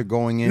brother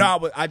going in? No,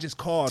 but I just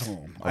called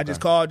home. Okay.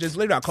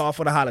 I called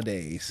for the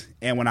holidays.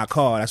 And when I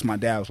called, that's my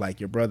dad was like,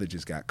 your brother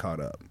just got caught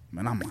up.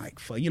 And I'm like,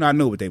 fuck. You know, I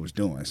knew what they was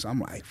doing. So I'm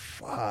like,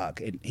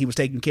 fuck. And he was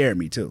taking care of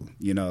me too,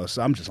 you know.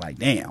 So I'm just like,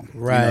 damn.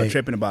 Right. You know,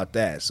 tripping about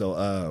that.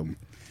 So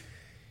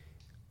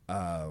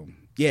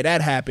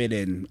that happened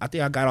and I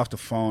think I got off the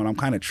phone. I'm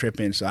kind of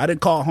tripping. So I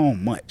didn't call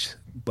home much.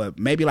 But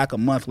maybe like a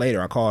month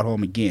later, I called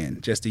home again.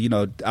 Just to, you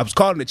know, I was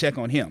calling to check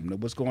on him.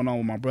 What's going on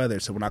with my brother?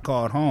 So when I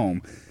called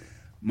home,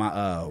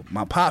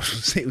 my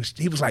pops, he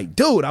was like,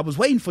 dude, I was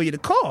waiting for you to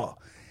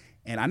call.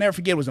 And I never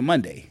forget, it was a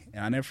Monday.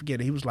 And I never forget,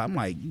 he was like, I'm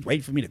like, you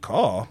waiting for me to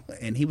call?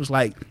 And he was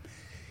like,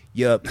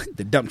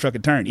 the dump truck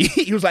attorney.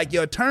 He was like,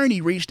 your attorney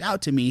reached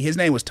out to me. His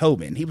name was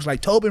Tobin. He was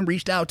like, Tobin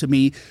reached out to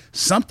me.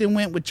 Something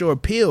went with your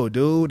appeal,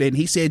 dude. And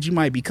he said you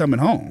might be coming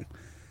home.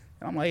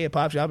 And I'm like, yeah,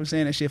 Pops, y'all been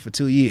saying that shit for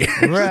 2 years.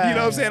 Right. You know what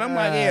I'm saying? I'm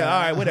like, yeah,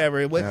 all right,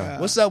 whatever.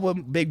 What's up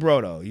with Big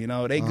Bro, though? You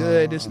know, they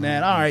good, this and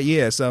that. All right,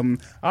 yeah, all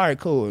right,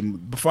 cool.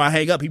 And before I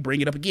hang up, he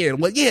bring it up again.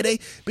 Well, yeah, they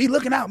be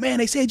looking out, man.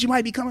 They said you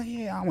might be coming.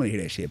 Yeah, I don't want to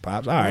hear that shit,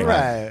 Pops. All right.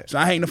 Right. So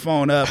I hang the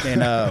phone up,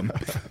 and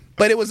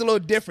but it was a little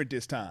different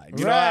this time.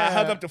 You know, I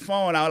hung up the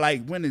phone. I was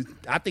like,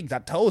 I think I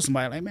told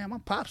somebody, like, man, my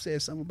pop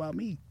said something about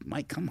me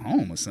might come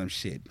home or some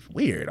shit.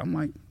 Weird. I'm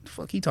like, the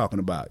fuck he talking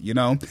about, you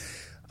know?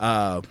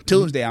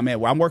 Tuesday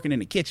I'm working in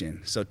the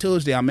kitchen. So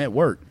Tuesday I'm at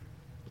work.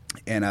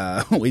 And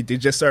we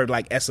just served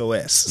like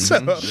SOS.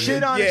 So,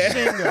 shit on a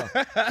shingle.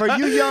 For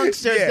you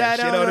youngsters that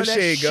don't know, that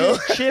shit,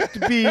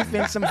 chipped beef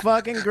and some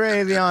fucking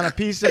gravy on a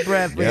piece of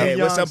bread for you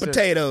youngsters. With some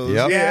potatoes.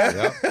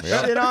 Yep.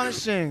 Shit on a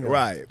shingle.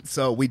 Right.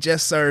 So we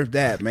just served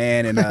that,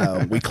 man,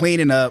 and we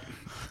cleaning up.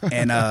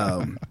 And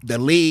the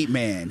lead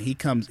man, he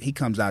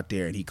comes out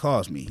there and he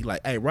calls me. He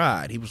like, hey,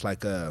 Rod. He was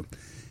like,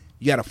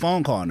 you got a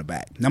phone call in the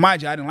back. Now,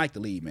 mind you, I didn't like the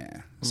lead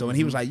man. So when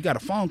he was like, you got a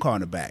phone call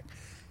in the back.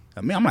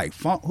 I mean, I'm like,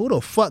 who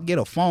the fuck get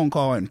a phone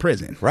call in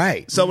prison?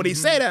 Right. So when he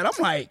said that, I'm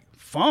like,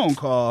 phone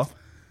call?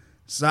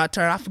 So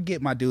I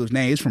forget my dude's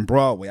name. He's from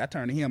Broadway. I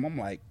turn to him. I'm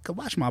like,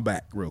 watch my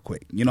back real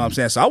quick. You know what I'm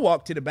saying? So I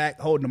walk to the back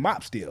holding the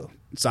mop still.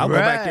 So I go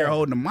back there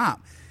holding the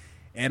mop.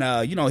 And,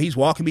 he's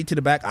walking me to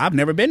the back. I've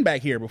never been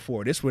back here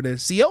before. This where the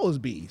COs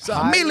be. So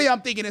immediately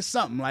I'm thinking it's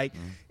something like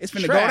it's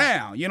finna go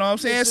down. You know what I'm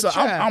saying? So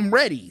I'm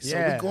ready. So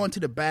we go into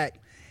the back,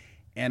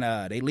 and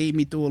they lead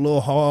me through a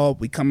little hall.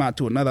 We come out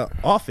to another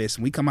office,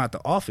 and we come out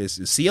the office,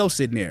 the CO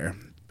sitting there.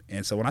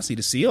 And so when I see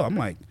the CO, I'm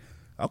like,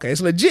 okay,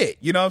 it's legit.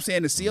 You know what I'm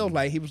saying? The CO,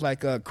 he was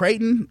like,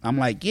 Creighton? I'm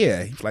like,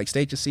 yeah. He's like,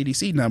 state your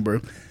CDC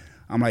number.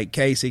 I'm like,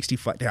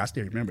 K65. I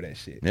still remember that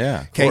shit.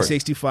 Yeah.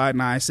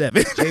 K6597.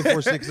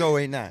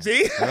 J46089.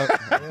 See?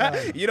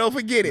 Yep. You don't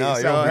forget it. No,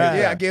 so,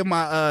 I give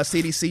my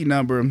CDC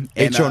number.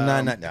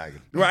 H099.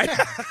 Right.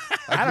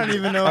 I don't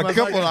even know. A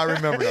couple I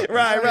remember.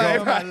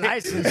 Right. My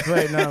license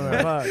plate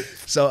number.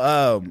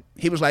 So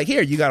he was like,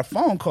 here, you got a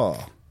phone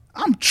call.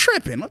 I'm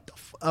tripping. What the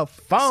a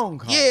phone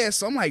call? Yeah,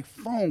 so I'm like,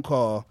 phone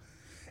call.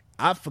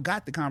 I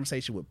forgot the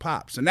conversation with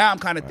Pop. So now I'm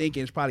kind of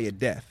thinking it's probably a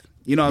death.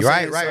 You know what I'm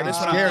saying? Right. So It's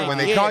scary. When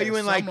they call you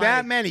in like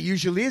that, man, it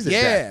usually is a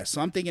death. Yeah,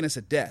 so I'm thinking it's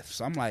a death.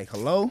 So I'm like,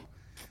 hello?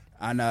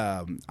 And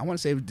I want to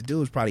say the dude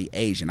was probably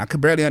Asian. I could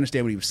barely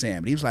understand what he was saying.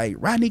 But he was like,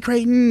 Rodney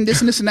Creighton,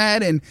 this and this and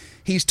that. And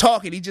he's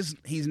talking.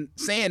 He's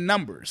saying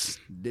numbers.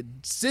 The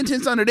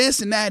sentence under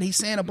this and that. He's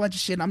saying a bunch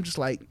of shit. And I'm just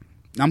like,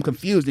 I'm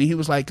confused. And he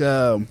was like,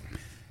 after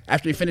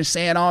he finished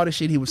saying all the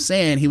shit he was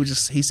saying,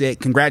 he said,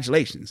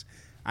 congratulations.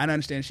 I don't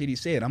understand the shit he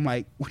said. I'm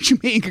like, what you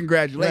mean,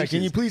 congratulations? Right,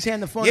 can you please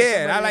hand the phone?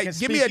 Yeah, and I like,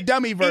 give me a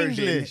dummy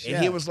version. English, and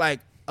he was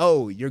like,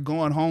 oh, you're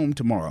going home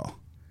tomorrow.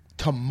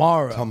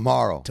 Tomorrow.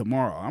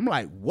 I'm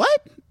like,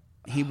 what?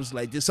 He was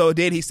like, so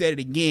then he said it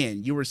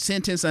again. You were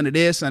sentenced under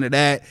this, under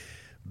that.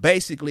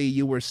 Basically,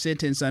 you were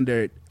sentenced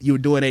you were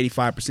doing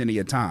 85% of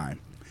your time.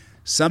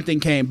 Something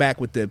came back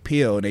with the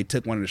appeal, and they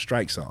took one of the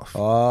strikes off.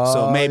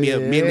 So maybe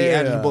immediately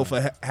eligible for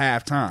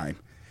halftime.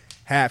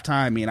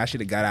 Halftime mean I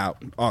should have got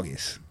out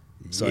August.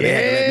 So they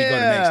had to let me go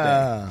the next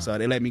day. So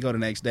they let me go the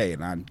next day.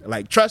 And I,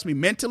 like, trust me,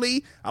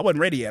 mentally, I wasn't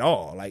ready at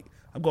all. Like,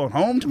 I'm going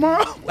home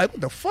tomorrow? Like,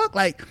 what the fuck?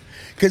 Like,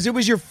 because it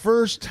was your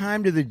first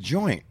time to the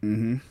joint.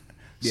 Mm-hmm.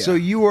 Yeah. So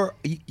you were,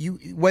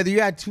 whether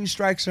you had 2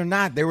 strikes or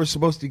not, they were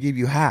supposed to give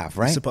you half,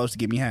 right? They're supposed to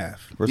give me half.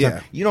 First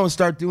time. You don't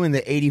start doing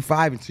the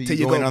 85 until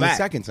you go in on back. the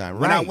second time,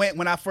 right?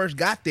 When I first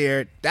got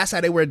there, that's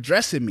how they were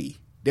addressing me.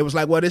 They was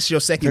like, well, this is your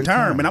second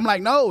term. And I'm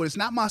like, no, it's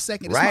not my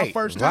second. It's my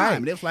first time.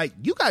 And they was like,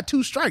 you got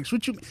 2 strikes.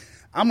 What you mean?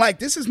 I'm like,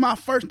 this is my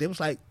first. They was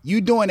like,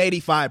 you doing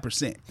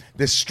 85%.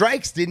 The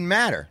strikes didn't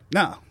matter.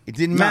 No. It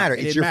didn't matter.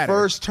 It's your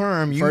first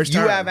term. You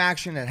have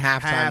action at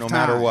halftime no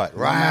matter what.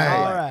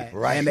 Right.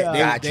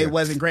 And they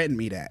wasn't granting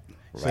me that.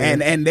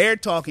 Right. And they're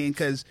talking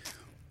because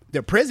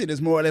the prison is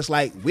more or less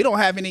like, we don't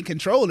have any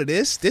control of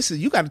this. This is,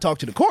 you got to talk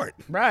to the court.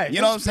 Right. You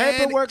know what I'm saying?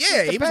 Paperwork.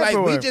 Yeah. He was like,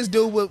 we just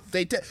do what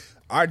they tell.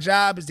 Our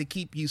job is to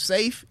keep you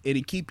safe and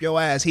to keep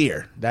your ass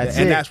here.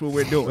 That's what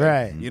we're doing.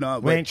 Right. You know,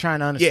 we ain't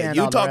trying to understand.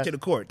 Yeah, you talk to the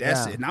court.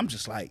 That's it. And I'm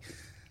just like,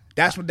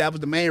 that was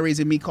the main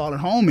reason me calling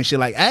home and shit.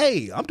 Like,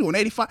 hey, I'm doing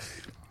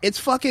 85. It's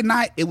fucking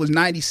it was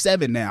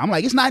 97 now. I'm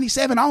like, it's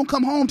 97. I don't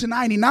come home to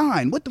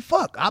 99. What the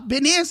fuck? I've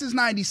been in since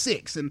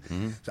 96. And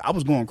so I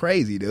was going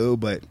crazy, dude.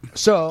 But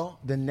so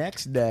the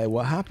next day,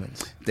 what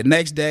happens? The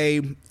next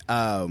day,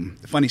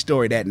 funny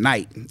story, that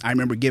night, I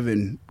remember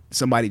giving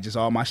somebody just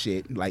all my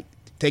shit, like,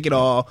 take it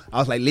all. I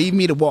was like, leave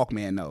me the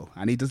Walkman, though.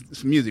 I need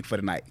some music for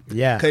the night.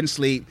 Yeah. Couldn't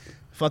sleep.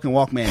 Fucking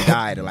Walkman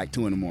died at like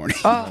 2 in the morning.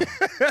 So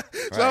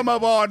I'm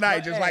up all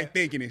night just like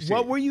thinking and shit.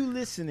 What were you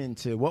listening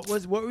to? What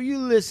were you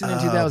listening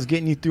to that was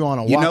getting you through on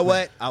a Walkman? You know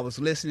what? I was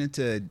listening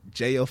to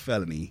J.O.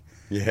 Felony.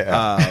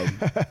 Yeah.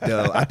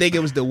 I think it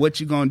was the What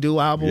You Gonna Do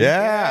album.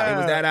 Yeah. It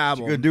was that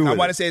album. I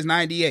want to say it's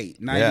 98.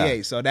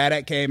 Yeah. So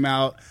that came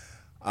out.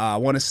 I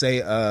want to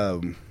say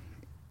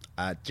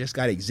I just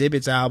got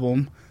Exhibit's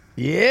album.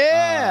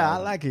 Yeah, I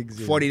like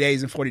Exhibit. 40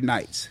 Days and 40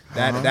 Nights.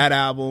 That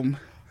album.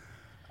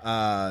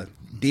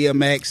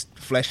 DMX,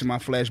 Flesh of My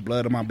Flesh,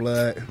 Blood of My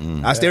Blood.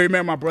 I still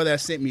remember my brother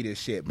that sent me this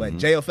shit, but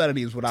J.O.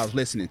 Felony is what I was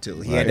listening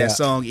to. He had that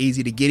song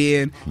Easy to Get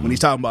In when he's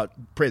talking about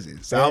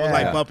prison. So I was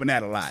like bumping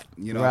that a lot.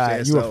 You know what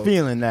I'm saying? You were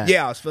feeling that.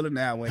 Yeah, I was feeling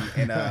that when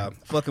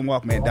fucking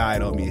Walkman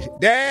died on me.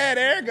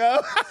 There you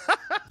go.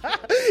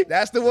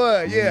 That's the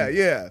one.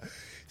 Yeah.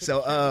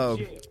 So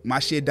my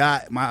shit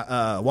died. My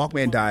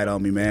Walkman died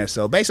on me, man.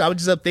 So basically I was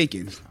just up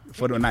thinking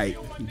for the night.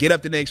 Get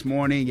up the next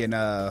morning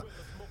and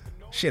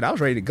shit, I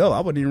was ready to go. I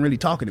wasn't even really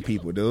talking to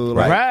people, dude.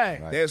 Like,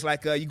 right. There's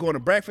like, you going to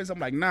breakfast? I'm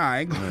like, nah, I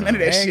ain't going none of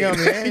that shit.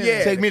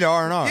 Yeah. Take me to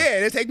R&R.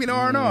 Yeah, they take me to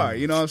R&R.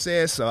 You know what I'm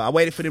saying? So I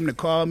waited for them to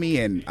call me,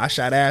 and I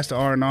shot ass to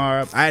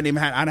R&R. I didn't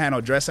have no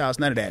dress house,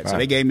 none of that. So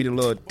they gave me the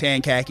little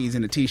tan khakis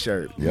and the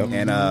T-shirt. Yep.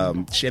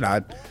 And shit,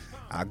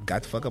 I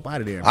got the fuck up out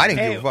of there. I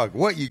didn't give a fuck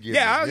what you give.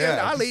 Yeah,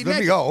 I'll leave naked. Let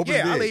me go.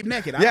 Open I'll leave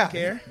naked. I don't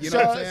care. You know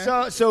what I'm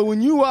saying? So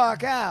when you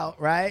walk out,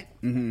 right?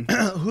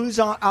 Who's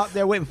out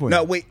there waiting for you?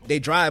 No, wait. They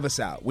drive us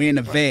out. We're in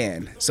the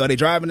van. So they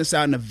driving us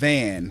out in the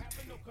van,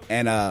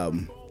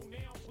 and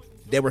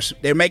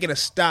they're making a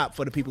stop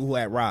for the people who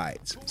had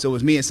rides. So it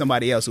was me and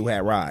somebody else who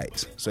had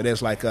rides. So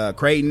there's like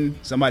Creighton,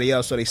 somebody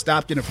else. So they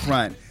stopped in the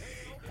front.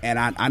 And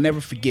I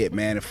never forget,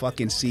 man, the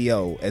fucking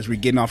CO, as we're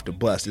getting off the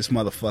bus, this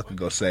motherfucker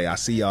go say, I'll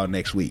see y'all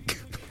next week.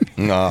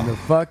 No. The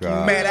fuck you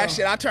God. Man, that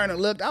shit, I turned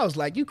and looked. I was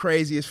like, you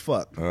crazy as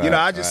fuck. Right, you know,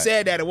 I just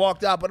said that and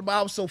walked out, but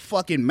I was so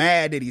fucking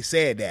mad that he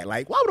said that.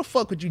 Like, why the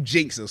fuck would you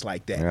jinx us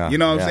like that? Yeah, you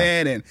know what yeah. I'm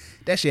saying? And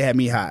that shit had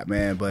me hot,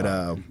 man. But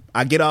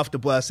I get off the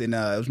bus, and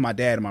it was my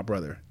dad and my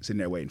brother sitting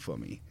there waiting for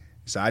me.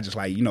 So I just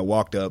like,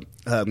 walked up,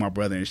 hugged my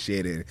brother and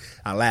shit, and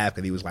I laughed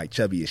because he was like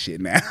chubby as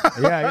shit now.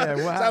 Yeah.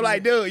 So I'm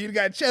like, dude, you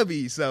got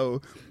chubby.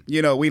 So,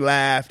 we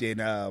laughed, and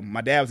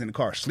my dad was in the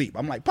car asleep.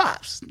 I'm like,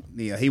 Pops.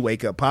 He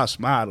wake up, Pops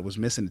smiled, was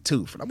missing a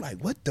tooth. And I'm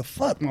like, what the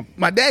fuck?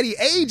 My daddy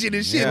aging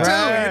and shit, too.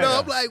 Right.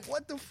 I'm like,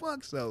 what the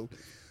fuck? So,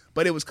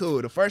 but it was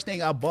cool. The first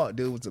thing I bought,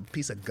 dude, was a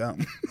piece of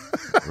gum.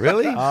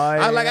 Really? I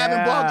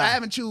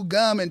haven't chewed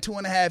gum in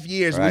 2.5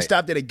 years. Right. We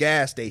stopped at a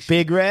gas station.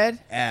 Big Red?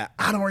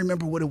 I don't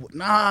remember what it was.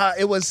 Nah,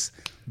 it was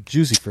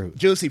Juicy fruit.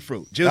 Juicy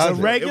fruit. The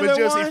regular it was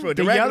juicy one? fruit.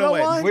 The yellow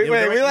one? Wait,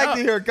 we like No.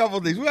 to hear a couple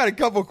of these. We got a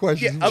couple of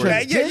questions. Yeah,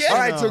 okay, yeah. All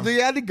right, so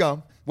you had the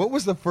gum. What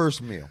was the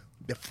first meal?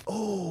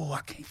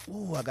 I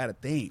gotta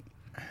think.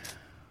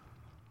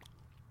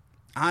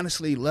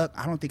 Honestly, look,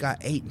 I don't think I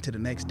ate until the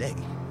next day.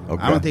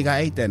 Okay. I don't think I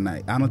ate that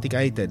night. I don't think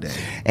I ate that day.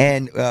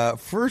 And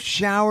first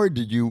shower,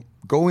 did you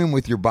go in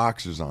with your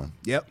boxers on?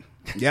 Yep.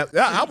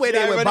 I went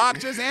in with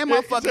boxers and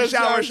my fucking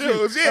shower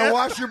shoes. Yeah. And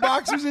wash your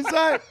boxers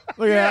inside?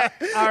 Look at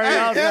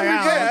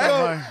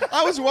that.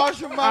 I was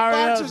washing my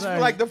boxers for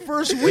like the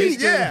first week.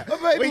 Yeah.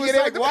 My baby was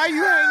like, why are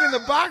you hanging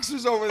the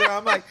boxers over there?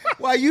 I'm like,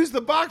 well, I use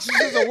the boxers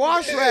as a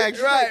wash rag.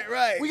 She's like,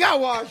 Right. We got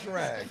wash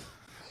rags.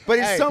 But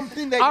it's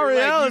something that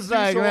Ariel you is do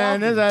like, so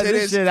man, often.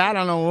 this shit, I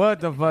don't know what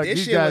the fuck This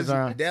these shit guys was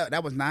are.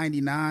 that was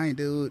 99,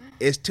 dude.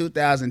 It's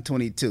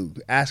 2022.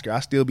 Ask her,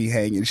 I still be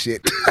hanging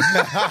shit.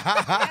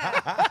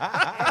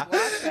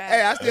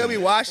 Hey, I still be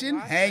washing,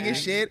 hanging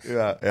shit.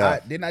 Yeah.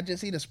 Didn't I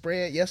just eat a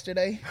spread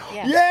yesterday?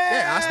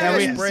 Yeah, I still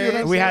eat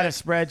spread. We had a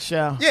spread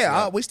show.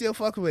 Yeah, we still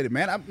fucking with it,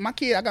 man. I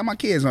got my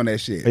kids on that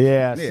shit.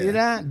 Yeah, see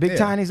that? Big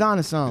Tiny's on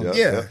his own.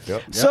 Yeah.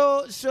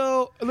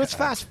 So let's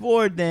fast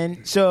forward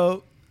then.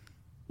 So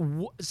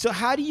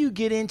how do you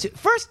get into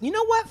first? You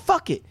know what?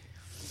 Fuck it.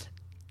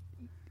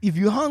 If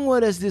you hung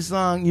with us this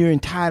long, you're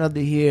entitled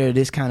to hear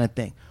this kind of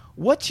thing.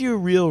 What's your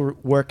real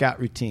workout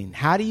routine?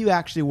 How do you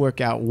actually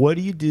work out? What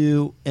do you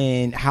do,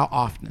 and how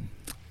often?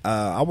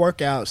 I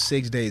work out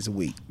 6 days a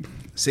week.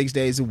 6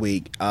 days a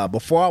week.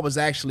 Before I was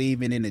actually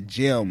even in the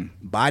gym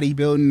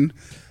bodybuilding,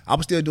 I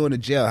was still doing the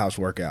jailhouse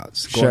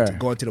workouts,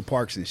 going to the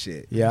parks and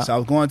shit. Yeah. So I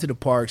was going to the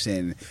parks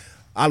and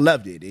I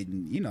loved it.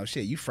 And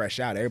shit, you fresh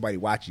out, everybody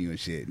watching you and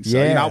shit. So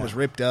I was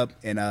ripped up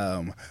and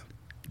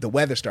the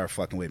weather started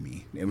fucking with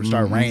me. It would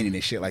start raining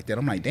and shit like that.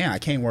 I'm like, damn, I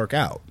can't work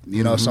out.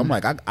 So I'm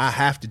like, I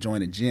have to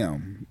join a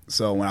gym.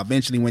 So when I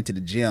eventually went to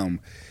the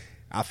gym,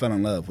 I fell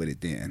in love with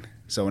it then.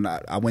 So when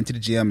I went to the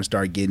gym and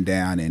started getting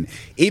down, and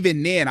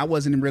even then I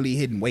wasn't really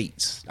hitting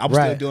weights. I was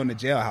still doing the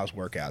jailhouse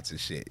workouts and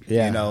shit.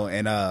 Yeah.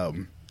 And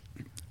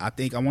I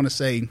think I want to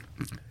say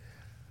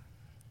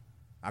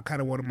I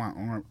kind of wanted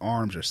my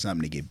arms or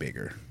something to get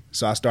bigger.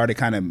 So I started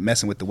kind of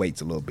messing with the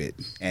weights a little bit.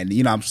 And,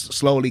 I'm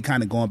slowly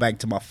kind of going back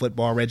to my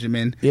football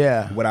regimen.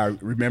 Yeah. What I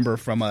remember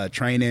from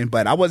training.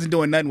 But I wasn't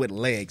doing nothing with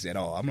legs at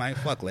all. I'm like,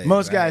 fuck legs.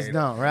 Most guys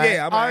don't, right?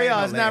 Yeah. I'm like, Ariel,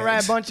 isn't that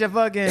right? A bunch of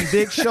fucking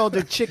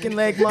big-shouldered chicken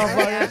leg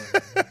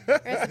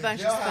motherfuckers. There's a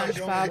bunch of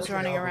SpongeBobs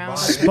running around.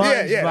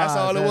 Yeah, that's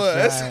all it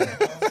was.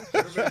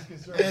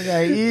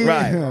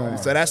 Right.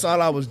 So that's all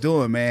I was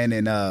doing, man.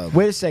 And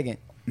wait a second.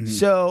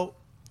 So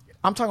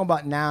I'm talking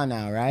about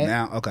now, right?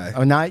 Now, okay.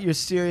 Oh, now you're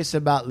serious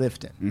about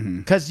lifting.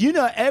 Because,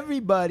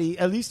 everybody,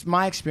 at least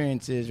my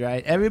experience is,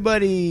 right?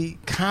 Everybody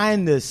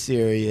kind of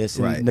serious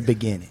in the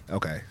beginning.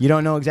 Okay. You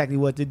don't know exactly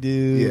what to do.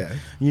 Yeah.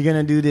 You're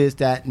going to do this,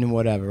 that, and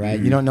whatever, right?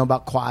 You don't know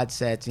about quad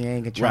sets. You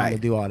ain't trying to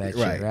do all that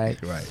shit, right?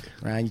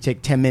 Right. You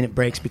take 10-minute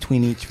breaks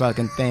between each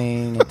fucking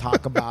thing and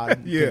talk about it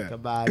and think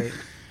about it.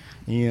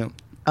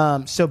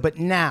 But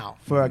now,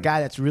 for a guy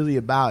that's really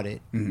about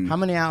it, how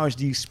many hours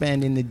do you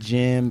spend in the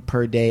gym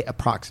per day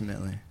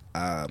approximately?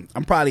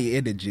 I'm probably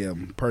in the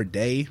gym per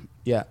day.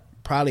 Yeah.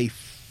 Probably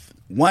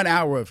 1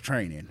 hour of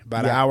training,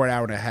 about an hour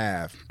and a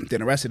half. Then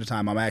the rest of the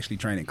time, I'm actually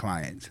training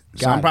clients.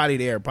 So I'm probably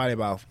there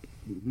about,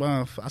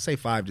 I say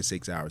 5 to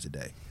 6 hours a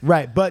day.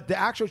 Right, but the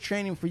actual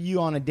training for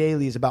you on a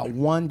daily is about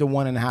 1 to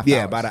 1.5 hours.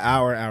 Yeah, about an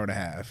hour and a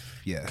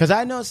half. Yeah. Because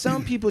I know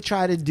some people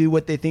try to do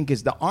what they think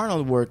is the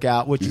Arnold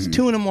workout, which is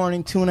 2 in the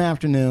morning, 2 in the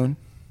afternoon,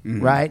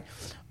 right?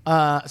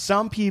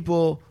 Some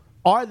people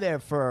are there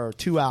for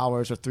 2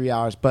 hours or 3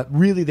 hours, but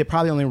really they're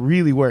probably only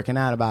really working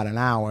out about an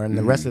hour, and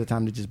the rest of the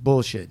time they're just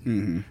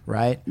bullshitting,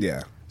 right?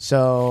 Yeah.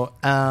 So,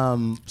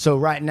 so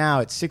right now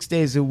it's 6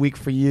 days a week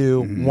for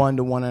you, 1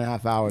 to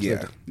 1.5 hours.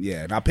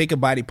 Yeah. And I pick a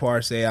body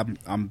part.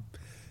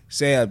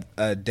 Say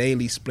a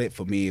daily split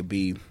for me would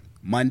be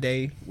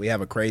Monday. We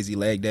have a crazy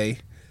leg day,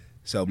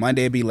 so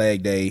Monday would be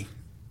leg day.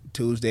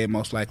 Tuesday would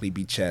most likely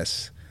be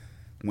chest.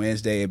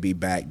 Wednesday would be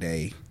back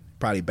day,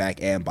 probably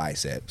back and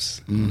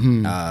biceps.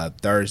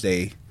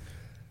 Thursday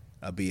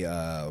would be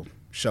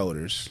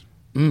shoulders.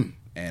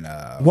 And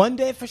 1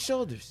 day for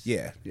shoulders.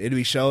 Yeah, it'd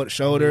be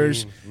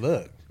shoulders.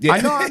 Look. Yeah.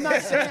 I know I'm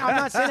not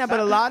saying that, but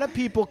a lot of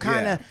people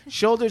kind of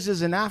shoulders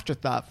is an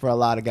afterthought for a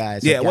lot of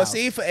guys. Yeah, and well,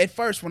 gals. see, at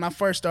first when I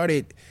first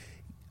started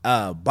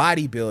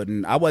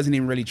bodybuilding, I wasn't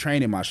even really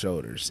training my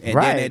shoulders, and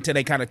then until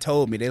they kind of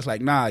told me, they was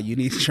like, "Nah, you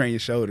need to train your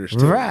shoulders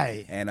too."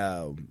 Right. And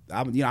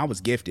I was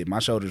gifted. My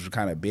shoulders were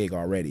kind of big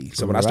already,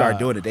 so when I started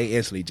doing it, they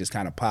instantly just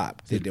kind of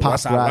popped. And then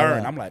once I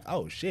learned, I'm like,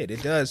 "Oh shit,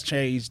 it does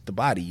change the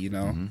body." You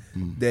know,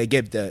 they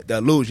give the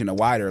illusion, a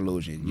wider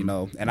illusion. You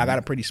know, and I got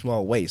a pretty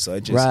small waist, so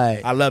it just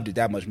I loved it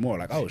that much more.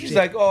 Like, oh shit, He's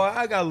like, "Oh,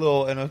 I got a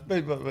little," and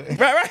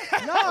right.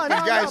 No,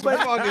 guys, but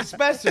fucking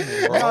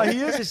specimen, bro. No,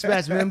 he is a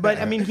specimen, but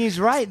I mean, he's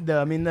right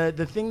though. I mean, the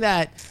thing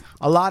that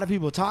a lot of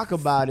people talk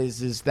about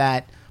is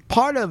that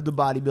part of the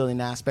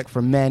bodybuilding aspect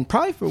for men,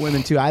 probably for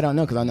women too. I don't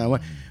know because I'm not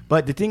one.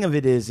 But the thing of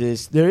it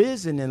is there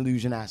is an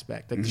illusion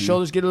aspect. Like the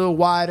shoulders get a little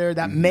wider,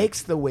 that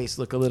makes the waist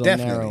look a little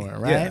narrower,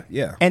 right?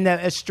 Yeah. And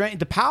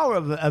the power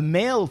of a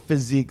male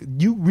physique,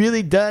 you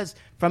really does,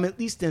 from at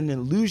least an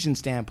illusion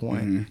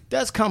standpoint,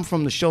 does come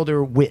from the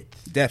shoulder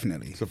width.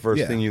 Definitely, it's the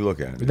first thing you look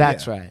at.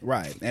 That's right.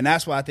 Right, and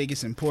that's why I think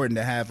it's important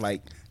to have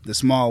like the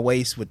small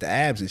waist with the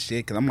abs and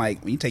shit. Because I'm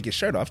like, when you take your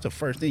shirt off, it's the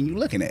first thing you're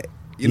looking at.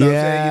 You know what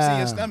I'm saying? You see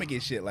your stomach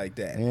and shit like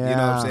that. Yeah. You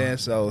know what I'm saying?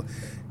 So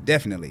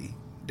definitely.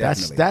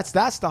 That's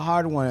the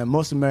hard one that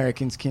most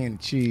Americans can't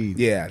achieve.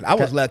 Yeah, I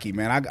was lucky,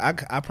 man.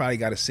 I probably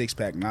got a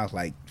 6-pack when I was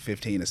like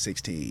 15 or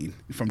 16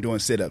 from doing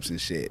sit-ups and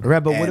shit.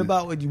 Right, but what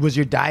about, was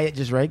your diet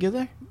just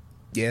regular?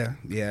 Yeah.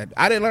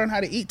 I didn't learn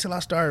how to eat till I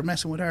started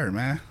messing with her,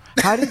 man.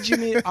 How did you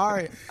meet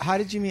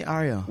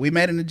Ariel? We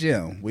met in the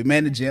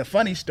gym.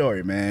 Funny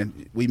story,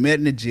 man. We met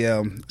in the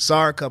gym.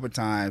 Saw her a couple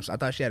times. I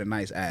thought she had a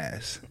nice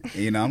ass.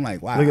 You know, I'm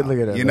like, wow. Look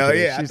at her. You know,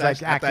 She's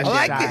like, I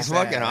like this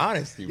fucking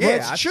honesty.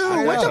 Yeah, it's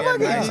true. What the fuck?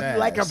 Nice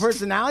like her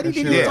personality?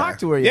 Didn't even talk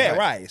to her yet. Yeah,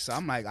 right. So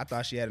I'm like, I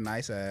thought she had a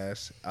nice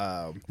ass.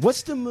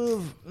 What's the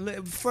move?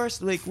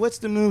 First, what's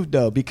the move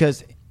though?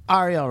 Because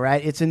Ariel,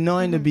 right? It's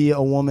annoying to be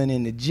a woman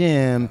in the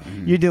gym.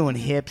 You're doing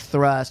hip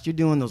thrust. You're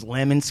doing those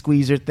lemon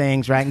squeezer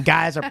things, right? And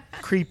guys are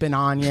creeping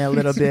on you a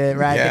little bit,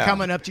 right? Yeah. They're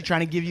coming up to you trying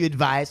to give you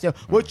advice.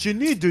 What you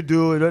need to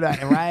do,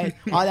 right?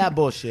 All that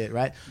bullshit,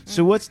 right?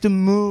 So what's the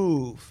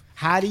move?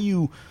 How do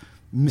you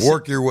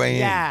work your way in?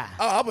 Yeah.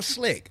 Oh, I was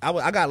slick.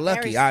 I got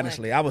lucky,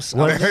 honestly. I was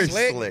Very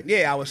slick. slick.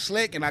 Yeah, I was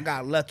slick and I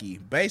got lucky.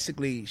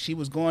 Basically, she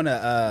was going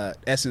to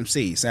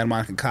SMC, Santa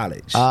Monica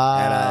College.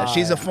 And,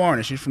 she's a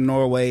foreigner. She's from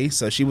Norway,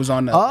 so she was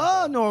on the...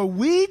 Oh,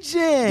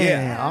 Norwegian.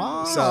 Yeah.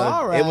 Oh, so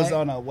all right. it was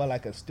on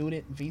like a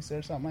student visa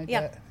or something like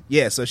that?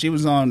 Yeah, so she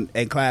was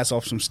in class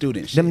off some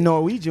student shit. Them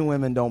Norwegian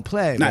women don't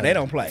play. Nah, they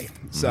don't play.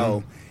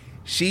 So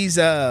she's...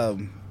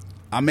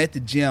 I'm at the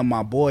gym.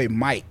 My boy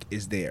Mike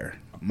is there.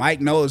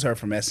 Mike knows her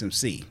from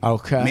SMC.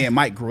 Okay. Me and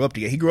Mike grew up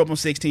together. He grew up on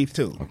 16th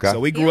too. Okay.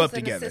 So we grew up He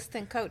was together. an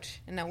assistant coach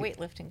in a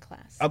weightlifting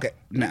class. Okay.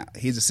 Now,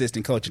 he's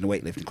assistant coach in the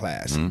weightlifting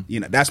class. You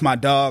know, that's my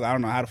dog. I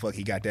don't know how the fuck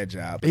he got that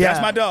job. But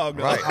that's my dog,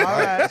 though. Right. All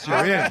right.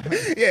 You're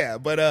in. Yeah,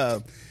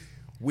 but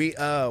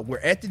we're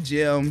at the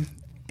gym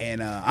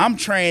and I'm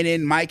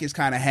training. Mike is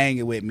kind of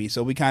hanging with me,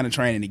 so we kind of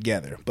training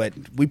together. But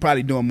we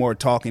probably doing more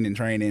talking than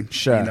training.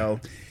 Sure. You know,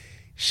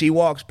 she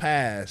walks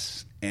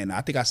past. And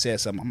I think I said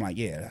something. I'm like,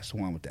 yeah, that's the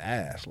one with the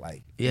ass.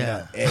 Like,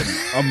 yeah. You know?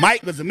 And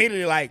Mike was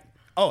immediately like,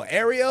 oh,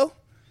 Ariel?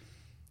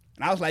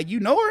 And I was like, you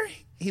know her?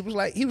 He was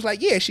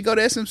like, yeah, she go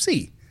to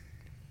SMC.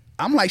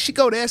 I'm like, she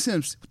go to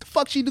SMC. What the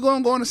fuck she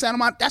going to Santa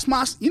Monica? That's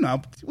my, you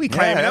know, we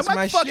claim it. I'm like,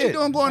 what the fuck she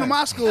doing going to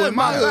my school in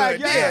my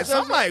hood? Yeah.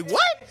 So I'm like,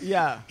 what?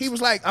 Yeah. He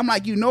was like, I'm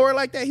like, you know her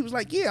like that? He was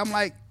like, yeah. I'm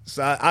like,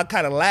 so I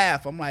kind of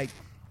laugh. I'm like,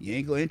 you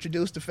ain't going to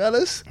introduce the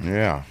fellas?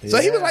 Yeah.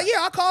 So he was like, yeah,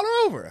 I'll call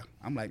her over.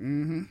 I'm like,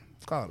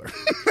 call her.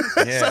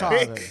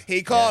 Yeah. So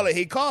he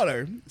called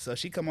her. So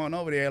she come on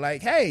over there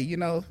like, hey, you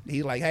know,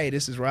 he's like, hey,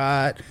 this is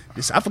Rod.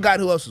 I forgot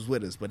who else was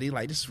with us, but he's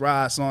like, this is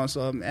Rod, so and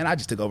so. And I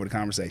just took over the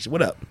conversation.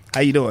 What up?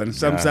 How you doing?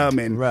 Something.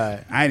 And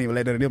right. I ain't even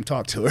let none of them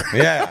talk to her.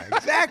 Yeah,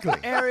 exactly.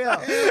 Ariel,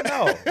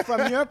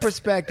 from your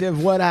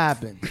perspective, what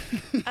happened?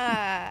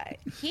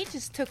 He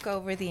just took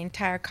over the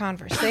entire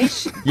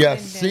conversation. Yeah, and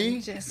then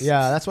see? just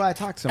Yeah, that's why I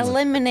talked so much.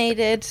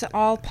 eliminated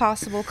all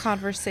possible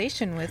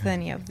conversation with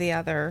any of the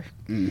other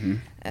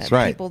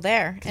right. people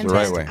there. It's And the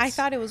right just, way. I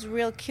thought it was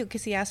real cute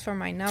because he asked for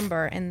my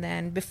number, and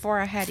then before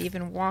I had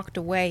even walked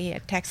away, he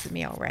had texted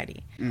me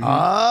already. Oh, you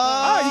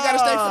got to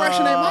stay fresh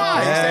in their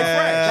mind. Yeah. Stay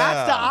fresh.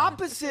 That's the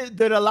opposite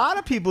that a lot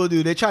of people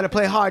do. They try to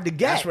play hard to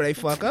get. That's where they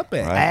fuck up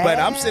at. Right. But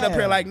I'm sitting up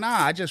here like,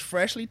 nah, I just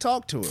freshly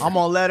talked to her. I'm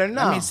going to let her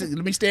know.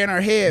 Let me stay in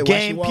her head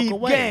Game, while she peep,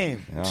 walk away.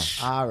 game. Yeah.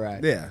 All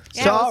right. Yeah.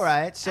 Yeah, So, I was- all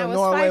right. So, I was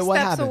Norway, 5 what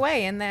steps happened?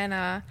 away, and then,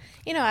 I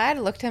had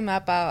looked him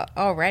up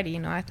already.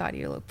 I thought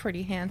he looked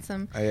pretty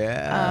handsome.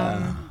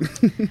 Yeah.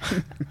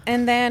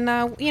 And then,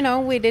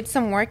 we did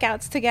some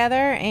workouts together.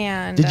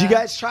 And Did you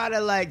guys try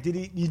to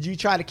did you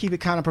try to keep it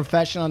kind of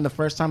professional on the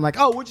first time? Like,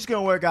 oh, we're just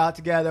going to work out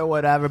together or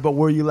whatever. But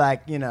were you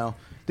like,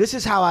 this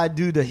is how I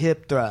do the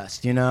hip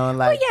thrust, you know,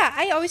 like. Well, yeah,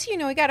 I always,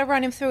 we got to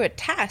run him through a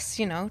test,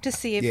 to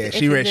see if. Yeah, if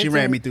she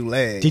ran me through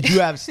legs. Did you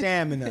have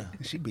stamina?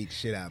 She beat the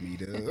shit out of me,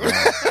 dude.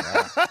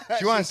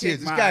 She wants to see, is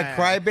this guy a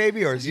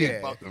crybaby or is he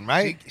fucking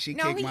right? She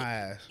kicked my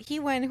ass. He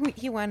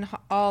went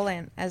all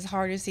in as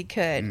hard as he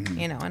could,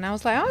 and I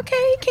was like,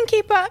 okay, he can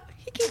keep up.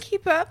 He can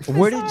keep up.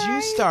 Where did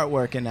you start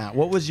working out?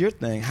 What was your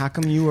thing? How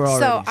come you were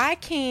already? So I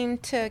came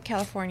to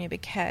California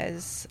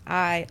because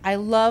I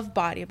love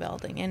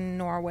bodybuilding. In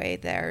Norway,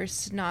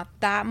 there's not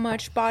that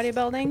much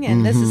bodybuilding,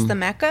 and this is the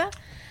Mecca.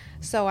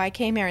 So I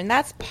came here, and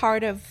that's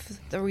part of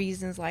the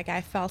reasons like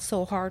I felt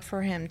so hard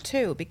for him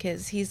too,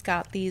 because he's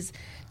got these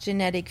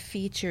genetic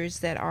features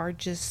that are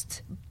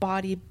just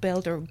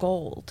bodybuilder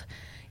gold.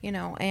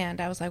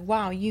 And I was like,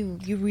 wow, you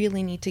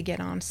really need to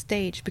get on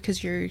stage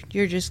because you're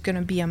just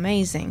gonna be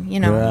amazing,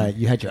 Right,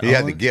 you had your own. He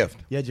had the gift.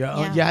 You had your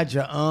own. You had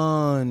your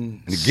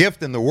own. The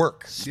gift and the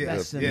work.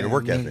 Specimen. The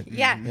work ethic.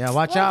 Yeah,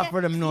 watch out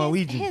for them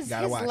Norwegians.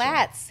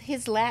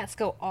 His lats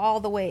go all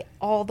the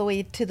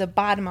way to the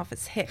bottom of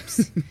his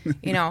hips.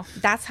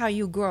 That's how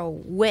you grow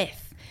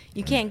width.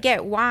 You can't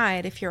get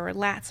wide if your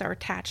lats are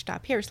attached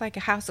up here. It's like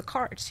a house of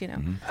cards,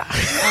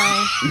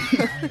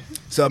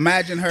 So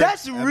imagine her.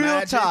 That's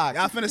real talk.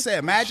 I'm finna say,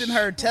 imagine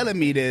her telling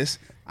me this.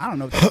 I don't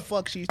know what the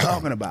fuck she's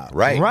talking about.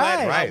 Right.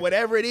 But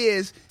whatever it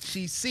is,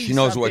 she sees She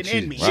knows something what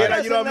in me.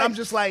 right. I'm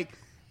just like,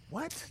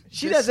 what?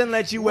 She doesn't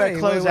let you wear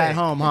clothes at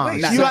home, huh?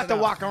 You have to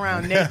walk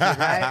around naked,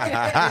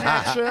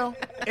 right?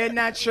 Isn't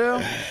that true?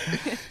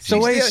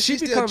 So she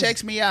still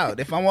checks me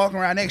out. If I'm walking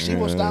around naked, she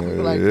will stop and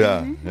be like,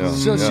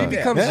 So she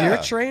becomes your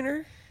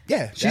trainer?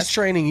 Yeah, she's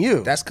training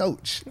you. That's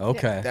coach.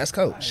 Okay, that's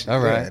coach. All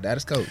right, that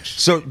is coach.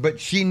 So, but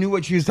she knew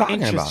what she was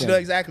talking about. She knew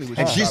exactly what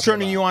she and was she's talking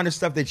turning about. you on to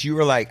stuff that you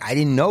were like, I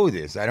didn't know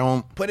this. I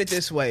don't. Put it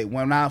this way: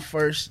 when I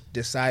first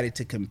decided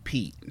to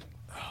compete,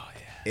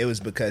 it was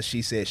because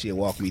she said she'd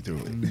walk me through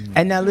it.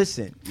 And now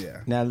listen.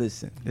 Yeah. Now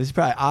listen. This is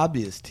probably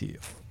obvious to you,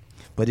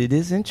 but it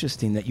is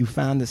interesting that you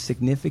found a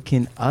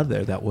significant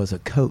other that was a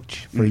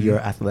coach for your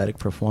athletic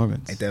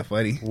performance. Ain't that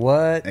funny?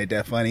 What? Ain't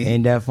that funny?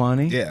 Ain't that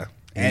funny? Yeah.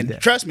 And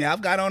trust me,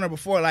 I've got on her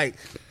before. Like,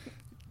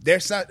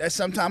 there's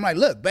sometimes like,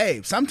 look,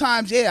 babe,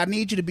 sometimes, I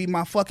need you to be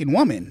my fucking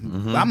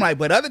woman. But I'm like,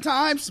 but other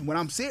times when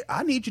I'm sick,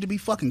 I need you to be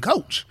fucking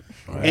coach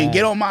and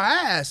get on my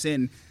ass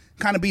and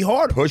kind of be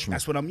harder. Push me.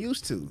 That's what I'm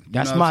used to.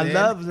 That's my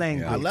love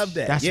language. I love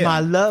that. That's my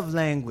love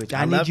language.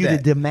 I need you to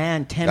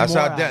demand 10 that's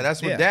more. How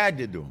that's what Dad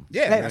did to him.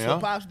 Yeah, that's what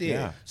Pops did.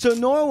 Yeah. So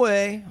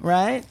Norway,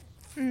 right?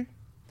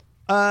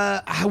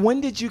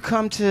 When did you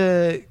come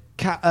to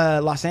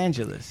Los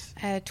Angeles?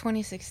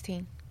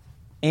 2016.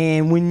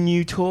 And when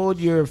you told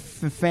your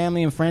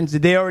family and friends,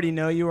 did they already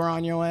know you were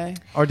on your way?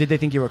 Or did they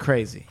think you were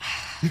crazy?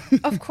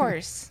 Of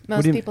course.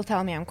 Most people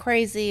tell me I'm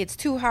crazy. It's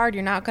too hard.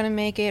 You're not going to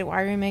make it.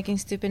 Why are you making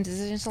stupid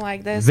decisions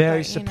like this?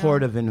 Very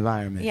supportive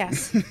environment.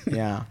 Yes.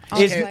 Yeah.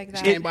 Like that.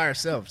 She came by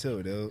herself,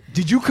 too, dude.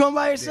 Did you come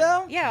by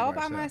yourself? Yeah, all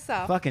by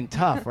myself. Fucking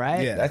tough,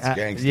 right? Yeah. That's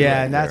gangster. Yeah,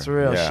 right and that's there.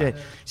 real Yeah. shit.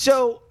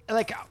 So,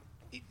 like,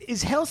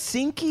 is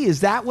Helsinki,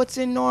 is that what's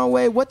in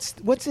Norway? What's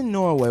in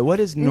Norway? What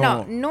is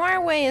Norway? No,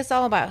 Norway is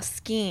all about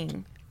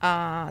skiing.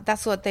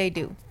 That's what they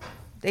do.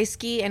 They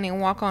ski and they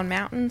walk on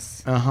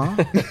mountains. And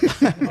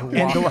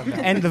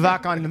the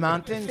walk on the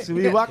mountains.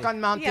 We walk on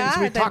mountains. Yeah,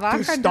 we they talk walk to on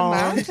the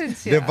stones.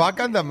 mountains. They walk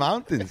on the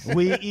mountains.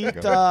 We eat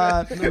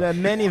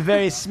many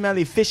very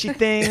smelly fishy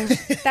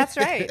things. That's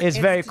right. It's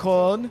very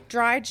cold.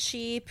 Dried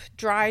sheep,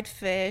 dried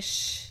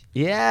fish.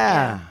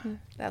 Yeah.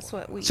 That's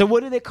what we. So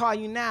what do they call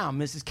you now,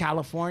 Mrs.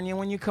 California,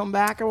 when you come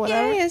back or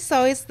whatever? Yeah.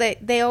 So it's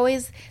they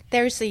always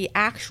there's the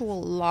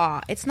actual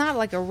law. It's not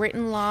like a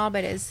written law,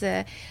 but it's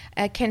a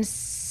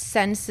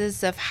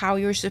consensus of how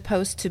you're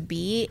supposed to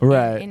be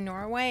in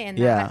Norway, and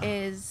that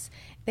is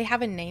they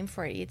have a name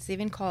for it. It's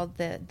even called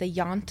the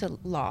Jante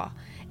law,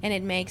 and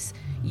it makes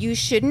you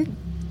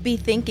shouldn't be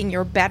thinking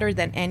you're better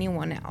than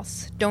anyone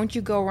else. Don't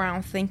you go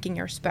around thinking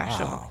you're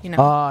special. Wow. You know.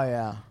 Oh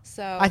yeah.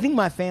 So I think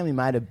my family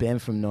might have been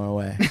from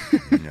Norway. I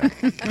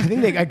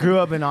think I grew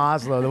up in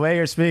Oslo. The way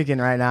you're speaking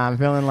right now, I'm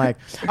feeling like,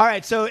 all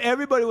right. So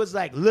everybody was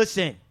like,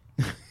 listen,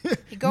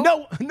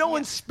 no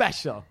one's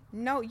special.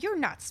 No, you're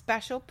not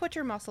special. Put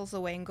your muscles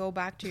away and go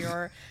back to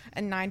your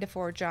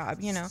 9-to-4 job.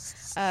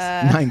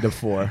 9 to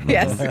 4.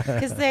 Yes,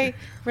 because they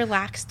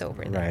relaxed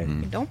over there.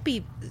 Right. Don't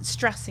be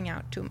stressing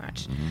out too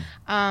much.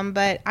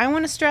 But I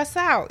want to stress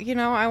out.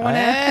 I want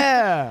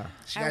to.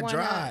 She got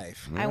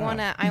drive. I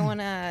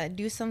wanna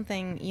do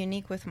something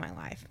unique with my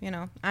life.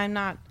 I'm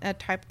not a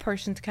type of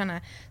person to kind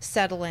of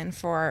settle in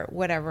for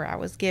whatever I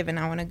was given.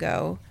 I want to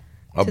go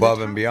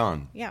above and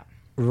beyond. Yeah.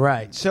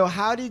 Right. So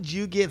how did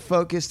you get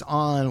focused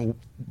on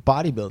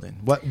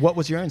bodybuilding? What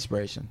was your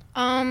inspiration?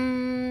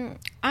 I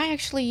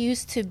actually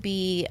used to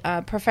be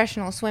a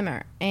professional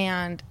swimmer,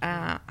 and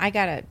I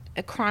got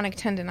a chronic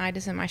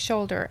tendonitis in my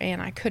shoulder,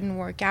 and I couldn't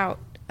work out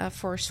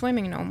for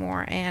swimming no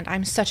more. And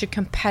I'm such a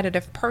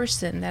competitive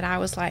person that I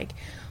was like,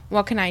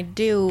 what can I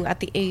do at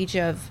the age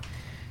of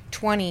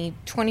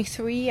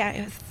 23,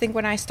 I think,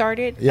 when I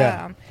started?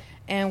 Yeah.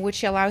 And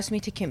which allows me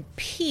to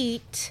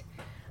compete,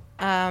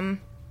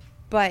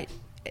 but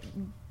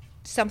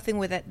something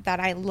with it that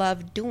I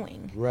love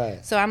doing.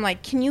 Right. So I'm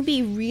like, can you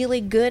be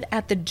really good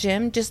at the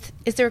gym? Just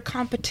is there a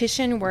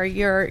competition where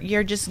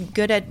you're just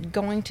good at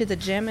going to the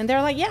gym? And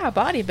they're like, yeah,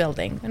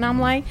 bodybuilding. And I'm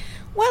like,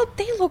 well,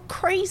 they look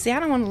crazy. I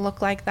don't want to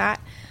look like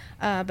that.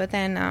 But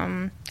then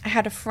I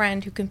had a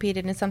friend who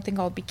competed in something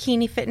called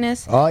bikini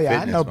fitness. Oh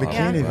yeah, I know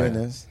bikini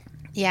fitness.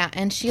 Yeah,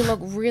 and she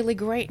looked really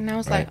great, and I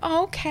was like,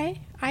 oh,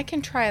 okay, I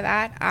can try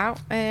that out.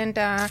 And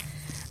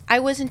I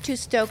wasn't too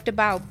stoked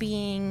about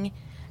being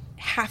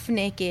half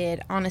naked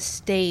on a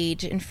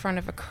stage in front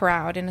of a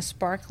crowd in a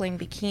sparkling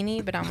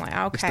bikini, but I'm like,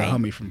 It's the okay.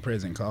 homie from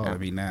prison calling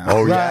me now.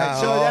 Oh, Right. yeah.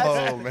 So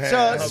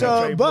that's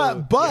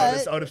but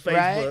on the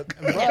right? Facebook.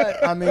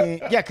 But I mean,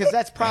 yeah, because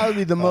that's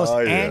probably the most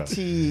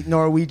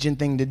anti-Norwegian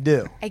thing to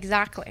do.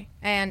 Exactly.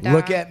 And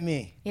Look at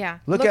me. Yeah.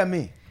 Look at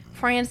me.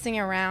 Prancing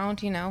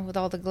around, with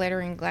all the glitter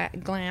and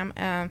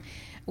glam,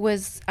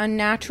 was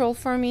unnatural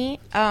for me.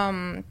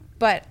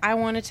 But I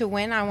wanted to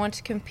win. I wanted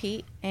to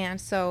compete,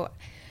 and so.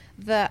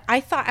 I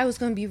thought I was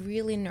going to be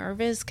really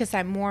nervous because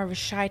I'm more of a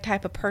shy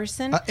type of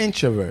person.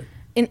 Introvert.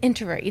 An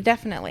introvert,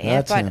 definitely.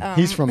 That's but him.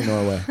 He's from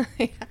Norway.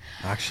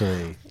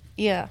 Actually.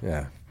 Yeah.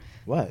 Yeah.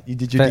 What? You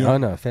did your DNA? Oh,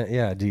 no.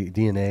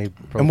 DNA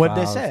profiles. And what'd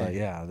they say? Like,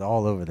 yeah,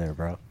 all over there,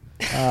 bro.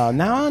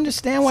 Now I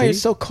understand why you're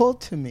so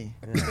cold to me.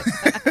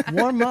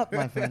 Warm up,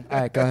 my friend. All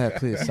right, go ahead,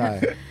 please.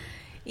 Sorry.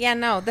 Yeah,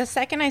 no. The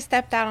second I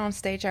stepped out on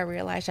stage, I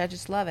realized I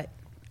just love it.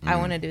 I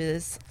want to do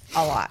this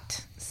a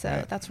lot.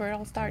 So that's where it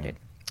all started.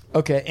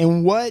 Okay,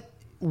 and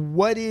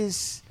what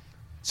is...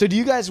 So do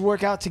you guys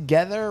work out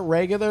together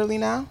regularly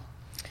now?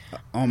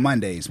 On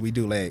Mondays, we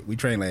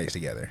train legs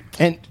together.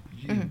 And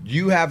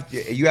you have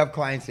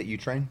clients that you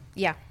train?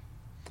 Yeah.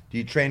 Do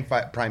you train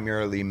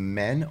primarily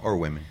men or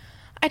women?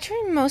 I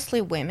train mostly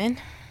women.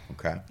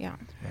 Okay. Yeah.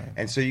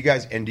 And so you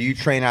guys, and do you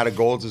train out of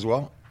Gold's as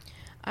well?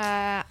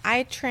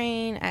 I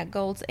train at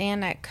Gold's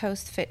and at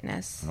Coast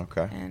Fitness.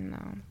 Okay.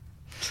 And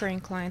train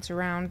clients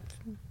around.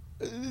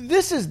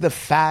 This is the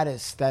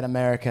fattest that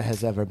America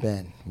has ever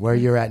been, where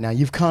you're at now.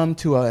 You've come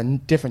to a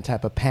different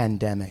type of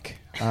pandemic,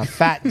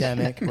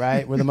 fatdemic,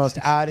 right? We're the most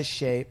out of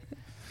shape.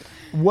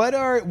 What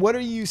are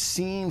you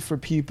seeing for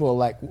people?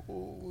 Like,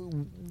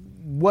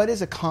 what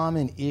is a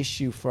common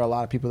issue for a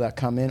lot of people that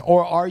come in?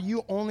 Or are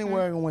you only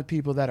working with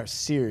people that are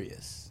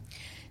serious?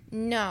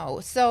 No.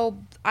 So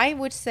I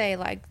would say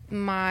like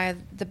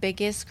the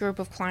biggest group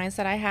of clients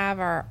that I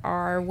have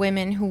are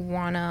women who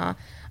want to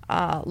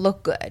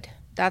look good.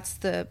 That's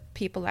the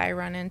people I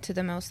run into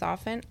the most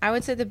often. I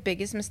would say the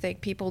biggest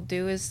mistake people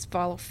do is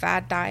follow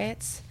fad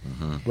diets.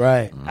 Mm-hmm.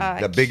 Right.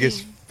 The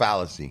biggest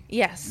fallacy.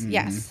 Yes,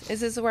 yes.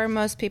 This is where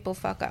most people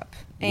fuck up.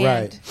 And,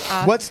 right.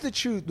 What's the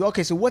truth?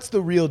 Okay, so what's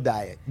the real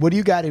diet? What do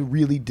you got to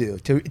really do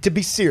to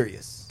be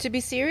serious? To be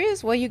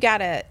serious? Well, you got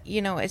to,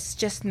 it's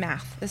just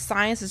math. The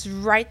science is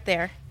right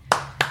there.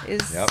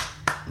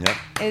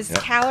 Is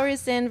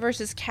calories in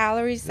versus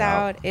calories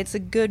out. It's a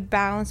good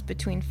balance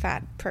between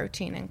fat,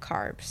 protein, and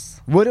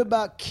carbs. What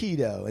about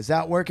keto? Is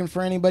that working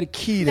for anybody?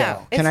 Keto.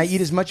 No, Can I eat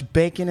as much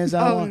bacon as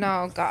I want? Oh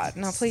no, God,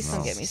 no! Please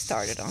don't get me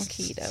started on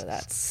keto.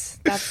 That's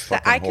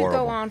Fucking I could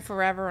horrible. go on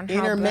forever on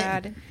how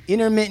bad.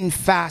 Intermittent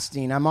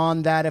fasting. I'm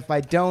on that. If I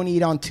don't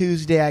eat on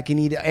Tuesday, I can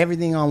eat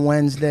everything on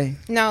Wednesday.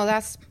 No,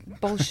 that's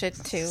bullshit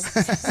too.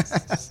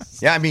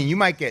 Yeah, I mean, you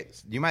might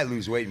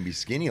lose weight and be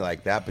skinny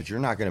like that, but you're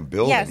not going to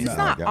build. Yes, anything it's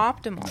not like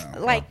that. optimal.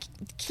 Like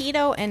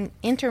keto and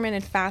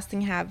intermittent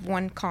fasting have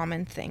one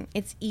common thing.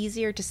 It's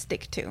easier to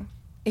stick to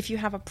if you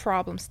have a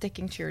problem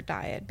sticking to your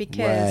diet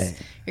because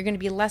you're going to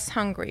be less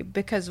hungry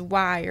because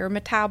your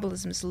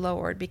metabolism is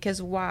lowered because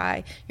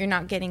you're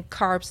not getting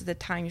carbs at the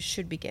time you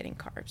should be getting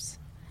carbs.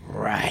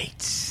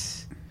 Right.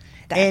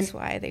 That's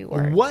why they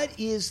work. What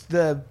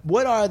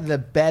are the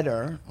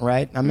better,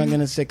 right? I'm not going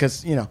to say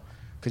because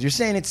you're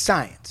saying it's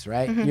science,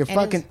 right?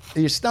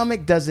 Your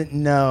stomach doesn't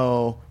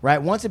know,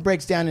 right? Once it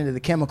breaks down into the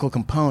chemical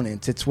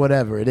components, it's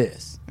whatever it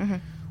is. Mm-hmm.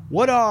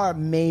 What are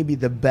maybe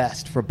the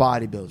best for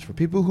bodybuilders, for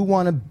people who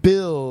want to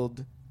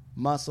build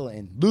muscle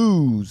and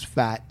lose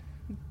fat?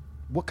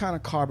 What kind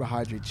of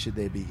carbohydrates should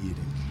they be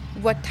eating?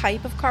 What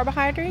type of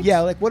carbohydrates?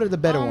 Yeah, like what are the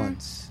better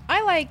ones?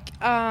 I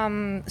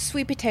like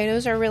sweet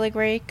potatoes are really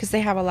great because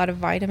they have a lot of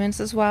vitamins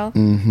as well.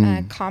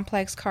 Mm-hmm.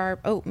 Complex carb,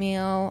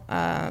 oatmeal,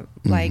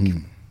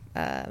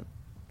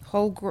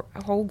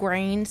 whole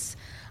grains.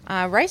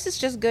 Rice is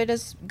just good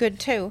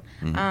too.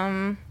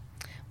 Mm-hmm.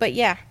 But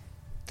yeah.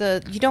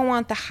 You don't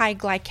want the high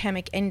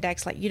glycemic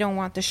index, like you don't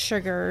want the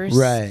sugars,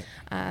 right?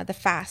 The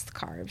fast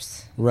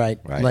carbs, right?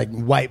 Like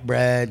white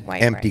bread,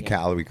 empty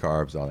calorie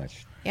carbs, all that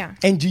shit. Yeah.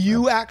 And do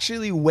you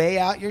actually weigh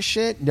out your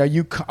shit? Are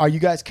you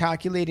guys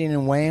calculating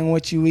and weighing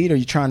what you eat? Or are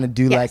you trying to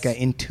do like an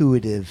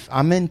intuitive?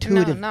 I'm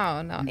intuitive. No.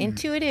 Mm-hmm.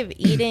 Intuitive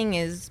eating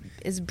is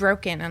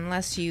broken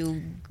unless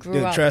you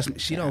grew up. Trust me,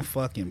 she don't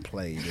fucking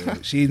play,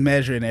 dude. She's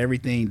measuring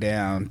everything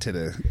down to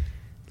the.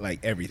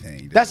 Like everything.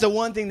 Dude. That's the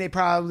one thing they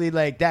probably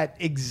like. That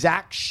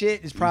exact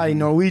shit is probably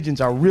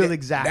Norwegians are real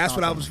exact. That's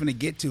what I was going to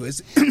get to.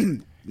 Is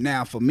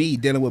now for me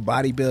dealing with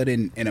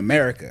bodybuilding in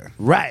America,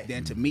 right?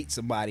 Then to meet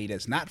somebody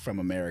that's not from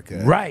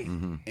America, right?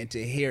 And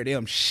to hear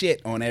them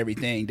shit on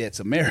everything that's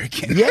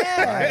American,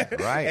 yeah,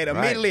 right. And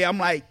immediately I'm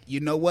like, you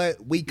know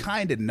what? We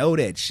kind of know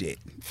that shit.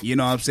 You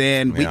know what I'm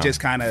saying? We just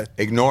kind of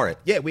ignore it.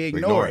 Yeah, we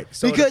ignore it.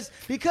 So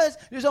because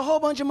there's a whole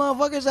bunch of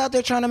motherfuckers out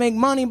there trying to make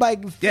money by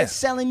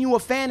selling you a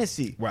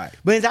fantasy. Right.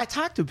 But as I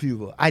talk to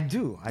people, I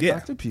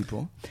talk to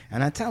people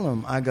and I tell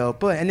them, I go,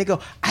 and they go,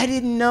 I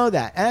didn't know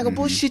that. And I go,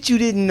 bullshit, you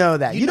didn't know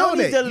that. You don't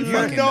need to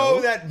learn. You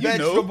know that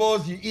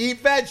vegetables, you eat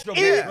vegetables.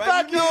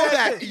 Right? You know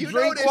that. You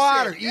drink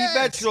water, eat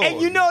vegetables.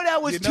 And you know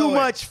that was too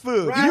much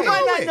food. Right. You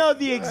might not know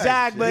the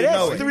exact, but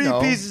that's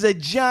 3 pieces of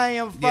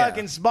giant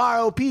fucking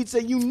Sbarro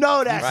pizza. You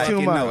know that's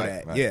too much. Know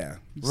that. Yeah.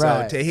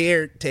 So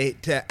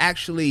to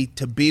actually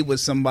be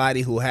with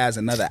somebody who has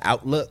another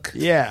outlook.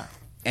 Yeah.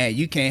 And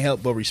you can't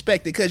help but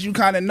respect it because you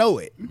kind of know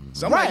it.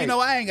 So I'm like, you know,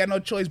 I ain't got no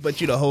choice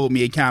but you to hold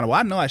me accountable.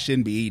 I know I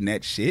shouldn't be eating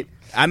that shit.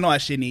 I know I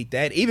shouldn't eat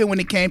that. Even when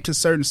it came to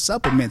certain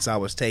supplements I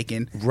was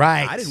taking,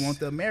 I didn't want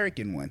the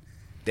American one.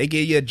 They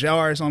give you a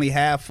jar, it's only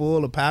half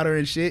full of powder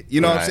and shit.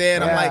 You know what I'm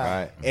saying? I'm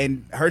like,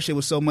 and her shit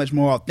was so much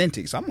more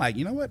authentic. So I'm like,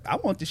 you know what? I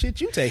want the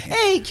shit you taking.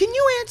 Hey, can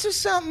you answer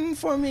something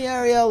for me,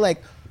 Ariel?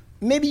 Like,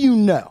 maybe you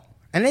know.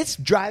 And this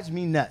drives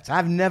me nuts.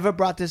 I've never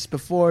brought this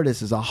before.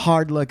 This is a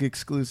Hard Luck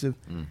exclusive.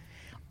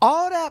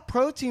 All that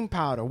protein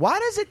powder, why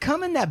does it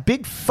come in that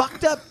big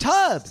fucked up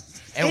tub?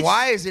 And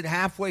why is it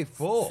halfway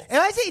full? And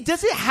I say,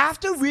 does it have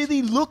to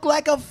really look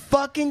like a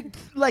fucking,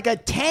 like a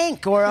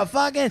tank or a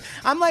fucking,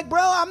 I'm like, bro,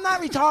 I'm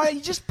not retarded.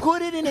 You just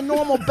put it in a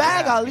normal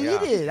bag. I'll eat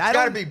it. It's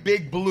got to be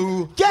big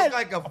blue. Yeah,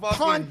 like a fucking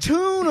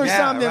pontoon or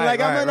something.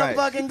 Like I'm going to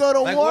fucking go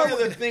to like war. One of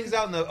the things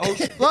out in the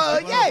ocean. Well,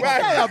 a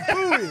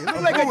buoy. It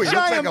looks like a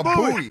giant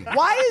buoy.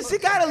 Why is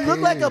it got to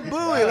look like a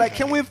buoy? Like,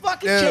 can we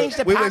fucking change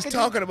the packaging? We was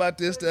talking about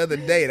this the other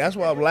day. That's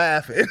why I'm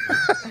laughing.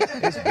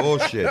 It's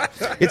bullshit.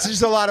 It's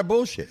just a lot of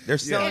bullshit. They're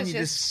selling you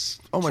this.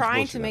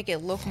 Trying to make it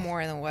look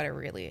more than what it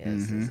really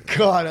is.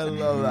 God, I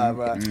love that,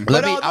 bro.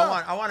 Let me.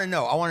 I want to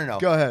know.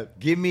 Go ahead.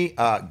 Give me.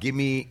 I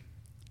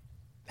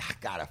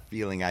got a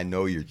feeling I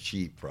know you're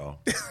cheap, bro.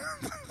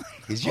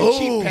 Is your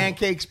cheat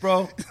pancakes,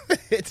 bro?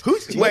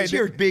 Who's cheat? What's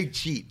your big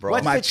cheat, bro?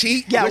 What's my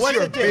cheat? Yeah, what's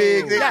your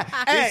big thing? Yeah.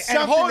 It's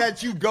something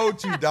that you go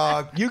to,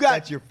 dog.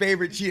 That's your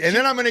favorite cheat. And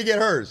then I'm gonna get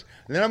hers.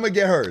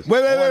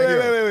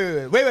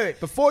 Wait.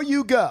 Before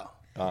you go,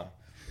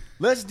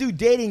 let's do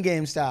dating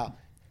game style.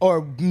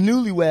 Or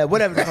newlywed,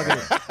 whatever the fuck it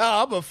is.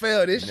 I'm gonna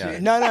fail this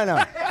shit. No.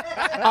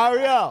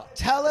 Ariel,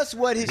 tell us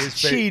what his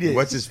cheat is.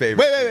 What's his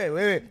favorite?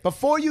 Wait.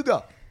 Before you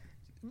go,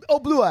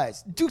 Blue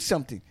Eyes, do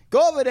something.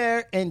 Go over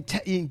there and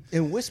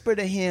whisper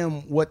to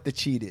him what the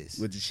cheat is.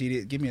 What the cheat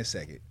is? Give me a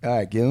second. All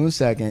right, give him a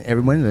second.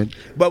 Everyone,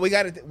 but we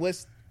got to.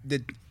 What's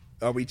the?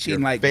 Are we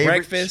cheating like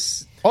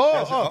breakfast?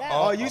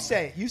 You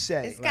say.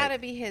 It's got to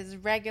be his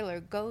regular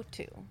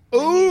go-to.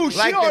 Ooh,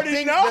 she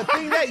already know. The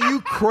thing that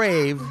you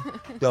crave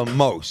the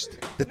most.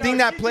 The thing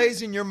that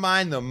plays in your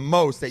mind the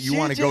most that you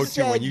want to go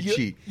to when you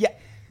cheat. Yeah.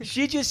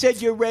 She just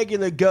said your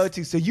regular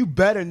go-to, so you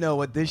better know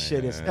what this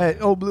shit is.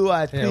 Blue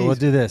Eyes, please. Yeah, we'll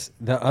do this.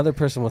 The other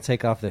person will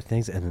take off their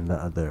things, and then the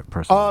other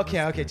person.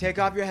 Okay. Take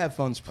off your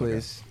headphones,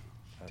 please.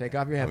 Okay. Take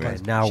off your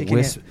headphones. Now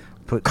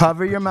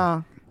cover your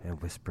mouth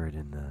and whisper it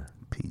in the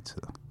pizza.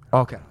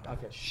 Okay.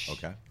 Shh.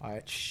 Okay. All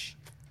right. Shh.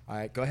 All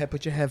right. Go ahead.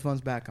 Put your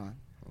headphones back on.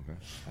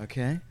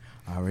 Okay.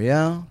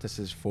 Ariel, this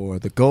is for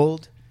the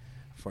gold,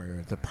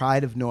 for the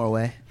pride of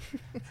Norway.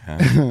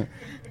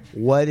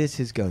 What is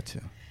his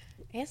go-to?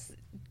 It's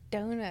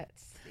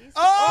donuts.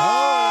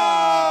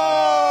 Oh!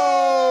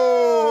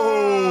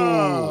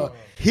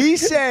 He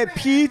said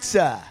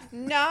pizza.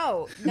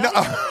 No.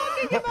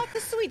 Think about the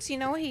sweets. You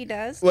know what he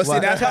does? Well, see,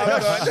 that's how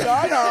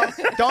No.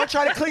 Don't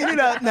try to clean it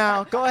up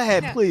now. Go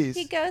ahead, please.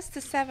 He goes to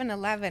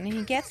 7-Eleven and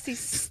he gets these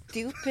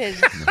stupid.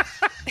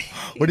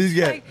 What do you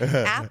get? Like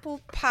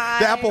apple pie.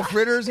 The apple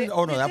fritters? The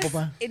apple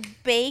pie? It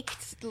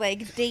baked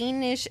like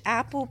Danish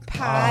apple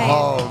pie.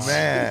 Oh,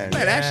 man.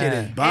 That shit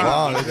is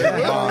bomb. I like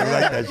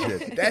that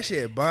shit. That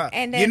shit bomb.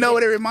 And you know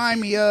what it remind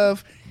me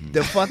of?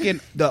 The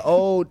fucking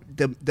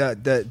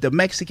the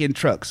Mexican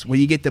trucks when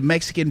you get the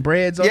Mexican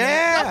breads on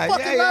there. I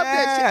fucking love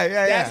that shit.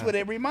 That's what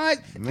it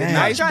reminds me. The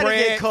nice bread to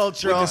get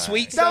cultural with the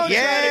sweet stuff. Dude,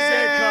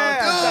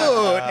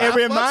 it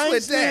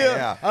reminds me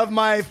of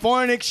my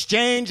foreign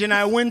exchange, and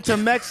I went to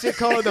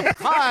Mexico, the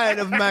pride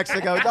of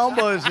Mexico. Don't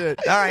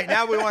bullshit. All right,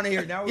 now we want to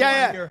hear. All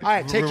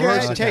right, take your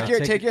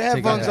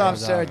headphones off,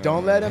 sir.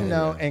 Don't let him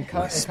know, and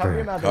cover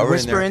your mouth.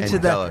 Whisper into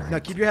the. No,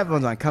 keep your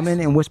headphones on. Come in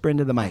and whisper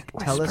into the mic.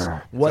 Tell us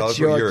what's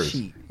your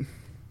cheat.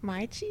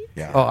 My cheat?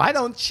 Yeah. Oh, I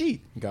don't cheat.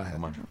 Go ahead.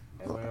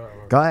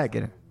 Go ahead,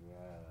 get it.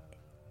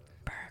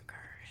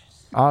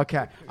 Burgers.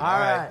 Okay. All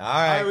right.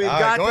 All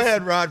right. Go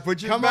ahead, Rod.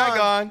 Put your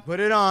back on. Put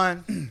it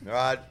on.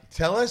 Rod,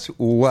 tell us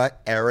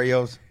what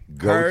Ariel's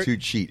go-to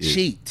cheat is.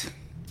 Cheat.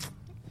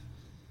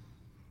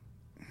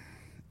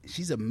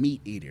 She's a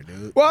meat eater,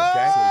 dude. Whoa!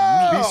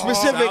 Okay? Be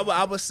specific. So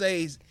I would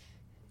say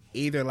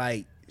either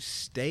like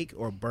steak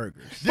or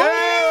burgers. Yeah!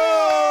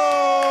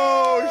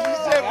 She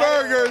said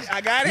burgers.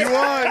 I got it. You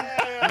won.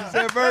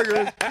 said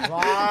burgers.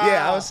 Wow.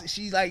 Yeah,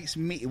 she likes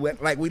meat.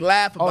 Like we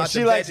laugh about she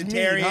the likes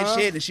vegetarian meat, huh?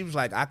 shit, and she was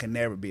like, "I can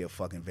never be a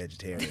fucking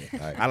vegetarian.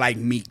 I like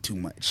meat too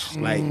much."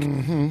 Like,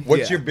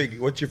 What's your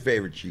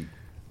favorite cheat?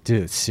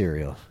 Dude,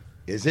 cereal.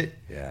 Is it?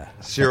 Yeah.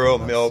 Cereal,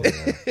 milk,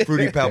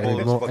 Fruity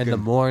Pebbles. In the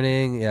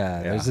morning,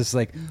 There's this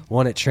like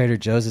one at Trader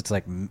Joe's. It's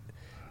like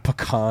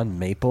pecan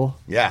maple.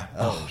 Yeah.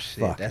 oh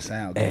shit, fuck. that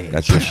sounds Hey. good.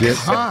 That's your shit.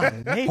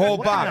 Whole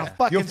box.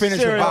 You'll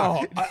finish a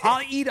box.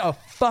 I'll eat a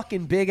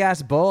fucking big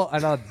ass bowl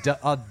and I'll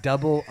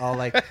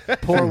like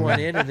pour one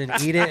in and then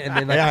eat it and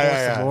then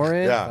pour some more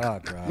in. Yeah.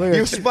 Oh god.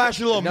 You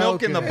splash a little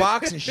milk in the good.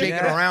 box and shake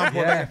it around.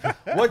 Yeah.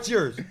 What's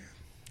yours?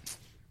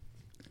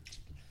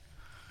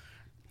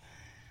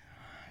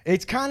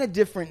 It's kind of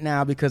different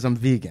now because I'm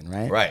vegan,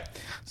 right? Right.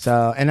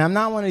 So, and I'm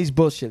not one of these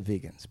bullshit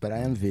vegans, but I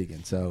am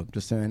vegan. So,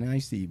 just saying, I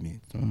used to eat meat.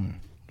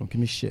 Don't give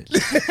me shit.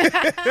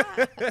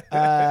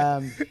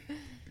 I'm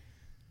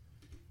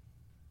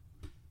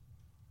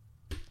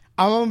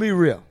gonna be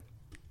real.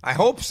 I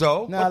hope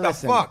so. No, what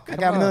listen, the fuck? I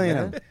got a million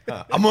of them.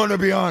 I'm gonna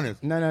be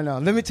honest. No.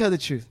 Let me tell the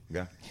truth.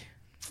 Yeah.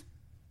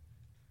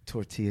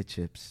 Tortilla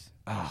chips.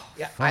 Oh,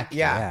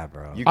 Yeah,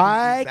 bro. You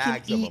I eat can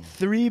bags of eat them.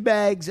 3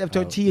 bags of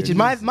tortilla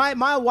chips.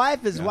 My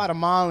wife is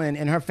Guatemalan,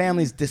 and her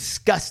family's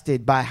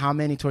disgusted by how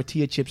many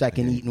tortilla chips I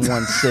can eat in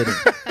one sitting.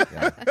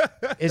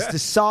 It's the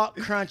salt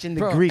crunch and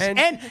the Bro, grease. and-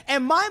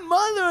 And my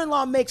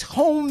mother-in-law makes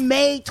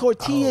homemade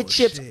tortilla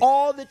chips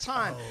all the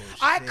time.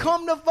 I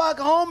come to fuck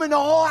home and the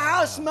whole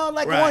house smells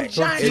like Right. one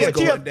giant It's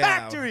tortilla going down.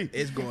 factory.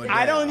 It's going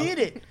I don't down. eat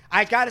it.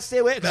 I gotta stay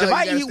away. 'Cause No, if you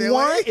I gotta eat stay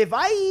one, away?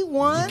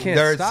 can't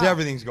There's stop.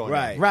 everything's going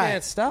Right. on. right.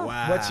 Can't stop.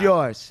 Wow. What's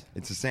yours?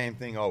 It's the same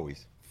thing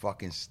always.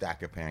 Fucking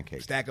stack of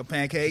pancakes. Stack of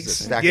pancakes. It's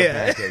a stack of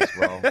pancakes,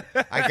 bro.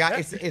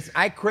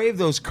 I crave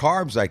those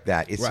carbs like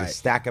that. It's a Right.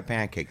 stack of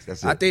pancakes.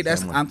 That's it. I think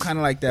that's. Same one. I'm kind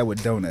of like that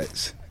with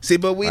donuts. See,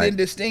 but we Right. didn't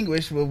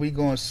distinguish were we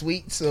going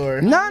sweets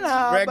or No,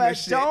 regular but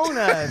shit.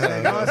 donuts.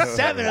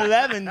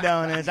 7-Eleven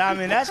donuts. I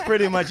mean, that's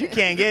pretty much, you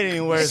can't get any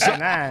worse than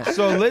that.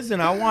 So listen,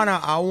 I want to.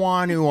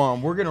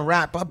 We're gonna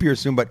wrap up here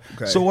soon, but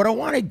Okay. so what I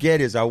want to get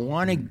is I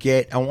want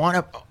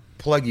to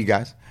plug you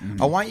guys.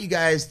 I want you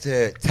guys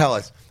to tell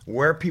us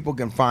where people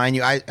can find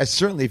you. I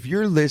certainly, if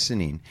you're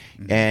listening,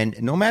 and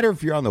no matter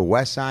if you're on the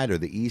west side or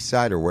the east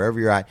side or wherever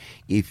you're at,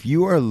 if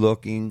you are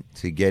looking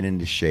to get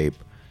into shape,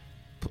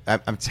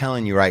 I'm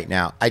telling you right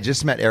now. I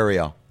just met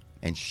Ariel,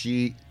 and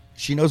she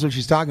knows what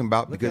she's talking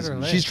about because at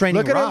her she's legs. training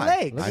Look at her Rod.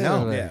 legs. I Look at know.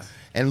 her legs.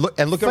 And look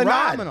at Rod.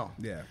 Phenomenal.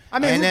 Yeah. I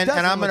mean, and who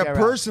doesn't I'm look going to at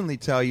Rod? personally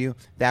tell you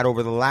that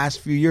over the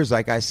last few years,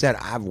 like I said,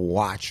 I've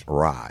watched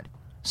Rod.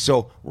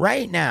 So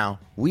right now,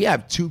 we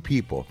have 2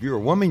 people. If you're a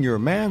woman, you're a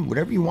man,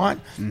 whatever you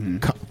want.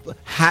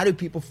 How do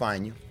people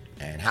find you,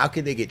 and how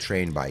can they get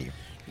trained by you?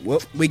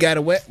 Well, we got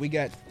 2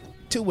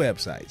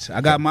 websites. I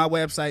got my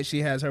website.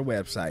 She has her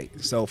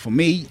website. So for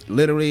me,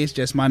 literally, it's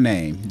just my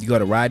name. You go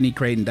to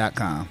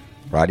RodneyCreighton.com.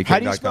 RodneyCreighton.com. How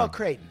do you spell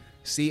Creighton?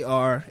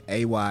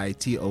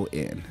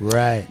 CRAYTON.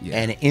 Right. Yeah.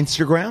 And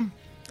Instagram?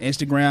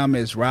 Instagram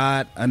is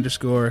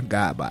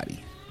Rod_Godbody.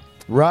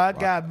 Rod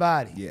got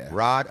body. Yeah.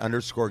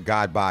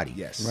 Rod_Godbody.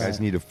 Yes. You guys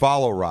need to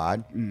follow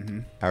Rod.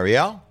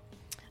 Ariel?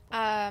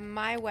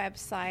 My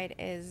website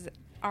is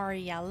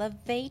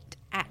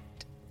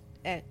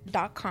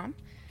arielevate.com.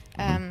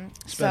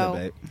 Spell So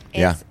it, babe.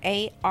 Yeah. it's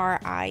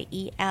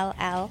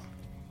ARIELLEVATE.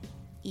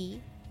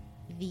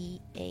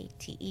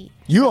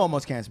 You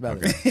almost can't spell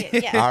it.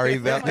 Yeah.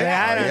 Ariel-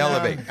 Yeah, I don't know.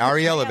 Elevate.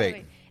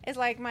 Elevate. It's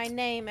like my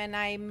name, and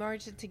I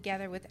merged it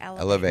together with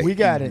elevate. Elevate. We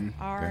got it.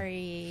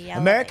 Arielevate.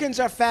 Americans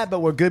are fat, but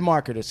we're good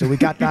marketers, so we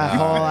got that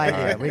whole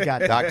idea. We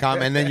got that.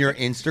 .com. And then your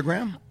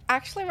Instagram?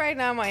 Actually, right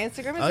now my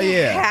Instagram is Oh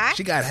yeah, hacked.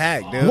 she got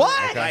hacked, dude.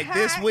 What? Like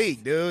this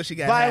week, dude. She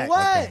got By hacked.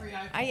 what?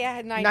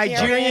 Yeah,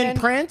 Nigerian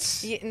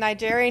prince?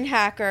 Nigerian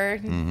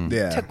hacker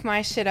Yeah. took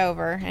my shit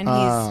over, and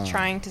he's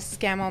trying to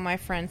scam all my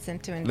friends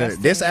into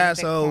investing. This in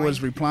asshole Bitcoin.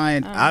 was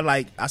replying.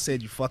 I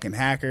said, you fucking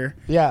hacker.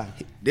 Yeah.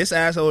 This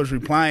asshole was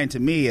replying to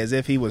me as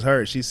if he was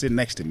her. She's sitting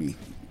next to me.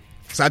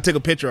 So I took a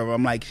picture of her.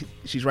 I'm like,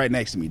 she's right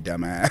next to me,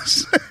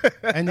 dumbass.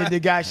 And then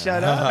the guy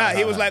shut up. Nah,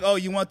 he was like, "Oh,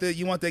 you want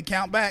the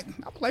account back?"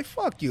 I was like,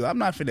 "Fuck you! I'm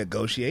not finna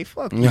negotiate.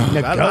 Fuck you."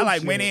 Negotiate. I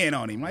like went in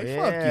on him. Like,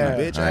 "Fuck Yeah.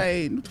 you, bitch! I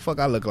ain't what the fuck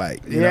I look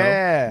like." You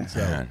Yeah. know?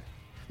 So,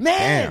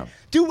 Man, Damn.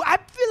 dude, I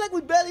feel like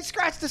we barely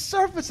scratched the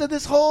surface of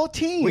this whole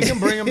team. We can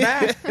bring him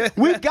back.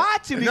 We've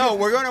got to. No, because-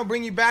 we're going to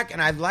bring you back,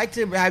 and I'd like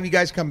to have you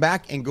guys come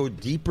back and go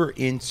deeper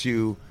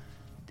into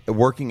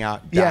working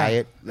out, Yeah.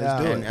 diet.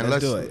 Let's do it. And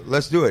Let's do it.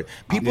 Let's do it.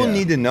 People Yeah.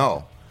 need to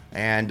know.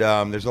 And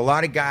there's a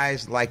lot of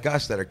guys like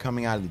us that are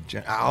coming out of the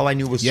gym. All I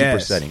knew was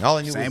Yes. supersetting. All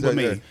I knew Same was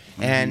with me.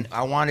 and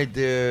I wanted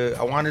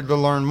to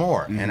learn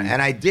more.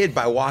 And I did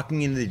by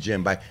walking into the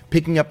gym, by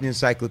picking up the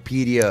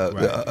encyclopedia,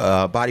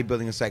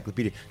 bodybuilding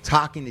encyclopedia,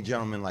 talking to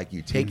gentlemen like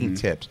you, taking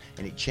tips,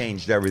 and it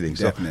changed everything.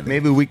 Definitely. So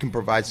maybe we can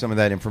provide some of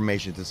that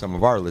information to some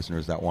of our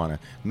listeners that want to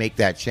make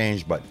that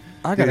change. But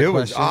I got dude, a it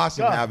was question.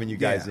 awesome having you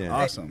guys Yeah, in.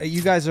 awesome.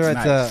 You guys are at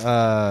Nice.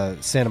 the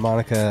Santa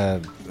Monica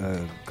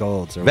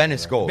Golds. Or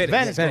Venice whatever. Gold.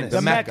 Venice, Venice. the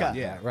The Mecca. Mecca.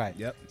 Yeah, Right.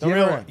 Yep. The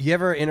real one. You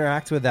ever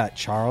interact with that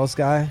Charles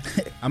guy?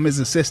 I'm his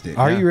assistant.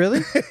 Are you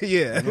really?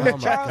 Yeah. Oh my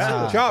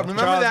God. Charles,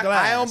 remember Charles that?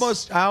 Glass. I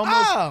almost.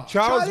 Oh,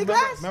 Charlie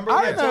Glass? Remember I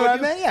when remember told that,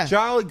 you? man, yeah.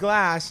 Charlie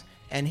Glass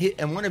and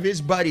one of his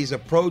buddies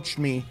approached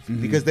me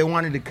because they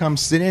wanted to come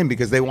sit in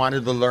because they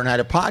wanted to learn how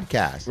to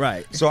podcast.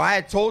 Right. So I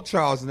had told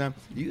Charles and them,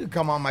 you could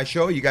come on my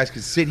show, you guys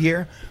could sit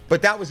here.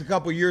 But that was a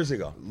couple years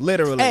ago.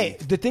 Literally. Hey,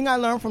 the thing I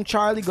learned from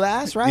Charlie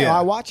Glass, right? Yeah.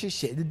 I watch his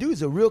shit. The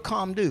dude's a real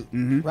calm dude,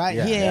 right?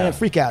 Yeah, He ain't yeah. a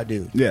freak out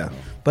dude. Yeah.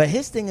 But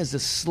his thing is the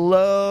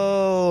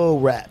slow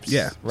reps.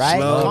 Yeah. Right?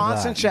 Slow.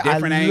 Concentrate.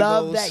 Different I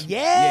love angles. that.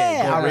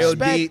 Yeah. Yeah, I go real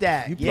respect deep.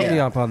 that. You put yeah. me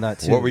up on that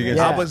too. What were you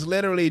gonna Yeah. I was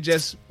literally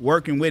just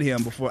working with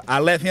him before I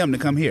left him to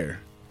come here.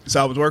 So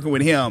I was working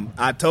with him.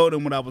 I told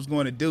him what I was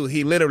going to do.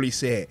 He literally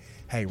said,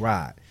 "Hey,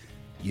 Rod,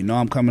 you know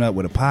I'm coming up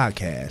with a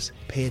podcast.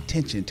 Pay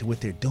attention to what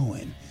they're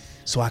doing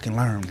so I can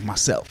learn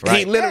myself." Right?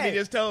 He literally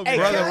just told me. Hey,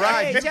 Brother Charlie,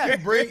 Rod, hey, you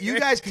Charlie. you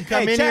guys can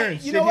come Hey, in Charlie, here and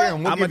you sit know here what?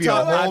 and we'll I'ma give you a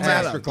tell him, whole I'll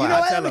tell master him. class. You know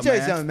what? tell Let me him, tell you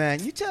man. something,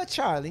 man. You tell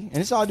Charlie, and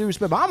it's all due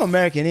respect, but I'm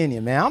American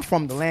Indian, man. I'm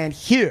from the land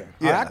here.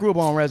 All right? Yeah. I grew up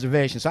on a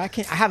reservation, so I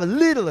have a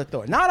little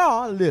authority. Not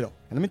all, a little.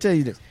 And let me tell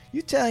you this.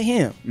 You tell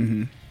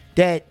him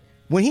that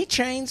when he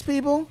trains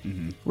people,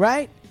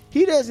 right,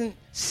 he doesn't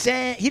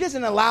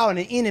allow an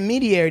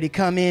intermediary to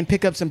come in,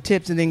 pick up some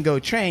tips, and then go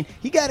train.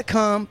 He got to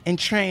come and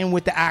train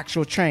with the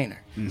actual trainer.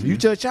 So you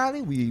tell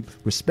Charlie, we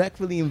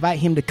respectfully invite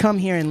him to come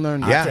here and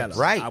learn. Yeah, Tell him.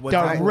 right. I would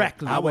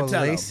Directly. I would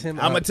tell lace him. him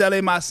I'm gonna up. tell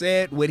him I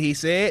said what he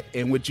said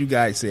and what you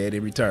guys said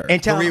in return.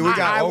 And tell him We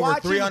got I over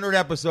watch him. 300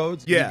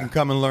 episodes. Yeah. You can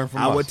come and learn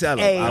from I us. would tell him.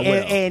 Hey, I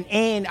will.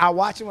 and I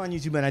watch him on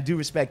YouTube, and I do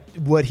respect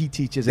what he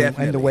teaches and the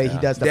Definitely, way he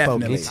does the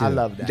Definitely. focus. I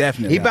love that.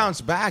 Definitely. He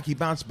bounced back. He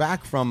bounced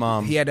back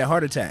from. He had that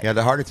heart attack. He had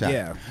the heart attack.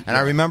 Yeah. And I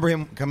remember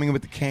him coming in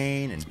with the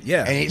cane and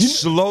Yeah. and he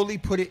slowly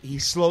put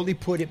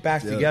it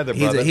back together,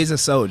 brother. He's a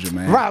soldier,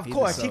 man. Right, of He's a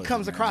course, he soldier,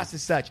 comes man. across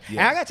as such. Yeah.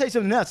 And I gotta tell you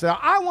something else. That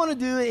I want to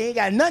do it ain't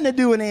got nothing to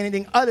do with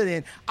anything other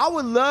than I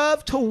would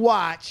love to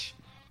watch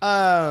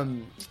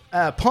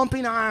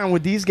Pumping Iron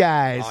with these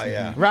guys, Oh,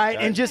 yeah. right?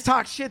 And just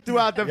talk shit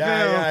throughout the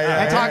Yeah, film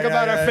yeah, and talk yeah,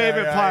 about yeah, our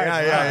favorite yeah, parts.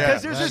 yeah, yeah,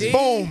 Because yeah. there's She- this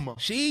boom.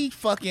 She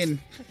fucking.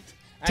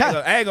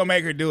 I ain't gonna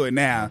make her do it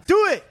now.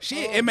 Do it. She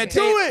Do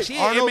imitate. it. She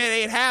Arnold-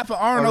 imitate half of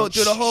Arnold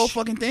through the whole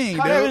fucking thing,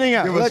 Cut dude. everything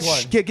out. Give us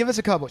Let's one. give us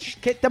a couple.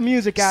 Get the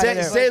music out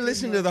of there.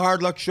 Listen to the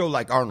Hard Luck Show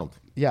like Arnold.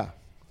 Yeah.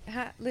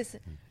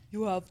 Listen.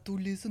 You have to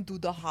listen to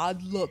the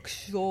Hard Luck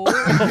Show.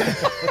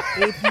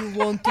 If you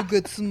want to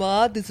get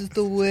smart, this is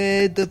the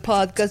way, the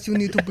podcast you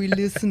need to be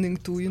listening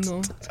to, you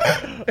know.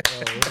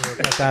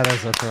 Got that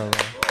as a thriller.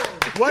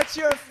 What's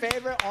your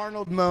favorite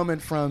Arnold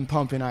moment from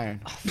Pumping Iron?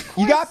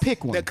 You got to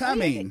pick one. The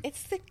coming.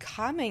 It's the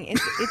coming.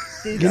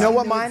 It's You know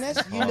what mine is?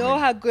 You know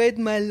how great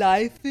my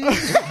life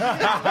is?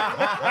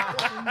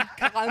 I'm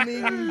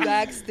coming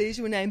backstage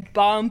when I'm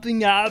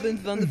bumping up in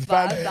front of the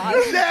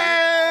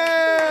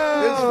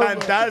It's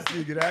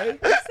fantastic, right?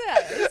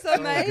 It's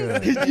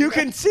amazing. You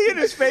can see in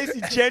his face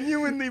he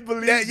genuinely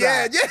believes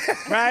that.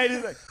 Right?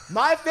 He's like,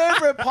 my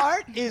favorite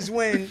part is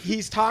when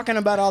he's talking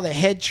about all the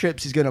head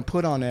trips he's going to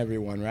put on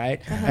everyone,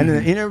 right? And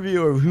the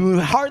interviewer, who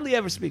hardly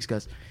ever speaks,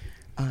 goes,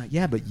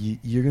 yeah, but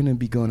you're going to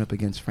be going up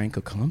against Franco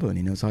Colombo, and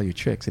he knows all your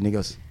tricks. And he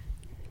goes,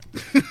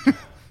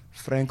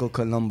 Franco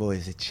Colombo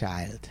is a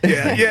child.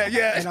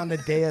 Yeah. And on the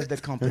day of the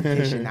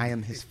competition, I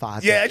am his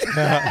father.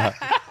 Yeah.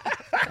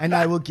 And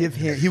I will give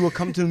him, he will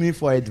come to me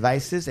for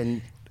advices,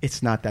 and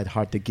it's not that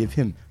hard to give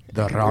him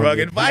the wrong Wrong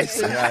advice.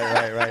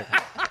 advice. Right.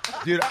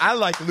 Dude, I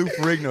like Lou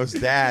Ferrigno's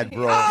dad,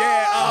 bro.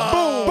 Yeah.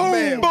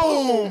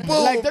 Boom.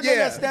 Like they're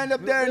gonna stand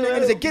up there and they're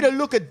gonna say, "Get a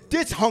look at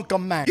this hunk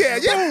of man." Yeah.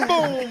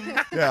 Boom.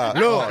 Yeah.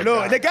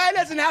 Look. The guy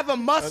doesn't have a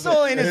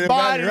muscle in his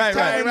body. Right.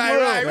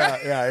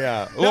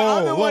 Yeah. The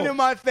other one of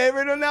my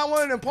favorite on that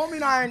one, in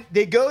Pumping Iron,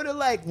 they go to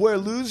like where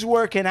Lou's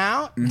working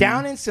out,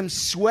 down in some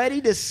sweaty,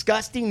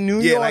 disgusting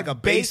New York like a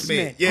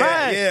basement. Yeah,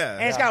 right. yeah.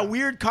 And it's got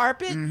weird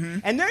carpet,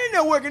 and they're in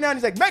there working out. And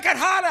he's like, "Make it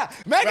hotter,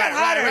 make it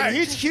hotter." right. And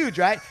he's huge,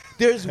 right?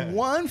 There's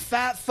one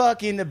fat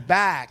fuck in the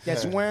back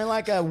that's wearing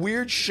like a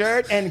weird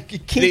shirt and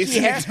kinky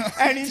hair,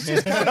 and he's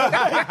just kind of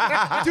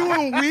like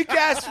doing weak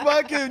ass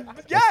fucking.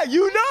 Yeah,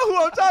 you know who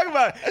I'm talking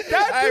about.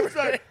 That dude's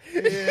like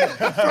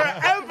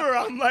forever.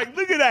 I'm like,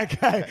 look at that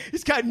guy.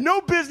 He's got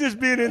no business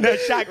being in that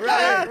shot.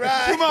 Right.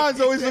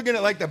 Kumon's always looking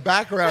at like the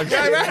background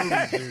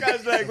shit. This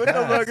guy's like, what the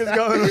fuck is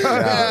going on?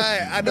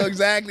 Right. I know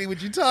exactly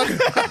what you're talking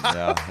about.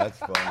 Yeah, that's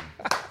fun.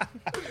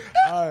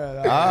 All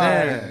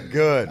right.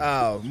 Good.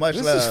 Oh, much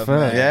This love. is fun.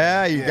 man.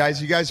 Yeah,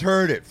 you guys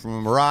heard it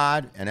from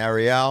Rod and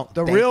Ariel.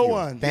 The Thank real you.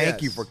 one. Thank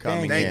Yes. you for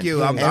coming Thank in.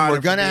 you. I'm and honored we're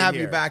for gonna being have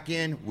here. you back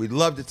in. We'd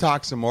love to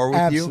talk some more with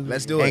Absolutely. you.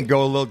 Let's do it. And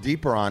go a little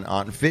deeper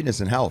on fitness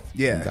and health.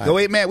 Yeah. Go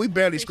ahead, man. We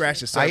barely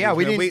scratched the surface. yeah,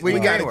 we man. didn't- We we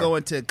got to didn't go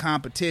into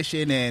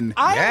competition, and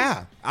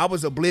Yeah. I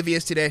was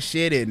oblivious to that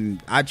shit,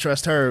 and I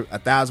trust her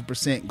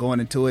 1,000% going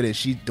into it.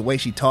 And the way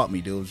she taught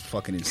me, dude, was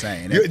fucking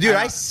insane. Dude,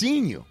 I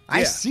seen you. I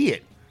Yeah. see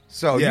it.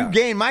 So Yeah. you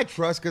gained my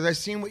trust because I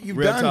seen what you've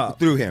Real done talk.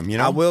 through him. You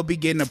know. I will be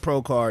getting a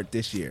pro card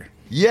this year.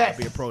 Yes. I'll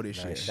be a pro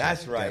this year.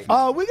 That's right.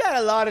 Oh, we got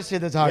a lot of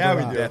shit to talk Yeah,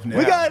 we about. do.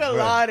 Definitely. We got a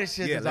Yeah, lot of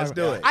shit Yeah, to talk let's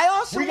about. do it. I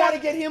also We got to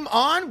get him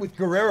on with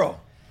Guerrero.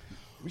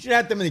 We should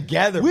have them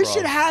together, We bro.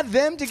 should have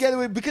them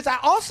together because I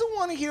also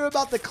want to hear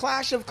about the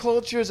clash of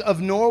cultures of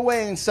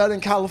Norway and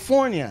Southern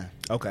California.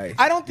 Okay.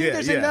 I don't think Yeah,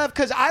 there's yeah. enough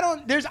because I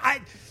don't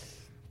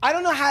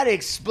know how to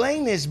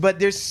explain this, but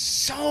there's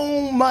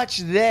so much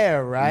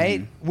there,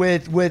 right?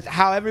 With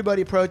how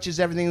everybody approaches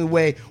everything, the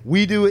way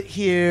we do it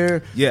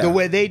here, Yeah. the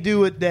way they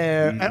do it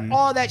there, and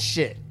all that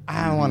shit.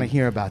 I want to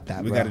hear about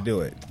that. We bro. got to do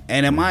it.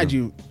 And then mind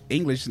you,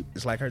 English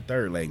is like her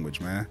third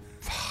language, man.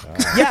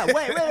 Yeah,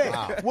 wait.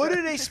 What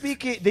do they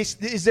speak?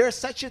 Is there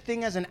such a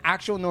thing as an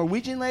actual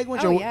Norwegian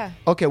language? Oh, yeah.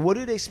 Okay, what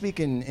do they speak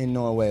in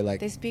Norway? Like,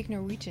 They speak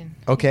Norwegian.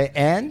 okay,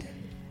 and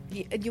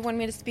You want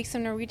me to speak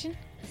some Norwegian?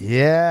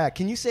 yeah,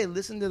 can you say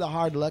 "listen to the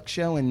Hard Luck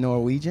Show" in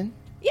Norwegian?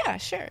 Yeah,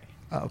 sure.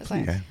 Oh, It's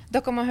like, please.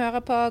 Dere må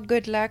høre på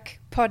Good Luck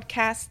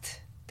podcast.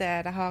 Det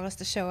er det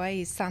hardeste showet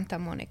i Santa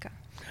Monica.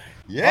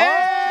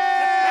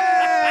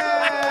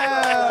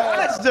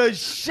 That's the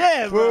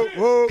shit,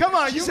 bro. Come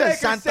on, She you said make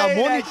her Santa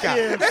say Monica. that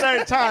shit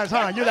certain times,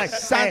 huh? You're like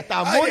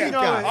Santa hey, Monica. you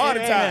know, All the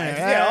time.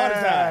 Yeah, all the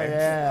time.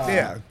 Yeah.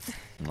 Yeah.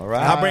 All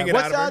right. I'll bring it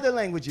What's out the of her. other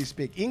language you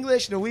speak?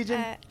 English,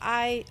 Norwegian?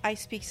 I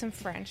speak some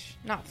French,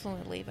 not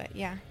fluently, but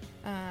yeah.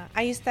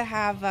 I used to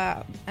have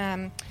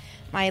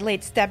my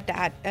late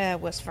stepdad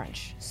was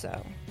French,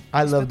 so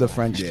I love the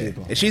French Yeah.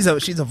 people. And she's a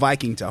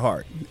Viking to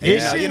heart.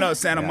 Is Yeah, she? you know,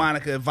 Santa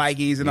Monica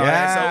Vikings and all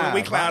Yeah. that. So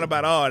we clown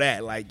about all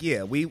that. Like,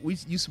 yeah, we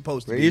you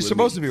supposed to be. You're with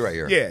supposed me. to be right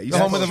here. Yeah, you're The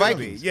home of the supposed to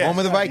be. Vikings. Yeah, Home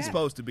of the you're Vikings.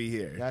 supposed to be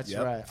here. That's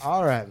Yep. right.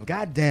 All right.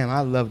 God damn, I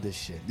love this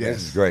shit. Yes.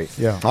 This is great.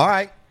 Yeah. All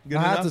right. Good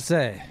I have enough? to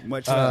say,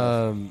 Much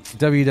love.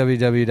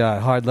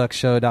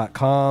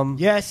 www.hardluckshow.com.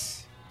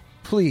 Yes.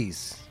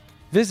 Please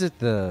visit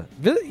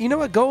you know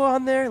what? Go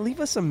on there, leave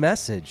us a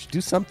message, do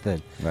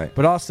something. Right.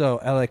 But also,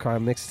 LA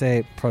Crime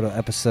Mixtape, Proto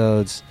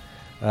Episodes,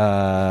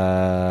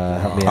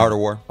 help me Art out. of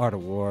War. Art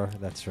of War,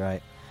 that's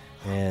right.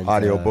 And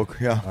Audiobook,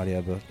 yeah.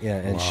 Audiobook, yeah.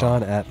 And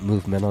Sean at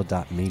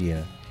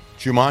movemental.media.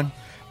 Chuman?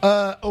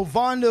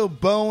 Ovando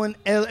Bowen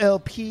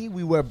LLP.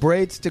 We wear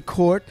braids to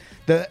court.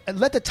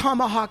 Let the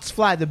tomahawks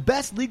fly. The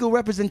best legal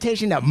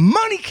representation that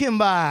money can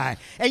buy.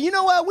 And you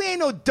know what? We ain't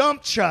no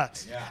dump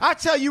trucks. I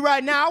tell you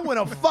right now, I would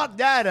have fucked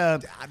that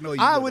up. I know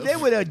you would've. They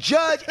would have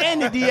judge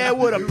and the DA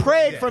would have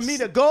prayed for me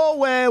to go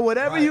away.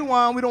 Whatever you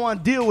want, we don't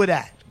want to deal with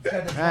that.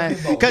 Right?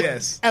 'Cause,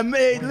 Yes. I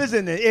mean,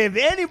 listen, if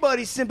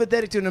anybody's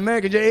sympathetic to an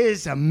American,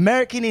 it's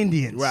American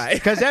Indians. Right.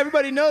 Because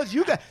everybody knows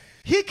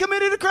he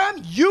committed a crime.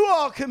 You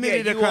all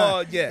committed Yeah, a you crime.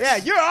 all- yes. Yeah,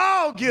 you're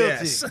all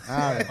guilty. Yes. All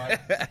right.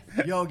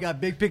 Yo, got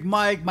Big Pick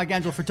Mike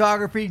Angelo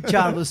Photography,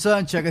 Child of the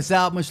Sun. Check us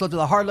out. Much love to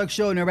the Hard Luck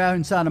Show and everybody out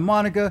in Santa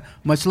Monica.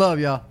 Much love,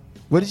 y'all.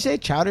 What did you say?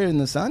 Chowder in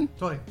the sun?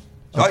 Sorry.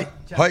 Hi.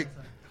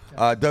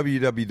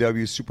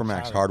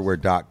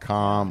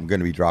 www.supermaxhardware.com. I'm going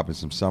to be dropping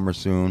some summer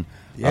soon.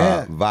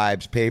 Yeah.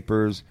 Vibes,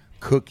 papers,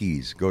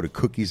 cookies. Go to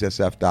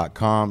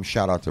cookiessf.com.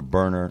 Shout out to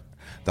Burner,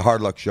 the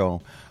Hard Luck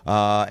Show.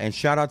 And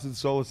shout out to the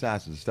Soul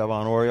Assassins,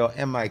 Esteban Oriol,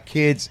 and my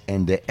kids,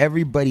 and to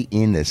everybody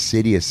in the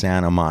city of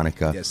Santa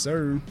Monica. Yes,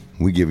 sir.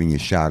 We're giving you a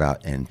shout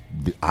out. And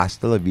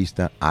hasta la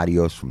vista.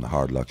 Adios from the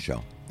Hard Luck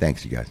Show.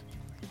 Thanks, you guys.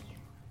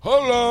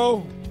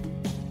 Hello.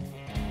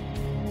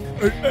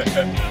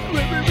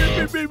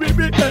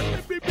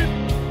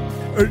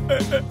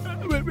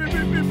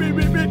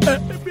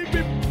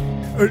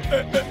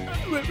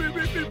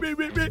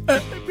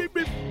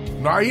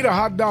 Now I eat a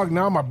hot dog,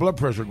 now my blood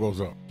pressure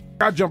goes up.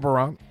 I jump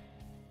around.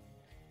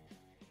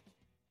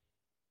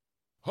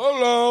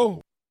 Hello.